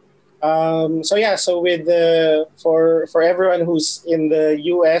 So with for everyone who's in the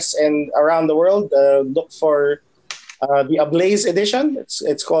US and around the world, look for the Ablaze edition.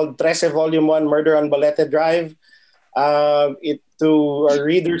 It's called Trece Volume 1 Murder on Balete Drive. To our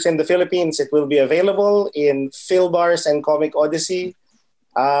readers in the Philippines, it will be available in Philbars and Comic Odyssey.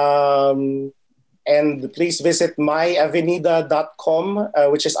 And please visit myavenida.com,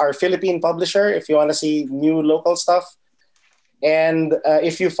 which is our Philippine publisher, if you want to see new local stuff. And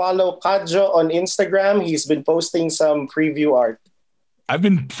if you follow Kadjo on Instagram, he's been posting some preview art. I've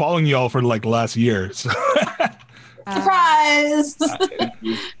been following y'all for the last year. So. Surprise!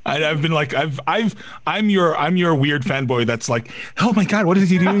 I've been I'm your weird fanboy that's like, oh my god, what is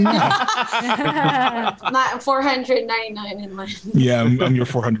he doing now? Not $499 in mine. Yeah, I'm your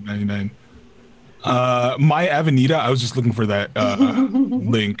 $499. My Avenida. I was just looking for that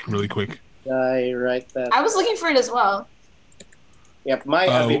link really quick. I write that. I was looking for it as well. Yep,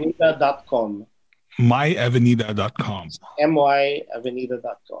 myavenida.com. Myavenida.com.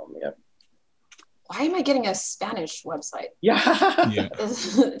 myavenida.com. Yep. Why am I getting a Spanish website? Yeah.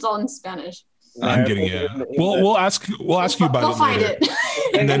 It's all in Spanish. I'm getting it. We'll ask you about We'll it find later. it.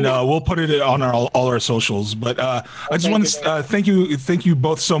 And then we'll put it on all our socials. But I just want to thank you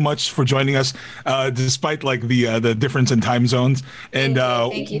both so much for joining us, despite the difference in time zones, and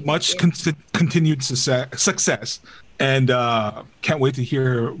much continued success. And can't wait to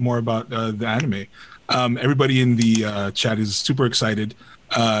hear more about the anime. Everybody in the chat is super excited.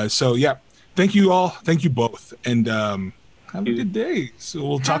 So yeah, thank you all. Thank you both. And have a good day. So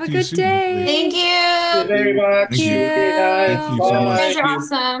we'll talk to you soon. Have a good day. Thank you. Thank you very much. Thank you. Thank you so You much. guys are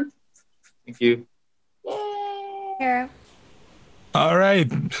awesome. Thank you. Yay. All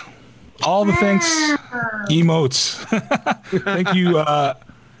right. All the thanks emotes. Thank you. I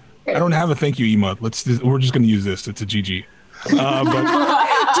don't have a thank you emote. We're just going to use this. It's a GG.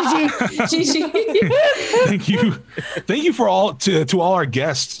 Thank you for all to all our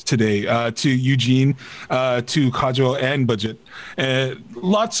guests today, to Eugene, to Kadjo and Budget.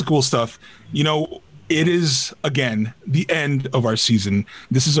 Lots of cool stuff. It is again the end of our season.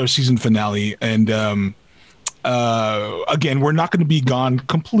 This is our season finale, and again, we're not going to be gone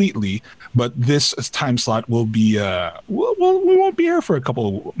completely, but this time slot will be we won't be here for a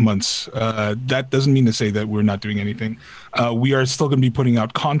couple of months. That doesn't mean to say that we're not doing anything. We are still going to be putting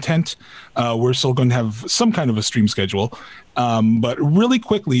out content. We're still going to have some kind of a stream schedule, but really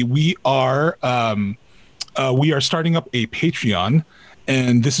quickly, we are starting up a Patreon.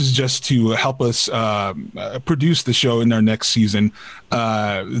 And this is just to help us produce the show in our next season.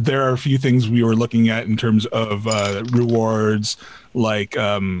 There are a few things we were looking at in terms of rewards, like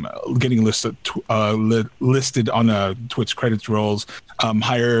getting listed on Twitch credits rolls,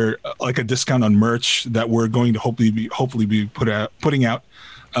 higher a discount on merch that we're going to hopefully be putting out,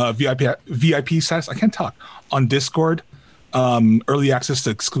 VIP status. I can't talk on Discord. Early access to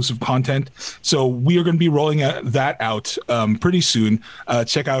exclusive content. So we are going to be rolling that out pretty soon.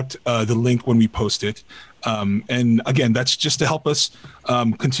 Check out the link when we post it. And again, that's just to help us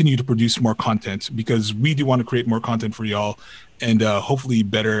continue to produce more content, because we do want to create more content for y'all, and hopefully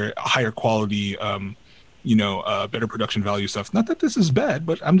higher quality, better production value stuff. Not that this is bad,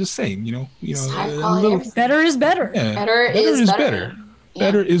 but I'm just saying, better is better. Yeah, better is better. Yeah.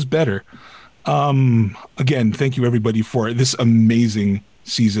 Better is better. Again, thank you everybody for this amazing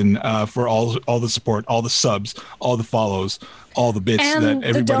season, for all the support, all the subs, all the follows, all the bits and that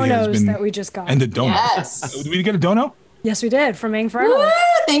everybody the has been. that we just got. And the donos. Yes. Did we get a dono? Yes, we did, from Inferno. Woo!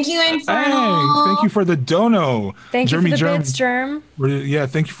 Thank you, Inferno. Hey, thank you for the dono. Thank you for the bits, Germ. Yeah,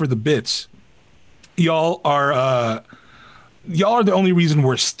 thank you for the bits. Y'all are the only reason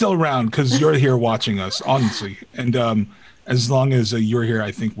we're still around, because you're here watching us, honestly. And as long as you're here,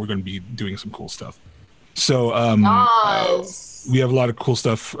 I think we're going to be doing some cool stuff. So we have a lot of cool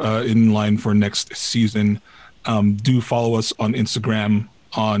stuff in line for next season. Do follow us on Instagram,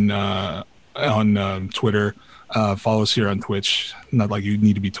 on Twitter. Follow us here on Twitch. Not like you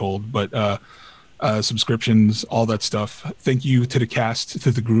need to be told, but subscriptions, all that stuff. Thank you to the cast,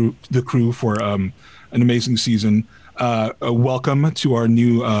 to the crew for an amazing season. Welcome to our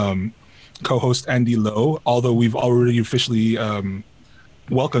new co-host Andy Lowe. Although we've already officially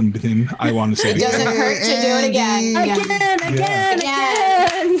welcomed him. I want to say It doesn't hurt to do it again.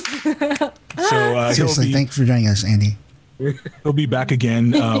 Again. So seriously, thanks for joining us, Andy. He'll be back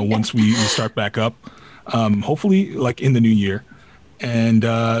again once we start back up, hopefully like in the new year. And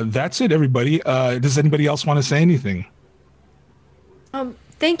that's it, everybody. Does anybody else want to say anything?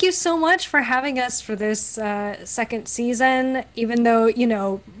 Thank you so much for having us for this second season, even though, you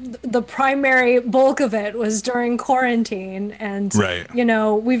know, the primary bulk of it was during quarantine. And, you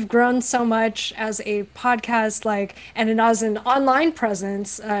know, we've grown so much as a podcast, and as an online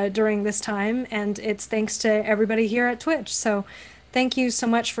presence during this time. And it's thanks to everybody here at Twitch. So thank you so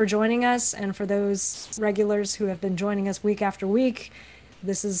much for joining us. And for those regulars who have been joining us week after week,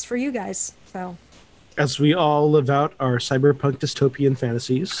 this is for you guys. So. As we all live out our cyberpunk dystopian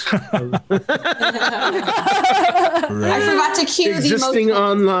fantasies. I forgot to cue existing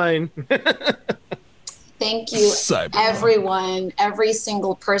online. Thank you, everyone, every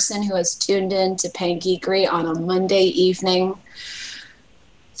single person who has tuned in to Pangeekery on a Monday evening.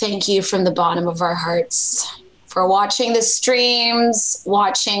 Thank you from the bottom of our hearts for watching the streams,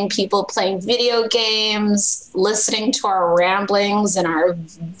 watching people playing video games, listening to our ramblings and our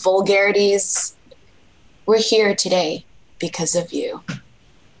vulgarities. We're here today because of you.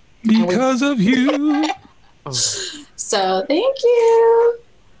 Because of you. So thank you.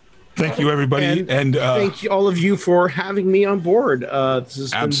 Thank you, everybody. And thank you, all of you, for having me on board. This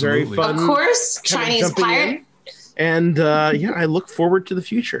has been very fun. Of course, Chinese pirate. And yeah, I look forward to the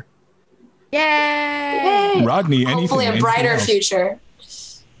future. Yay! Rodney, anything? Hopefully a brighter future.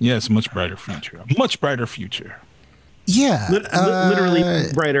 Yes, much brighter future. A much brighter future. Yeah.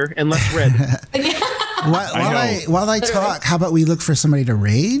 Literally brighter and less red. While I talk, how about we look for somebody to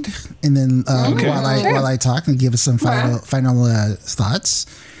raid, and then while I talk and give us some final thoughts.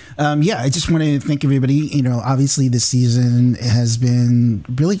 I just want to thank everybody. You know, obviously this season has been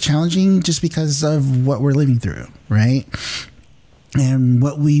really challenging just because of what we're living through, right? And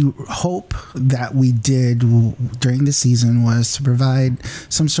what we hope that we did during the season was to provide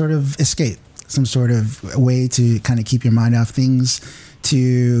some sort of escape, some sort of way to kind of keep your mind off things,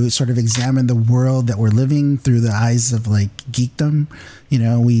 to sort of examine the world that we're living through the eyes of like geekdom. You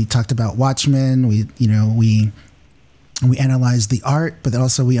know, we talked about Watchmen. We analyzed the art, but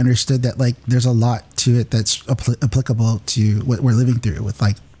also we understood that like there's a lot to it that's applicable to what we're living through with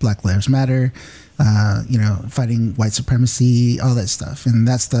like Black Lives Matter, fighting white supremacy, all that stuff. And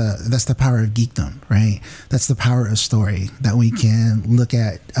that's the power of geekdom, right? That's the power of story, that we can look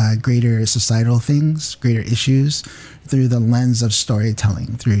at greater societal things, greater issues through the lens of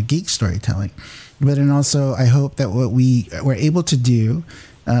storytelling, through geek storytelling. But then also, I hope that what we were able to do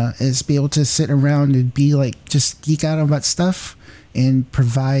is be able to sit around and be like, just geek out about stuff and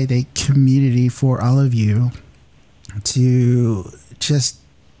provide a community for all of you to just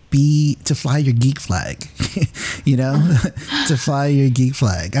to fly your geek flag, to fly your geek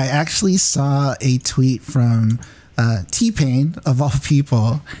flag. I actually saw a tweet from T-Pain, of all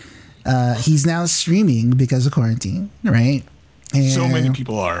people. He's now streaming because of quarantine, right? And so many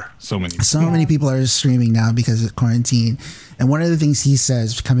people are. So many people are streaming now because of quarantine. And one of the things he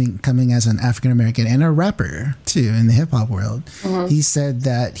says, coming as an African American and a rapper too in the hip hop world, he said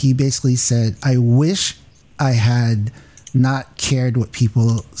that he basically said, "I wish I had not cared what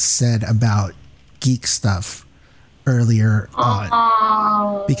people said about geek stuff earlier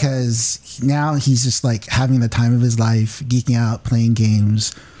on, because now he's just like having the time of his life, geeking out, playing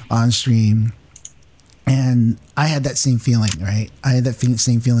games on stream." And I had that same feeling, right? I had that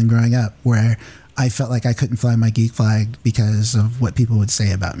same feeling growing up where I felt like I couldn't fly my geek flag because of what people would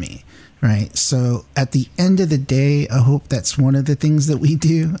say about me, right? So at the end of the day, I hope that's one of the things that we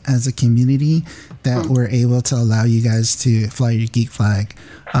do as a community, that we're able to allow you guys to fly your geek flag,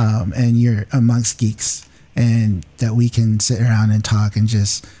 and you're amongst geeks, and that we can sit around and talk and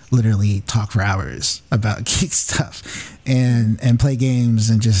just literally talk for hours about geek stuff and play games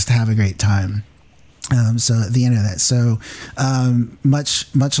and just have a great time. So at the end of that, so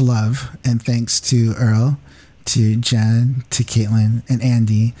much love and thanks to Earl, to Jen, to Caitlin, and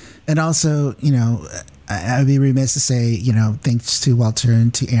Andy, and also, I'd be remiss to say, thanks to Walter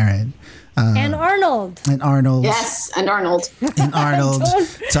and to Aaron. And Arnold. Yes, and Arnold.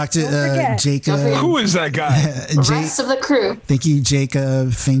 Talk to Jacob. Who is that guy? The rest of the crew. Thank you,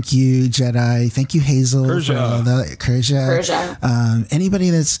 Jacob. Thank you, Jedi. Thank you, Hazel. Kerja.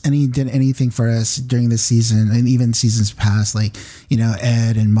 Anybody that's did anything for us during this season and even seasons past, like,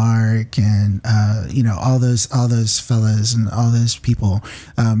 Ed and Mark and, all those fellas and all those people.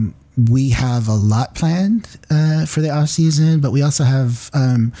 We have a lot planned for the off season, but we also have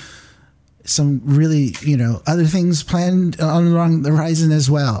really, other things planned along the horizon as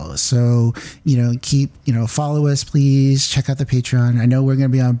well. So, keep, follow us, please. Check out the Patreon. I know we're going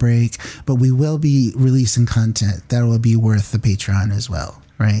to be on break, but we will be releasing content that will be worth the Patreon as well.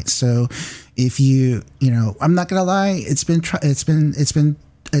 Right. So if I'm not going to lie, it's been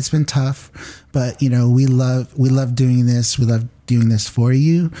tough, but we love doing this. We love doing this for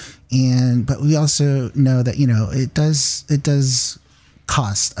you. But we also know that, it does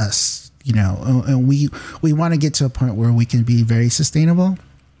cost us, and we want to get to a point where we can be very sustainable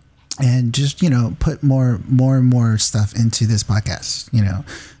and just, put more and more stuff into this podcast,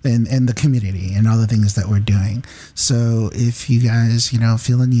 and the community and all the things that we're doing. So if you guys,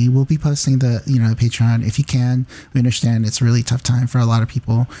 feel the need, we'll be posting the, Patreon if you can. We understand it's a really tough time for a lot of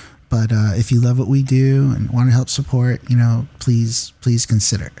people, but if you love what we do and want to help support, please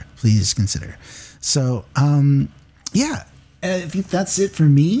consider. So, yeah. I think that's it for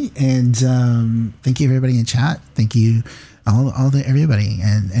me, and thank you everybody in chat. Thank you everybody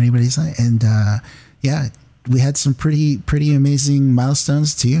and anybody's, and yeah, we had some pretty amazing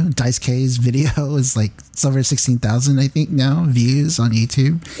milestones too. Dice K's video is like it's over 16,000 I think now views on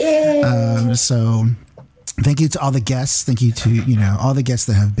YouTube. So thank you to all the guests. Thank you to all the guests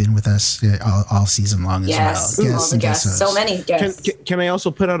that have been with us all season long as well. Yes, all the guests. So many guests. Can I also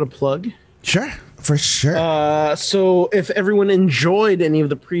put out a plug? Sure. For sure. So if everyone enjoyed any of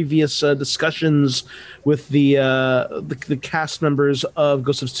the previous discussions with the cast members of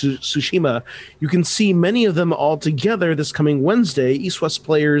Ghost of Tsushima, you can see many of them all together this coming Wednesday. East West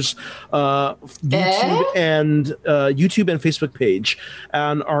Players YouTube and Facebook page,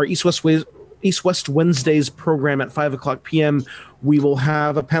 and our East West Wednesdays program at 5:00 p.m. We will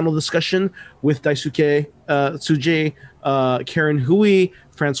have a panel discussion with Daisuke Tsuji, Karen Hui,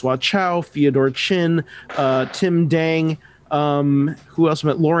 Francois Chow, Fyodor Chin, Tim Dang, who else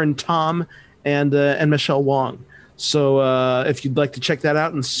met? Lauren Tom, and Michelle Wong. So if you'd like to check that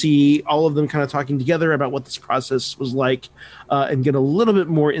out and see all of them kind of talking together about what this process was like, and get a little bit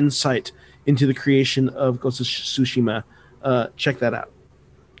more insight into the creation of Ghost of Tsushima, check that out.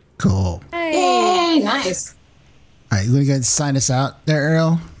 Cool. Yay, nice. All right, you want to go ahead and sign us out there,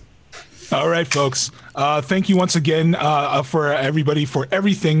 Earl? All right, folks. Thank you once again for everybody, for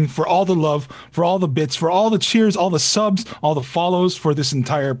everything, for all the love, for all the bits, for all the cheers, all the subs, all the follows for this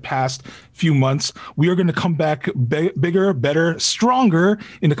entire past few months. We are going to come back bigger, better, stronger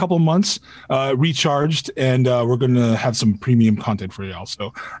in a couple of months, recharged, and we're going to have some premium content for y'all.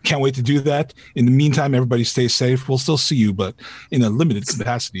 So can't wait to do that. In the meantime, everybody stay safe. We'll still see you, but in a limited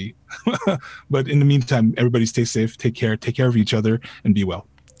capacity. But in the meantime, everybody stay safe. Take care of each other, and be well.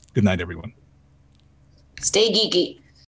 Good night, everyone. Stay geeky.